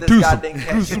Gruesome in this twosome. goddamn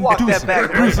catch. You walk that back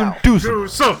right Gruesome now. twosome.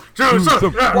 Gruesome,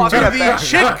 gruesome. Walk To that the back.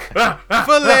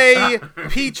 Chick-fil-A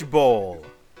Peach Bowl,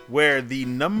 where the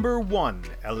number 1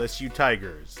 LSU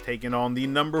Tigers taking on the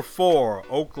number 4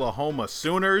 Oklahoma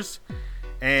Sooners,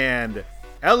 and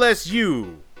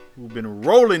LSU, who've been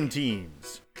rolling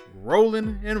teams,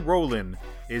 rolling,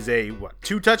 is a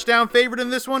 2-touchdown favorite in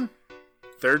this one?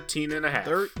 13 and a half.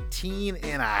 13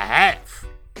 and a half.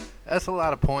 That's a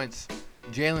lot of points.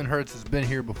 Jalen Hurts has been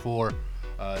here before.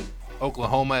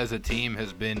 Oklahoma as a team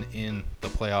has been in the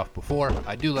playoff before.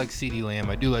 I do like CeeDee Lamb.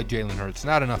 I do like Jalen Hurts.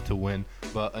 Not enough to win,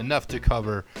 but enough to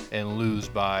cover and lose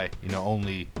by,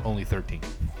 only 13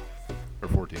 or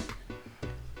 14.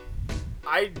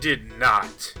 I did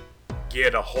not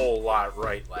get a whole lot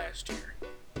right last year,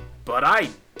 but I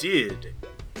did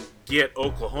get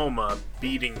Oklahoma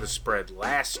beating the spread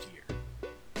last year.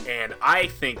 And I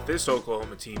think this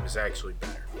Oklahoma team is actually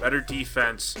better. Better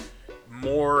defense,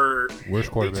 more... Worse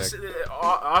quarterback.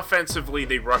 Offensively,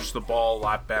 they rush the ball a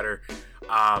lot better.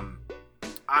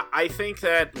 I think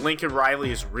that Lincoln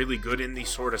Riley is really good in these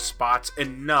sort of spots,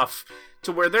 enough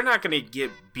to where they're not going to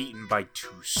get beaten by 2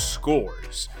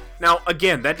 scores. Now,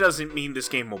 again, that doesn't mean this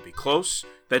game will be close.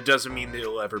 That doesn't mean that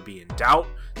it'll ever be in doubt.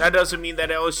 That doesn't mean that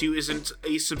LSU isn't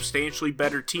a substantially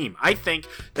better team. I think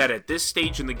that at this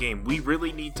stage in the game, we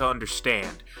really need to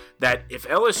understand that if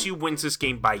LSU wins this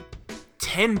game by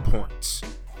 10 points,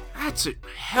 that's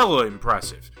hella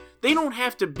impressive. They don't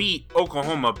have to beat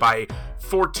Oklahoma by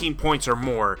 14 points or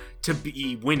more to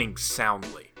be winning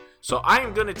soundly. So I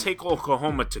am going to take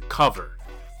Oklahoma to cover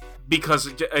because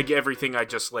of everything I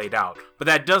just laid out. But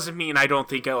that doesn't mean I don't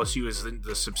think LSU is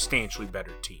the substantially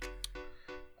better team.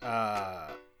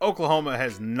 Oklahoma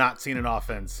has not seen an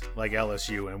offense like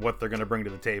LSU and what they're going to bring to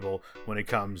the table when it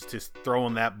comes to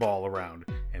throwing that ball around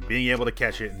and being able to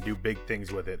catch it and do big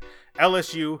things with it.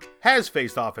 LSU has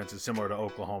faced offenses similar to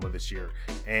Oklahoma this year,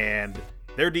 and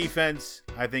their defense,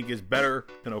 I think, is better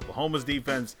than Oklahoma's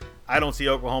defense. I don't see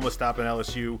Oklahoma stopping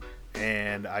LSU,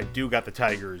 and I do got the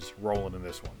Tigers rolling in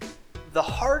this one. The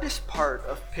hardest part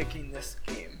of picking this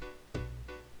game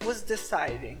was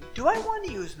deciding, do I want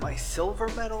to use my silver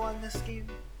medal on this game?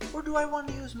 Or do I want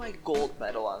to use my gold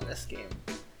medal on this game?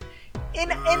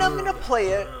 And I'm going to play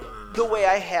it the way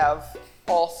I have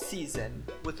all season,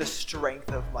 with the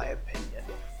strength of my opinion.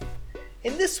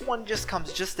 And this one just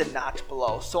comes just a notch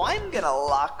below, so I'm going to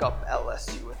lock up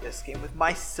LSU with this game with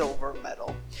my silver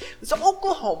medal. So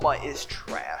Oklahoma is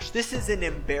trash. This is an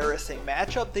embarrassing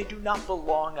matchup. They do not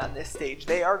belong on this stage.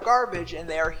 They are garbage, and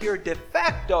they are here de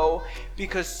facto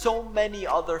because so many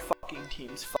other fucking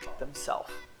teams fuck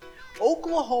themselves.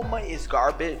 Oklahoma is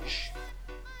garbage.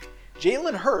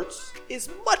 Jalen Hurts is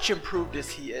much improved as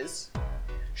he is.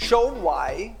 Shown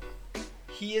why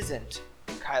he isn't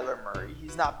Kyler Murray.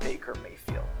 He's not Baker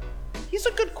Mayfield. He's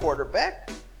a good quarterback,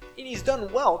 and he's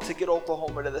done well to get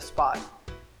Oklahoma to the spot.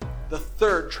 The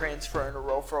 3rd transfer in a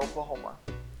row for Oklahoma.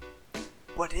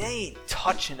 But it ain't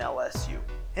touching LSU.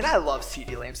 And I love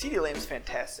CeeDee Lamb. CeeDee Lamb's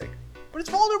fantastic. But as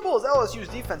vulnerable as LSU's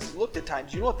defense has looked at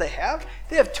times, you know what they have?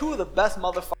 They have 2 of the best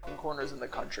motherfucking corners in the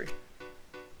country.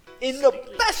 In the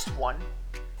best one,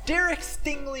 Derek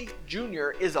Stingley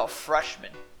Jr. is a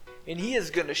freshman. And he is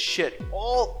going to shit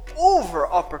all over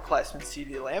upperclassman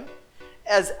CeeDee Lamb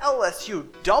as LSU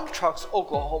dump trucks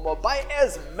Oklahoma by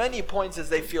as many points as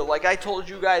they feel. Like I told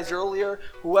you guys earlier,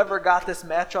 whoever got this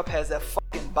matchup has a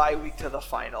fucking bye week to the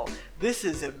final. This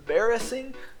is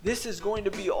embarrassing. This is going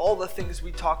to be all the things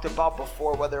we talked about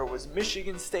before, whether it was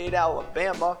Michigan State,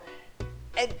 Alabama,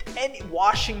 and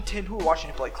Washington. Who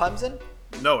Washington played? Clemson?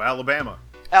 No, Alabama.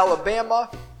 Alabama.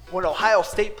 When Ohio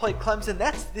State played Clemson,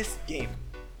 that's this game.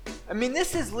 I mean,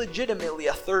 this is legitimately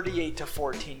a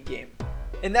 38-14 game.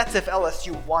 And that's if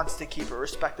LSU wants to keep it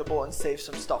respectable and save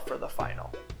some stuff for the final.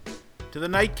 to the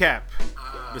nightcap.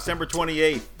 December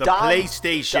 28th, the Don-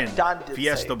 PlayStation Don did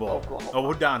Fiesta say Bowl. Oklahoma. Oh,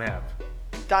 what Don have?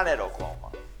 Don at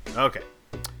Oklahoma. Okay.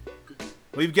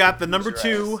 We've got the number Who's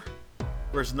your 2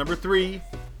 versus number 3,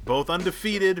 both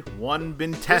undefeated. One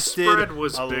been tested spread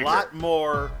was a bigger. lot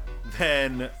more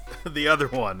than the other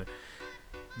one.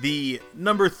 The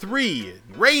number 3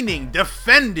 reigning,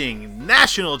 defending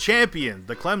national champion,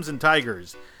 the Clemson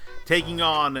Tigers, taking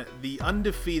on the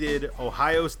undefeated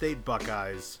Ohio State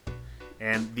Buckeyes,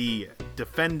 and the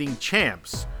defending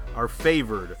champs are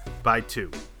favored by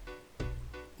 2.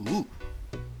 Ooh,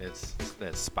 that's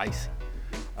spicy.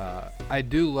 I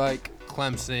do like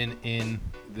Clemson in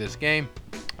this game.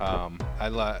 I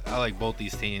like both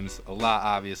these teams a lot.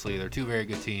 Obviously, they're 2 very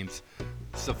good teams.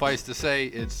 Suffice to say,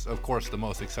 it's of course the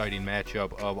most exciting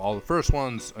matchup of all the first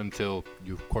ones until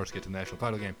you of course get to the national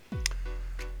title game.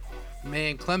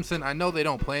 Man, Clemson, I know they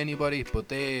don't play anybody,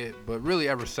 but really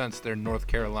ever since their North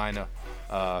Carolina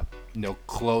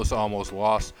close almost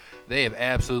loss, they have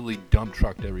absolutely dump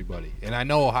trucked everybody. And I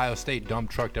know Ohio State dump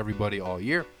trucked everybody all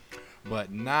year, but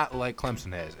not like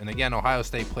Clemson has. And again, Ohio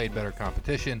State played better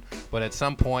competition, but at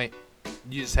some point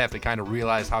you just have to kind of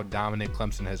realize how dominant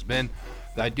Clemson has been.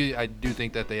 I do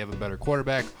think that they have a better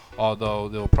quarterback, although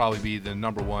they'll probably be the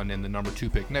number 1 and the number 2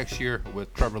 pick next year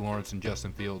with Trevor Lawrence and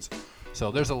Justin Fields.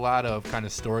 So there's a lot of kind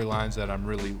of storylines that I'm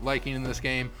really liking in this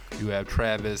game. You have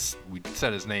Travis, we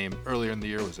said his name earlier in the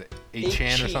year, was it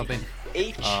Achan or something?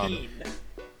 Achan.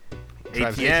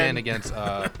 Travis ATN. Achan against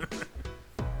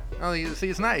see,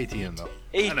 it's not ATN though.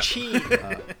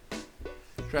 Achan.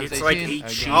 Travis It's like Etienne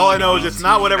Achan. All I know is it's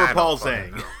not whatever I don't Paul's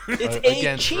fucking saying. It's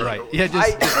against Achan. right. Yeah,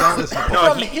 just don't listen to Paul.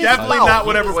 No, From he his definitely mouth, not he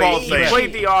whatever was Paul's He saying.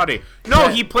 played the audio. No,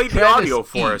 he played the Travis audio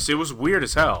for E. us. It was weird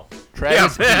as hell.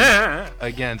 Travis Yeah. Etienne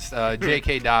against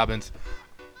J.K. Dobbins.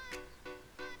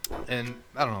 And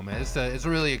I don't know, man. It's a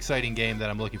really exciting game that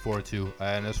I'm looking forward to.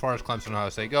 And as far as Clemson and Ohio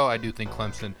State go, I do think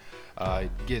Clemson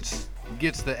gets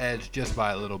the edge just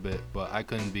by a little bit. But I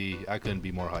couldn't be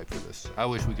more hyped for this. I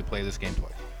wish we could play this game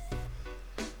twice.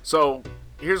 So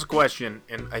here's a question,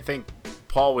 and I think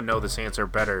Paul would know this answer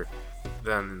better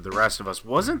than the rest of us.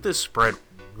 Wasn't this spread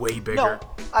way bigger?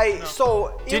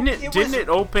 Didn't it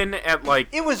open at like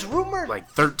It was rumored like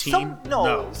 13?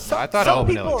 No. I thought it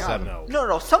opened at like 7.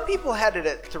 No. Some people had it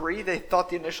at 3. They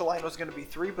thought the initial line was going to be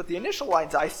 3, but the initial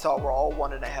lines I saw were all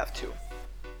 1.5, 2.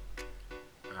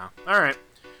 Oh, all right.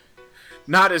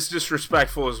 Not as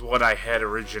disrespectful as what I had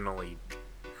originally,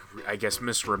 I guess,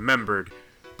 misremembered.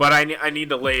 But I need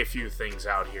to lay a few things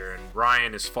out here, and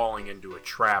Ryan is falling into a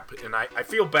trap, and I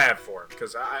feel bad for him,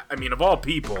 because, I mean, of all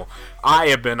people, I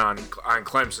have been on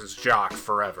Clemson's jock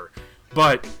forever.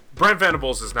 But Brent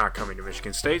Venables is not coming to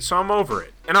Michigan State, so I'm over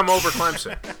it. And I'm over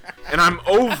Clemson. And I'm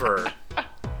over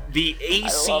the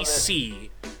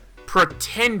ACC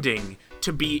pretending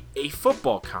to be a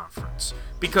football conference.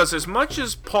 Because as much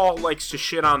as Paul likes to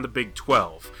shit on the Big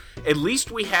 12, at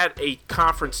least we had a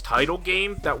conference title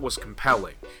game that was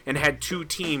compelling and had 2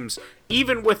 teams,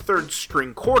 even with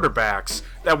third-string quarterbacks,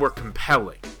 that were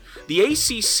compelling. The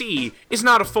ACC is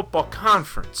not a football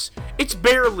conference. It's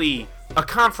barely a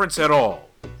conference at all.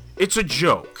 It's a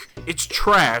joke. It's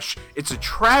trash. It's a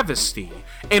travesty.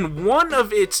 And one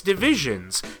of its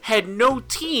divisions had no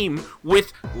team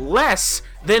with less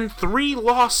than 3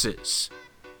 losses.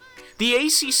 The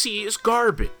ACC is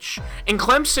garbage, and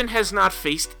Clemson has not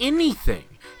faced anything.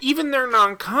 Even their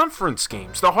non-conference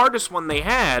games, the hardest one they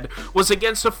had was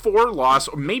against a 4-loss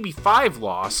or maybe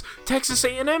 5-loss Texas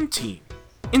A&M team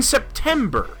in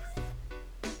September.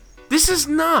 This is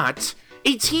not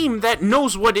a team that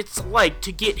knows what it's like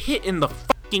to get hit in the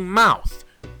fucking mouth,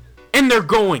 and they're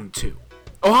going to.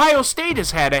 Ohio State has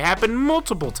had it happen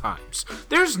multiple times.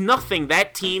 There's nothing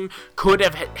that team could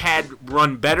have had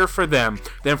run better for them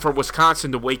than for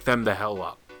Wisconsin to wake them the hell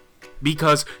up.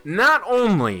 Because not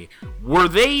only were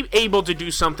they able to do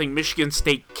something Michigan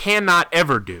State cannot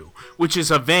ever do, which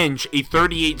is avenge a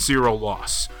 38-0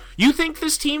 loss. You think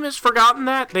this team has forgotten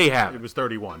that? They have. It was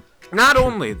 31. Not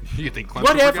only. You think Clemson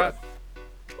Whatever.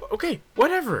 forgot? Okay,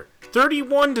 whatever.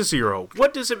 31-0.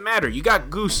 What does it matter? You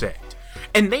got goose egged.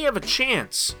 And they have a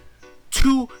chance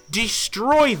to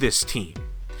destroy this team.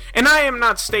 And I am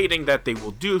not stating that they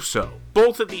will do so.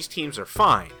 Both of these teams are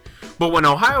fine. But when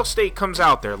Ohio State comes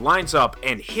out there, lines up,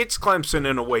 and hits Clemson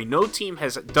in a way no team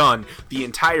has done the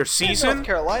entire season, North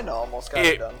Carolina almost got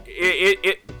it done.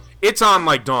 It's on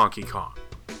like Donkey Kong.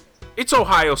 It's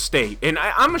Ohio State, and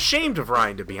I'm ashamed of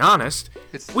Ryan, to be honest.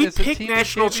 We picked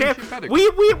national champions.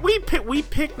 We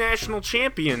picked national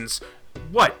champions.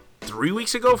 What, 3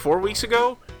 weeks ago, 4 weeks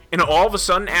ago, And all of a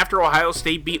sudden, after Ohio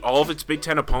State beat all of its Big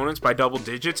Ten opponents by double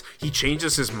digits, he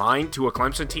changes his mind to a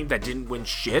Clemson team that didn't win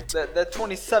shit. That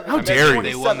 27. How dare you?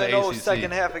 They won the 27-0 ACC.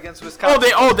 second half against Wisconsin.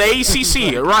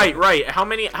 The ACC. Right. How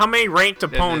many ranked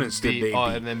opponents did they beat?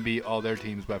 And then beat all their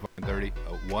teams by fucking 30.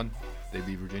 One, they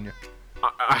beat Virginia.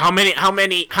 How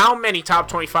many top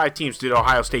 25 teams did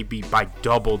Ohio State beat by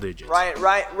double digits?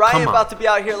 Ryan about to be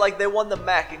out here like they won the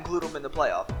MAC and glued them in the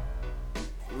playoff.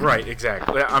 Right,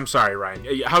 exactly. I'm sorry,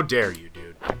 Ryan. How dare you,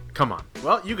 dude? Come on.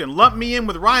 Well, you can lump me in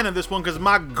with Ryan on this one because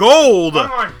my gold Oh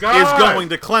my God. is going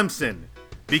to Clemson.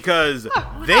 Because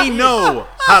they know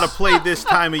how to play this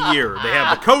time of year. They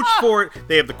have the coach for it.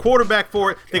 They have the quarterback for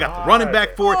it. They got the running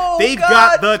back for it. Oh, They've God,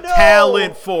 got the no.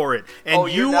 talent for it. And You're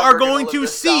you never are gonna going live to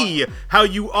this see down. how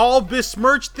you all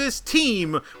besmirched this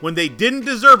team when they didn't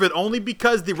deserve it only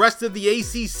because the rest of the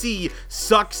ACC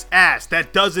sucks ass.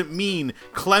 That doesn't mean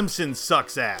Clemson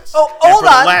sucks ass. Oh, And hold for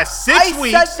on. the last 6 I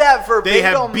weeks, said that verbatim. they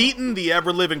have beaten the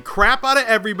ever-living crap out of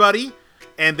everybody,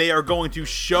 and they are going to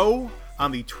show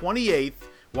on the 28th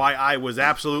why I was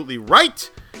absolutely right,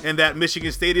 and that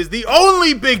Michigan State is the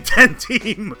only Big Ten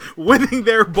team winning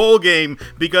their bowl game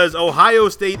because Ohio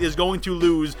State is going to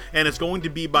lose, and it's going to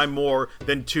be by more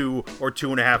than 2 or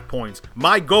 2.5 points.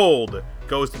 My gold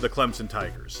goes to the Clemson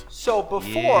Tigers. So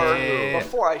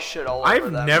before I shit all over I've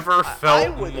them, never I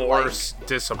felt would more like-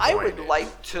 disappointed. I would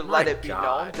like to let it be known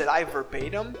God. that I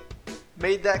verbatim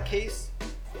made that case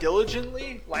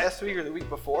diligently last week or the week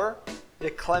before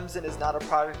that Clemson is not a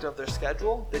product of their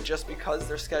schedule, that just because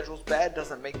their schedule's bad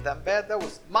doesn't make them bad. That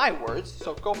was my words,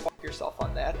 so go fuck yourself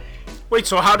on that. Wait,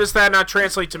 so how does that not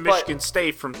translate to Michigan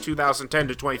State from 2010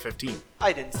 to 2015?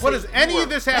 I didn't say What does you any were of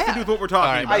this have to bad. do with what we're All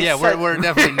talking right, about? yeah, said- we're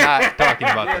definitely not talking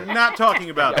about We're that. not talking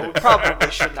about Yeah, we this.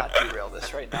 probably should not derail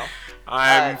this right now.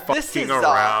 I'm this fucking is,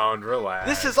 around. Relax.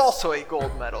 This is also a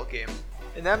gold medal game.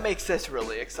 And that makes this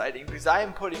really exciting because I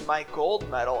am putting my gold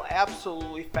medal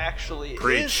absolutely factually is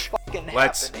Preach. fucking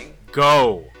Let's happening.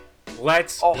 go.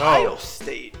 Let's Ohio go.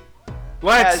 State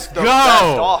Let's has the go.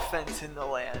 best offense in the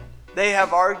land. They have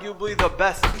arguably the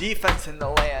best defense in the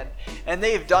land, and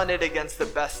they've done it against the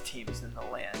best teams in the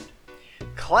land.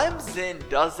 Clemson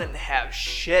doesn't have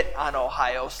shit on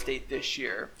Ohio State this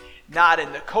year. Not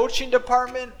in the coaching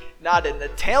department, not in the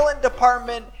talent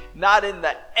department, not in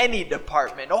the any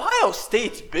department. Ohio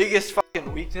State's biggest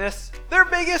fucking weakness, their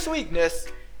biggest weakness,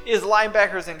 is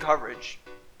linebackers and coverage.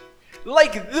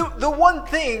 Like, the one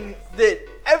thing that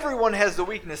everyone has the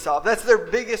weakness of, that's their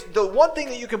biggest, the one thing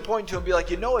that you can point to and be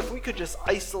like, you know, if we could just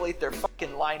isolate their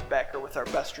fucking linebacker with our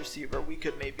best receiver, we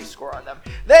could maybe score on them.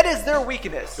 That is their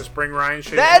weakness. Just bring Ryan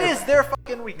Shazier. That is their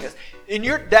fucking weakness. And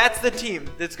that's the team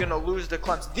that's going to lose to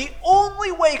Clemson. The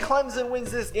only way Clemson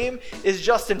wins this game is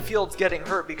Justin Fields getting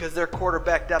hurt because their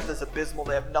quarterback depth is abysmal.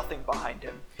 They have nothing behind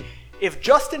him. If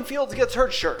Justin Fields gets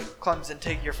hurt, sure, Clemson,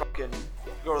 take your fucking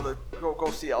go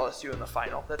see LSU in the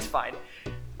final. That's fine.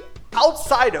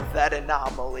 Outside of that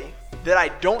anomaly that I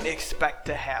don't expect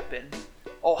to happen,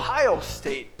 Ohio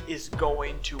State is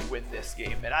going to win this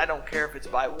game. And I don't care if it's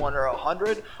by 1 or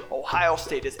 100. Ohio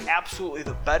State is absolutely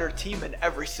the better team in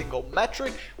every single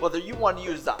metric. Whether you want to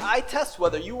use the eye test,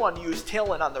 whether you want to use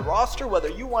talent on the roster, whether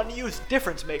you want to use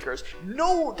difference makers.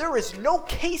 No, there is no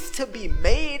case to be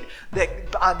made that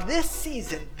on this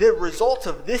season, the results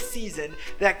of this season,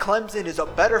 that Clemson is a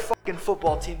better fucking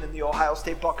football team than the Ohio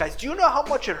State Buckeyes. Do you know how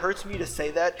much it hurts me to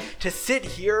say that? To sit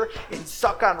here and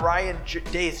suck on Ryan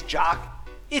Day's jock?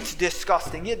 It's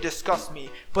disgusting. It disgusts me.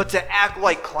 But to act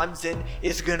like Clemson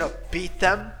is going to beat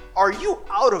them? Are you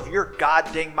out of your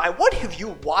goddamn mind? What have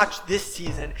you watched this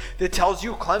season that tells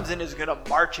you Clemson is going to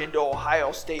march into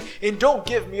Ohio State? And don't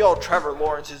give me, Trevor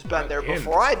Lawrence has been there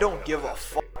before. I don't give a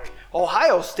fuck.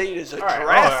 Ohio State is a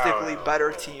drastically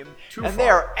better team. And they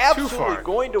are absolutely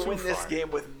going to win this game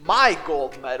with my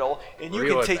gold medal. And you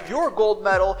can take your gold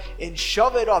medal and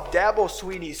shove it up Dabo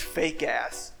Swinney's fake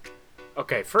ass.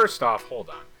 Okay, first off, hold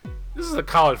on. This is a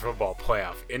college football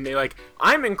playoff, and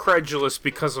I'm incredulous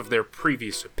because of their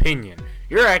previous opinion.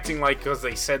 You're acting like because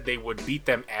they said they would beat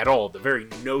them at all, the very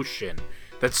notion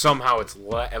that somehow it's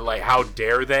like, how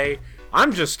dare they?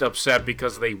 I'm just upset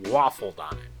because they waffled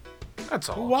on it. That's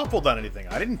all. Who waffled on anything?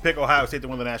 I didn't pick Ohio State to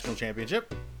win the national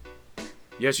championship.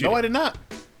 Yes, you No, did. I did not.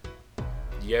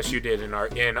 Yes, you did in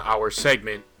our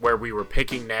segment where we were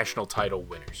picking national title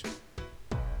winners.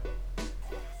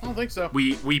 I don't think so.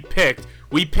 We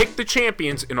picked the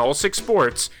champions in all 6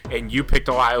 sports, and you picked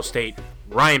Ohio State.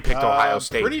 Ryan picked Ohio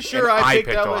State. pretty sure and I I picked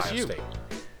Ohio LSU. State.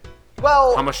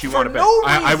 Well, How much do you for want to bet? no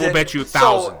I will reason- bet you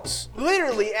thousands. So,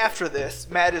 literally after this,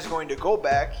 Matt is going to go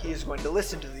back. He is going to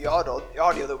listen to the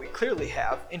audio that we clearly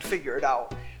have and figure it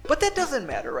out. But that doesn't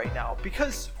matter right now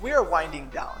because we are winding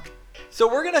down. So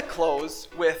we're going to close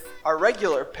with our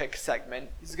regular pick segment.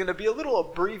 It's going to be a little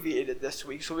abbreviated this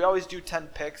week. So we always do 10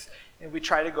 picks, and we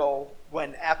try to go,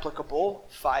 when applicable,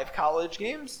 5 college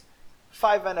games,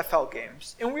 5 NFL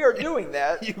games. And we are doing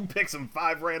that. You pick some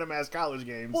 5 random-ass college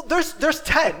games. Well, there's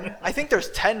 10. I think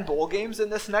there's 10 bowl games in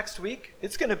this next week.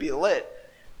 It's going to be lit.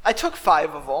 I took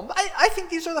 5 of them. I think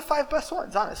these are the 5 best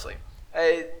ones, honestly.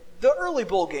 The early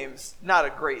bowl games, not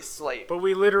a great slate. But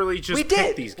we literally just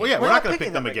picked these games. Well, yeah, we're not going to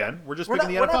pick them again. We're just picking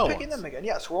the NFL ones. We're not picking them again.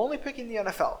 Yes, we're only picking the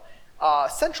NFL.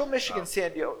 Central Michigan,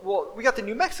 San Diego. Well, we got the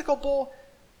New Mexico Bowl.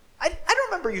 I don't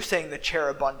remember you saying the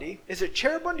Cheribundi. Is it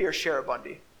Cheribundi or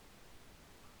Sheribundi?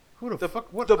 Who the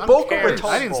fuck? What? The Boca Raton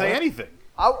I didn't say Bowl. anything.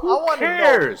 I want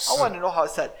to know how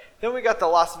it's said. Then we got the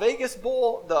Las Vegas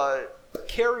Bowl, the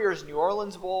Carriers New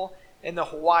Orleans Bowl, and the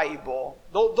Hawaii Bowl.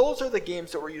 Those are the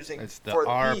games that we're using It's the for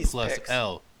R these plus picks.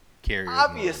 L Carriers.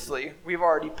 Obviously, we've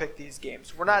already picked these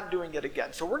games. We're not doing it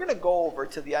again. So we're going to go over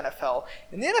to the NFL.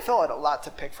 And the NFL had a lot to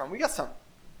pick from. We got some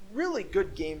really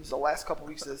good games the last couple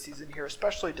weeks of the season here,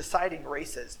 especially deciding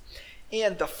races.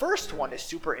 And the first one is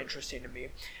super interesting to me.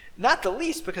 Not the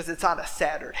least because it's on a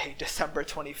Saturday, December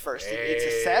 21st. It's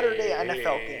a Saturday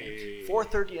NFL game,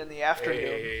 4:30 in the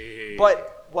afternoon.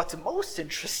 But what's most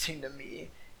interesting to me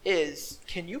is,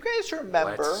 can you guys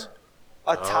remember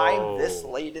a time this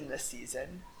late in the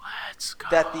season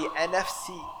that the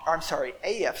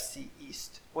AFC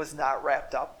East was not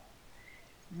wrapped up?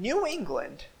 New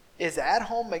England is at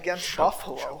home against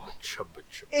Buffalo.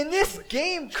 And this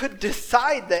game could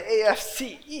decide the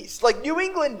AFC East. Like, New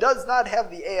England does not have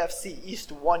the AFC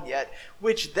East won yet,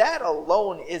 which that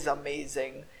alone is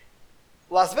amazing.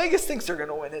 Las Vegas thinks they're going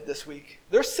to win it this week.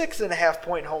 They're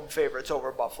 6.5-point home favorites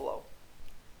over Buffalo.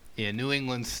 Yeah, New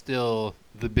England's still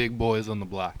the big boys on the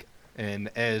block.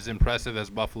 And as impressive as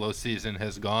Buffalo's season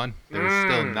has gone, they're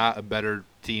still not a better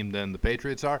team than the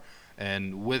Patriots are.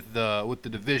 And with the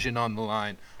division on the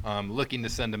line, looking to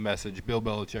send a message, Bill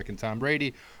Belichick and Tom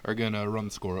Brady are going to run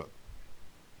the score up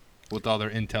with all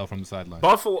their intel from the sideline.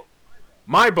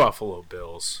 My Buffalo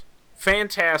Bills,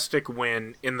 fantastic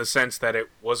win in the sense that it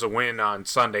was a win on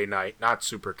Sunday night. Not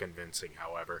super convincing,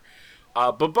 however.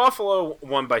 But Buffalo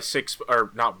won by 6,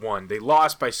 or not won, they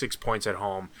lost by 6 points at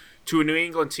home to a New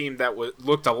England team that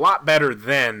looked a lot better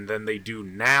then than they do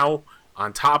now.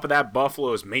 On top of that,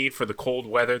 Buffalo is made for the cold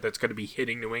weather that's going to be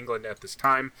hitting New England at this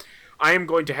time. I am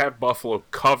going to have Buffalo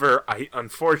cover. I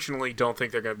unfortunately don't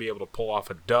think they're going to be able to pull off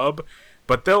a dub,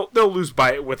 but they'll lose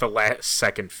by it with a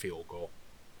last-second field goal.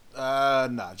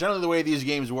 Nah. Generally, the way these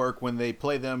games work, when they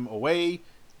play them away,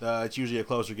 it's usually a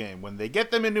closer game. When they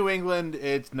get them in New England,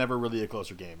 it's never really a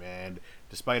closer game. And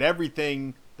despite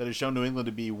everything that has shown New England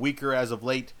to be weaker as of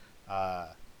late,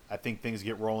 I think things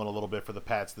get rolling a little bit for the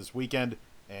Pats this weekend,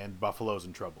 and Buffalo's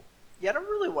in trouble. Yeah, I don't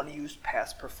really want to use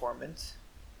past performance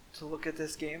to look at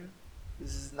this game.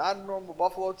 This is not a normal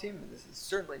Buffalo team, and this is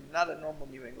certainly not a normal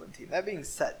New England team. That being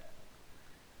said,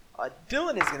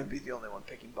 Dylan is going to be the only one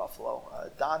picking Buffalo.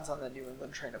 Don's on the New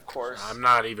England train, of course. I'm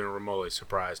not even remotely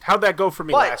surprised. How'd that go for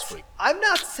me last week? I'm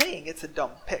not saying it's a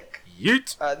dumb pick.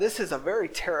 Yeet. This is a very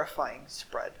terrifying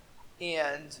spread,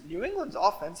 and New England's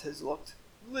offense has looked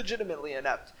legitimately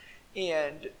inept.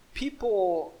 And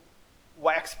people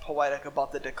wax poetic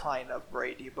about the decline of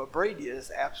Brady, but Brady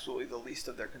is absolutely the least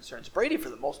of their concerns. Brady, for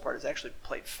the most part, has actually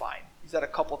played fine. He's had a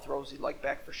couple throws he'd like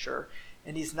back for sure,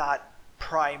 and he's not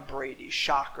prime Brady.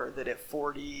 Shocker that at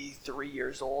 43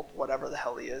 years old, whatever the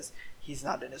hell he is, he's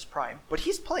not in his prime. But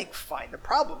he's playing fine. The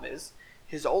problem is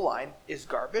his O-line is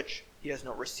garbage. He has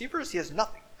no receivers. He has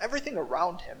nothing. Everything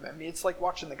around him, I mean, it's like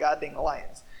watching the goddamn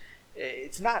Lions.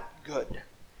 It's not good.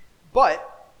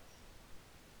 But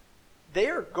they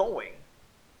are going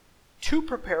to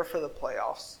prepare for the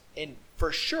playoffs and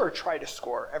for sure try to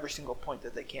score every single point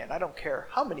that they can. I don't care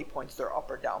how many points they're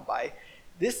up or down by.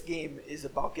 This game is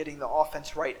about getting the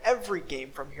offense right every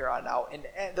game from here on out.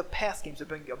 And the past games have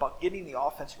been about getting the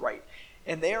offense right.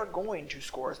 And they are going to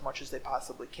score as much as they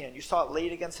possibly can. You saw it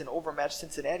late against an overmatched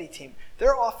Cincinnati team.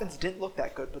 Their offense didn't look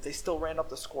that good, but they still ran up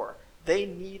the score. They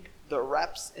need the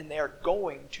reps, and they are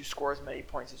going to score as many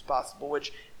points as possible,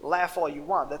 which, laugh all you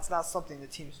want, that's not something the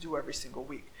teams do every single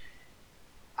week.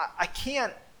 I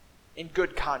can't, in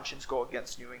good conscience, go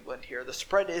against New England here. The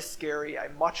spread is scary. I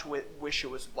much wish it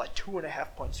was like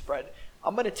 2.5-point spread.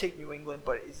 I'm going to take New England,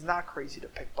 but it's not crazy to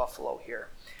pick Buffalo here.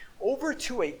 Over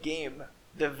to a game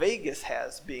the Vegas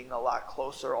has being a lot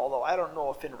closer, although I don't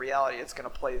know if in reality it's going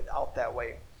to play out that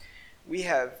way. We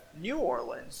have New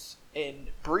Orleans and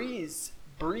Breeze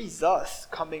us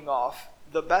coming off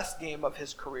the best game of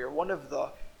his career, one of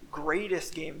the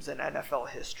greatest games in NFL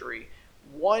history,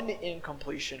 1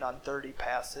 incompletion on 30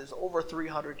 passes, over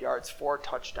 300 yards, 4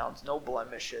 touchdowns, no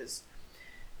blemishes.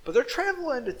 But they're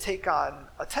traveling to take on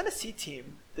a Tennessee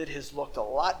team that has looked a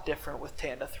lot different with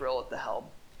Tanda Thrill at the helm.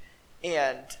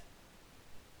 And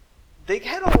they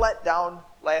had a letdown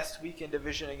last week in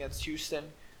division against Houston,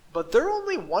 but they're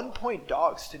only 1-point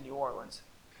dogs to New Orleans.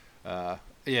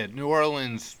 Yeah, New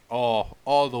Orleans all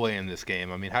the way in this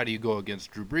game. I mean, how do you go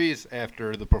against Drew Brees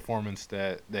after the performance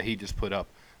that he just put up?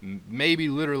 Maybe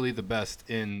literally the best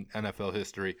in NFL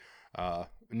history.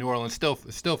 New Orleans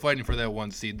still fighting for that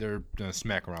 1 seed. They're gonna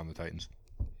smack around the Titans.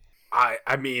 I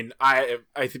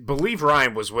believe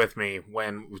Ryan was with me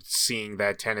when seeing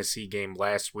that Tennessee game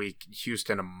last week.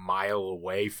 Houston a mile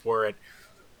away for it.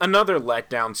 Another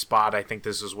letdown spot. I think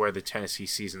this is where the Tennessee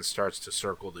season starts to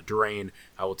circle the drain.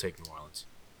 I will take New Orleans.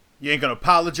 You ain't going to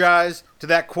apologize to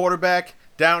that quarterback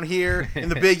down here in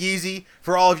the Big Easy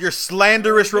for all of your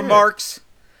slanderous remarks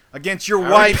against your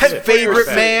wife's favorite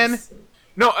man?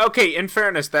 No, okay, in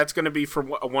fairness, that's going to be for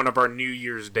one of our New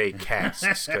Year's Day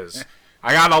casts, because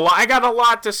I got a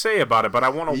lot to say about it, but I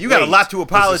want to You got a lot to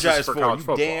apologize for.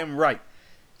 You damn right.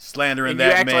 Slandering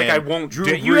that man. You act like I won't Drew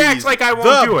do it. Brees, You act like I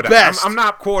won't do it. The best I'm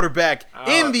not quarterback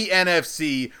in the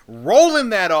NFC, rolling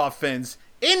that offense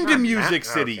into Music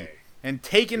City and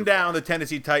taking down the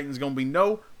Tennessee Titans. Going to be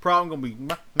no problem. Going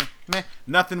to be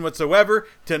nothing whatsoever.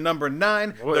 To number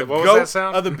 9, the GOAT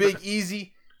of the Big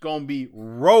Easy. Going to be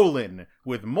rolling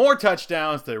with more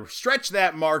touchdowns to stretch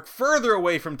that mark further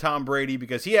away from Tom Brady,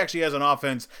 because he actually has an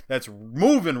offense that's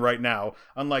moving right now,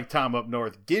 unlike Tom up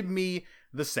north. Give me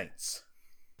the Saints.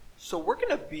 So we're going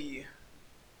to be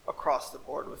across the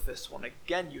board with this one.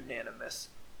 Again, unanimous.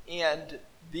 And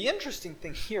the interesting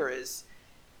thing here is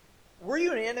we're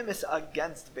unanimous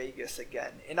against Vegas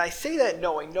again. And I say that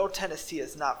knowing Tennessee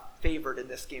is not favored in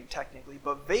this game technically,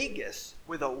 but Vegas,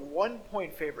 with a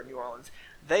 1-point favorite New Orleans,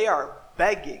 they are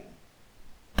begging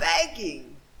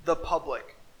the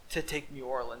public to take New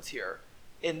Orleans here.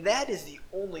 And that is the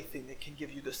only thing that can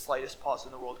give you the slightest pause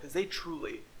in the world, because they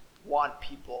truly want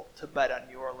people to bet on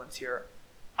New Orleans here.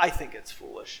 I think it's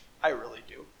foolish. I really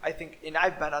do. I think, and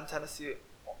I've bet on Tennessee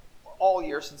all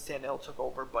year since Tannehill took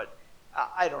over, but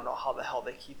I don't know how the hell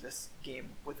they keep this game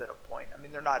within a point. I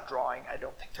mean, they're not drawing. I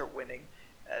don't think they're winning.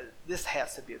 This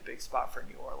has to be a big spot for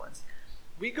New Orleans.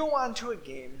 We go on to a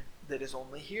game that is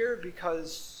only here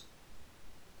because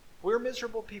we're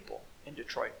miserable people in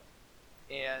Detroit.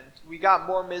 And we got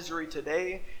more misery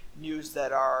today. News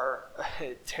that our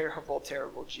terrible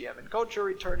GM and coach are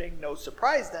returning. No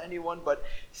surprise to anyone, but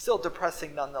still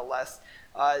depressing nonetheless.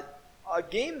 A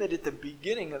game that at the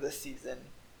beginning of the season,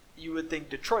 you would think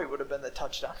Detroit would have been the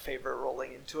touchdown favorite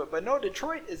rolling into it. But no,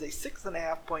 Detroit is a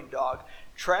 6.5-point dog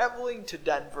traveling to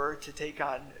Denver to take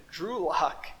on Drew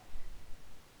Lock.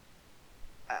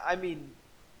 I mean,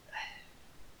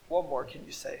 what more can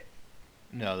you say?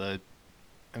 No,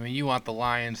 you want the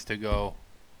Lions to go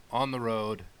on the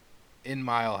road in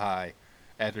Mile High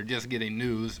after just getting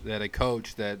news that a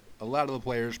coach that a lot of the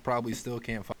players probably still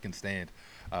can't fucking stand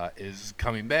is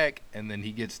coming back, and then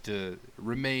he gets to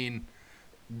remain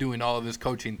doing all of his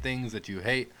coaching things that you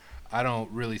hate. I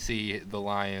don't really see the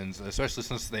Lions, especially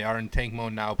since they are in tank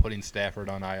mode now, putting Stafford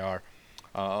on IR.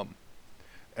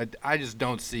 I just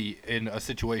don't see in a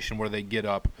situation where they get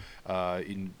up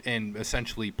and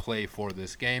essentially play for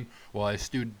this game. Well,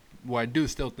 I do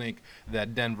still think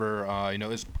that Denver,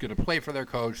 is going to play for their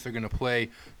coach. They're going to play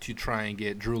to try and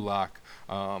get Drew Lock,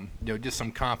 just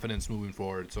some confidence moving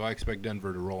forward. So I expect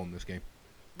Denver to roll in this game.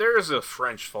 There is a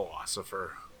French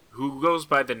philosopher who goes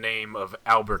by the name of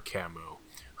Albert Camus,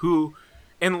 who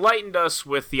enlightened us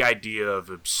with the idea of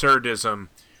absurdism,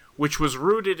 which was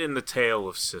rooted in the tale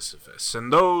of Sisyphus.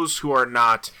 And those who are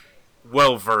not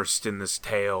well-versed in this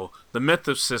tale, the myth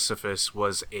of Sisyphus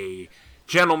was a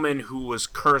gentleman who was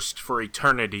cursed for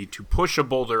eternity to push a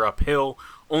boulder uphill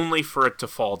only for it to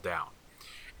fall down.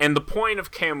 And the point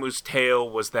of Camus' tale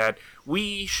was that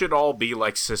we should all be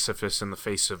like Sisyphus in the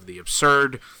face of the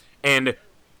absurd, and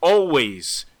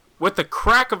always, with the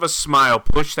crack of a smile,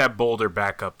 push that boulder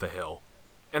back up the hill.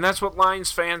 And that's what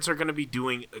Lions fans are going to be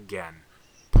doing again.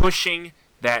 Pushing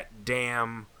that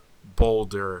damn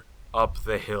boulder up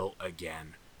the hill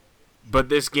again. But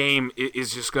this game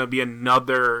is just going to be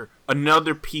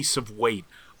another piece of weight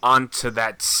onto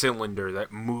that cylinder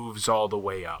that moves all the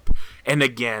way up. And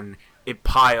again, it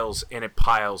piles and it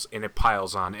piles and it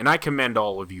piles on. And I commend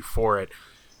all of you for it.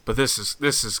 But this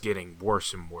is getting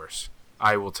worse and worse.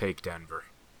 I will take Denver.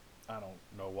 I don't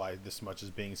know why this much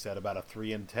is being said about a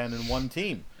 3-10-1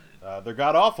 team. They're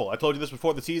god-awful. I told you this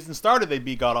before the season started. They'd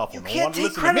be god-awful. You No can't one take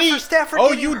listen credit to me. for Stafford Oh,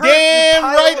 getting you hurt, damn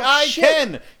pile right of I shit.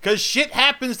 can. Because shit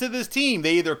happens to this team.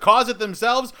 They either cause it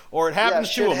themselves or it happens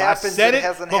to shit them. happens. I said It it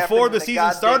hasn't before happened the in a season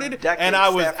goddamn started, decade. and I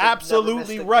was Stafford never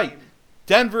absolutely missed a right. game.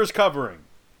 Denver's covering.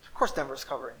 Of course Denver's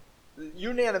covering.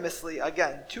 Unanimously,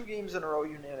 again, 2 games in a row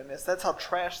unanimous. That's how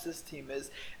trash this team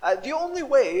is. The only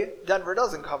way Denver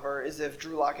doesn't cover is if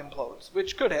Drew Lock implodes,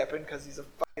 which could happen because he's a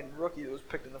fucking rookie who was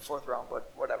picked in the 4th round,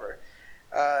 but whatever.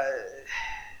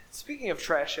 Speaking of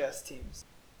trash-ass teams,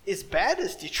 as bad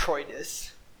as Detroit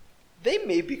is, they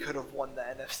maybe could have won the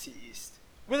NFC East.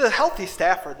 With a healthy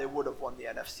Stafford, they would have won the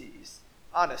NFC East,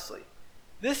 honestly.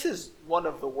 This is one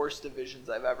of the worst divisions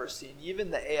I've ever seen. Even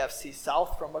the AFC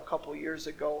South from a couple years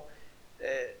ago.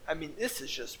 This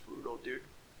is just brutal, dude.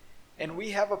 And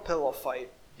we have a pillow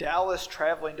fight. Dallas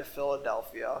traveling to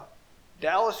Philadelphia.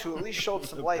 Dallas, who at least showed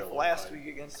some life last week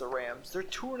against the Rams. They're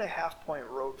 2.5-point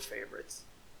road favorites.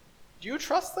 Do you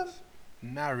trust them?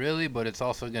 Not really, but it's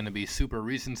also going to be super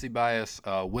recency bias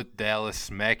with Dallas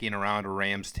smacking around a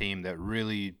Rams team that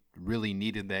really, really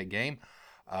needed that game.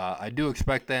 I do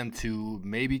expect them to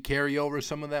maybe carry over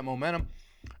some of that momentum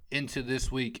into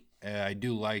this week. I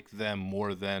do like them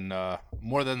more than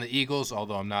the Eagles,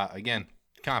 although I'm not, again,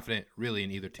 confident really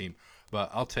in either team. But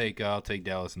I'll take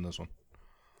Dallas in this one.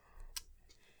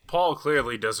 Paul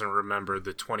clearly doesn't remember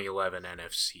the 2011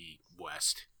 NFC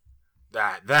West.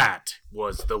 That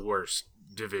was the worst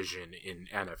division in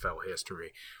NFL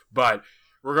history. But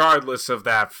regardless of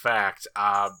that fact,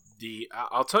 I'll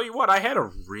tell you what, I had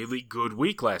a really good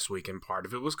week last week, and part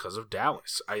of it was because of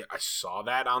Dallas. I saw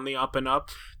that on the up and up.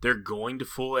 They're going to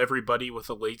fool everybody with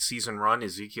a late season run.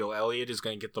 Ezekiel Elliott is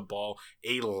going to get the ball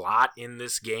a lot in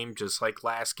this game, just like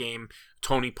last game.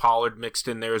 Tony Pollard mixed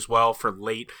in there as well for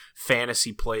late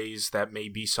fantasy plays that may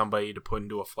be somebody to put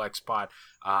into a flex spot.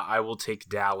 I will take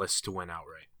Dallas to win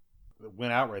outright.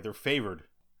 Win outright. They're favored.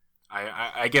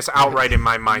 I guess outright in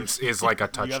my mind is like a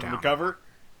touchdown. You got them to cover?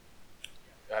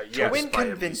 To win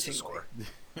convincingly.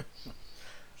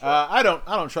 I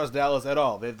don't trust Dallas at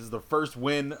all. This is the first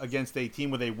win against a team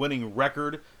with a winning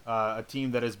record, a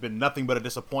team that has been nothing but a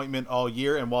disappointment all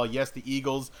year. And while, yes, the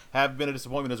Eagles have been a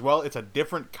disappointment as well, it's a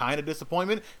different kind of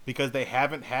disappointment because they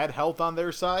haven't had health on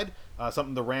their side,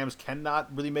 something the Rams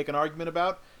cannot really make an argument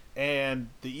about.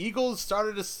 And the Eagles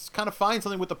started to kind of find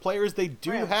something with the players they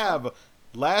do have.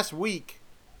 Last week,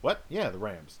 what? Yeah, the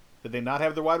Rams. Did they not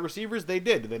have their wide receivers? They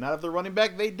did. Did they not have their running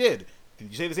back? They did.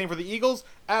 Did you say the same for the Eagles?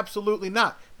 Absolutely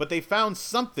not. But they found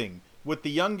something with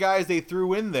the young guys they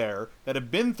threw in there that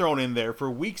have been thrown in there for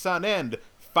weeks on end,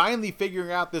 finally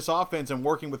figuring out this offense and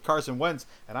working with Carson Wentz.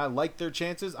 And I like their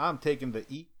chances. I'm taking the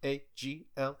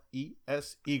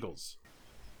EAGLES Eagles.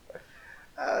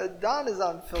 Don is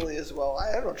on Philly as well.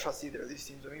 I don't trust either of these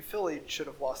teams. I mean, Philly should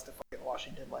have lost to fucking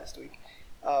Washington last week.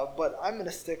 But I'm going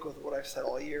to stick with what I've said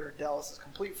all year. Dallas is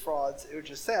complete frauds. It was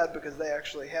just sad because they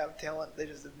actually have talent. They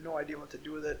just have no idea what to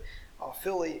do with it.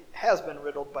 Philly has been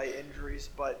riddled by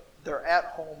injuries, but they're at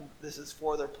home. This is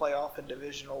for their playoff and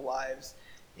divisional lives.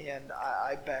 And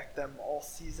I back them all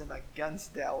season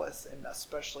against Dallas, and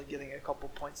especially getting a couple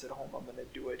points at home. I'm going to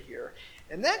do it here.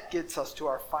 And that gets us to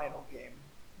our final game,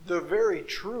 the very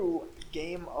true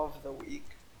game of the week,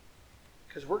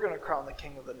 because we're going to crown the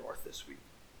King of the North this week.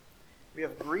 We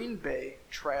have Green Bay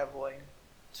traveling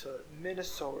to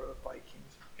Minnesota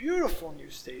Vikings. Beautiful new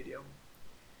stadium.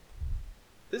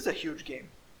 This is a huge game.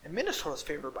 And Minnesota's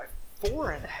favored by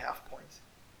 4.5 points.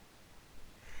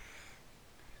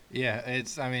 Yeah, I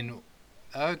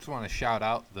just want to shout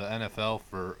out the NFL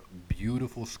for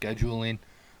beautiful scheduling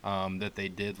that they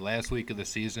did last week of the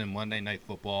season, Monday Night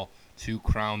Football, to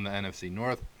crown the NFC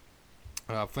North.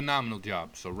 Phenomenal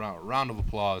job. So round of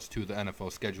applause to the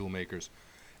NFL schedule makers.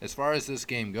 As far as this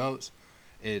game goes,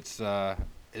 it's a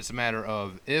matter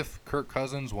of if Kirk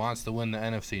Cousins wants to win the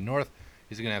NFC North,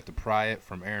 he's going to have to pry it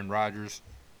from Aaron Rodgers'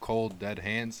 cold, dead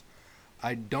hands.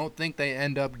 I don't think they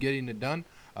end up getting it done.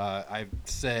 I've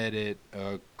said it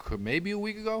maybe a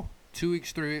week ago, 2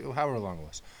 weeks, 3 weeks, however long it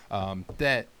was,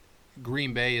 that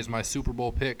Green Bay is my Super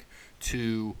Bowl pick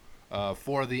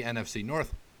for the NFC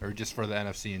North, or just for the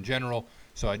NFC in general.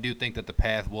 So I do think that the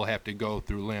path will have to go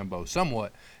through Lambeau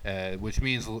somewhat, which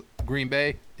means Green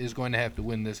Bay is going to have to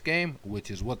win this game, which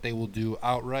is what they will do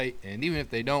outright. And even if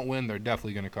they don't win, they're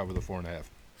definitely going to cover the 4.5.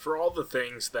 For all the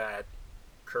things that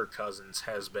Kirk Cousins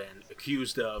has been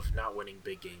accused of, not winning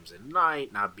big games at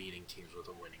night, not beating teams with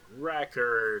a winning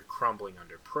record, crumbling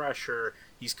under pressure,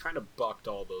 he's kind of bucked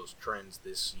all those trends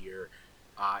this year.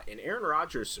 And Aaron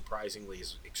Rodgers, surprisingly,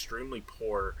 is extremely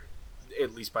poor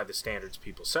at least by the standards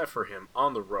people set for him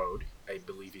on the road. I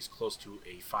believe he's close to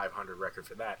a 500 record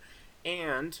for that.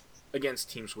 And against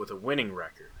teams with a winning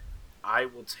record. I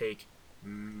will take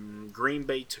Green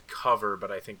Bay to cover,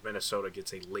 but I think Minnesota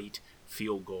gets a late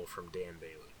field goal from Dan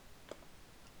Bailey.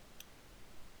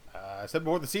 I said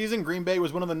before the season, Green Bay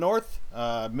was winning the North.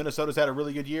 Minnesota's had a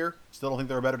really good year. Still don't think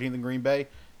they're a better team than Green Bay,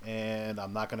 and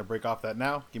I'm not going to break off that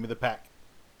now. Give me the Pack.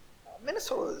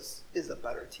 Minnesota is a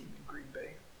better team than Green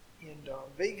Bay, and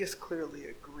Vegas clearly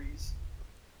agrees.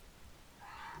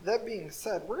 That being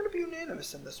said, we're going to be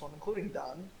unanimous in this one, including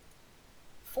Don.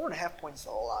 4.5 points is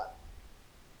a lot.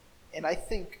 And I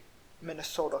think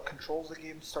Minnesota controls the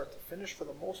game start to finish for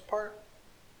the most part.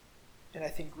 And I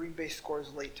think Green Bay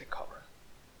scores late to cover.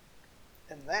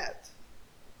 And that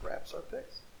wraps our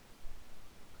picks.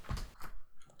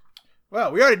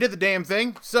 Well, we already did the damn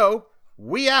thing, so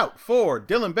we out for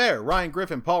Dylan Bear, Ryan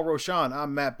Griffin, Paul Roshan.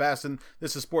 I'm Matt Basson.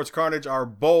 This is Sports Carnage, our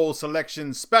bowl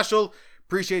selection special.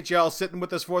 Appreciate y'all sitting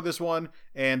with us for this one.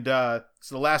 And it's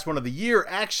the last one of the year,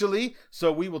 actually.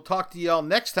 So we will talk to y'all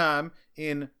next time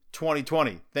in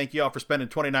 2020. Thank you all for spending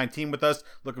 2019 with us.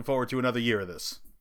 Looking forward to another year of this.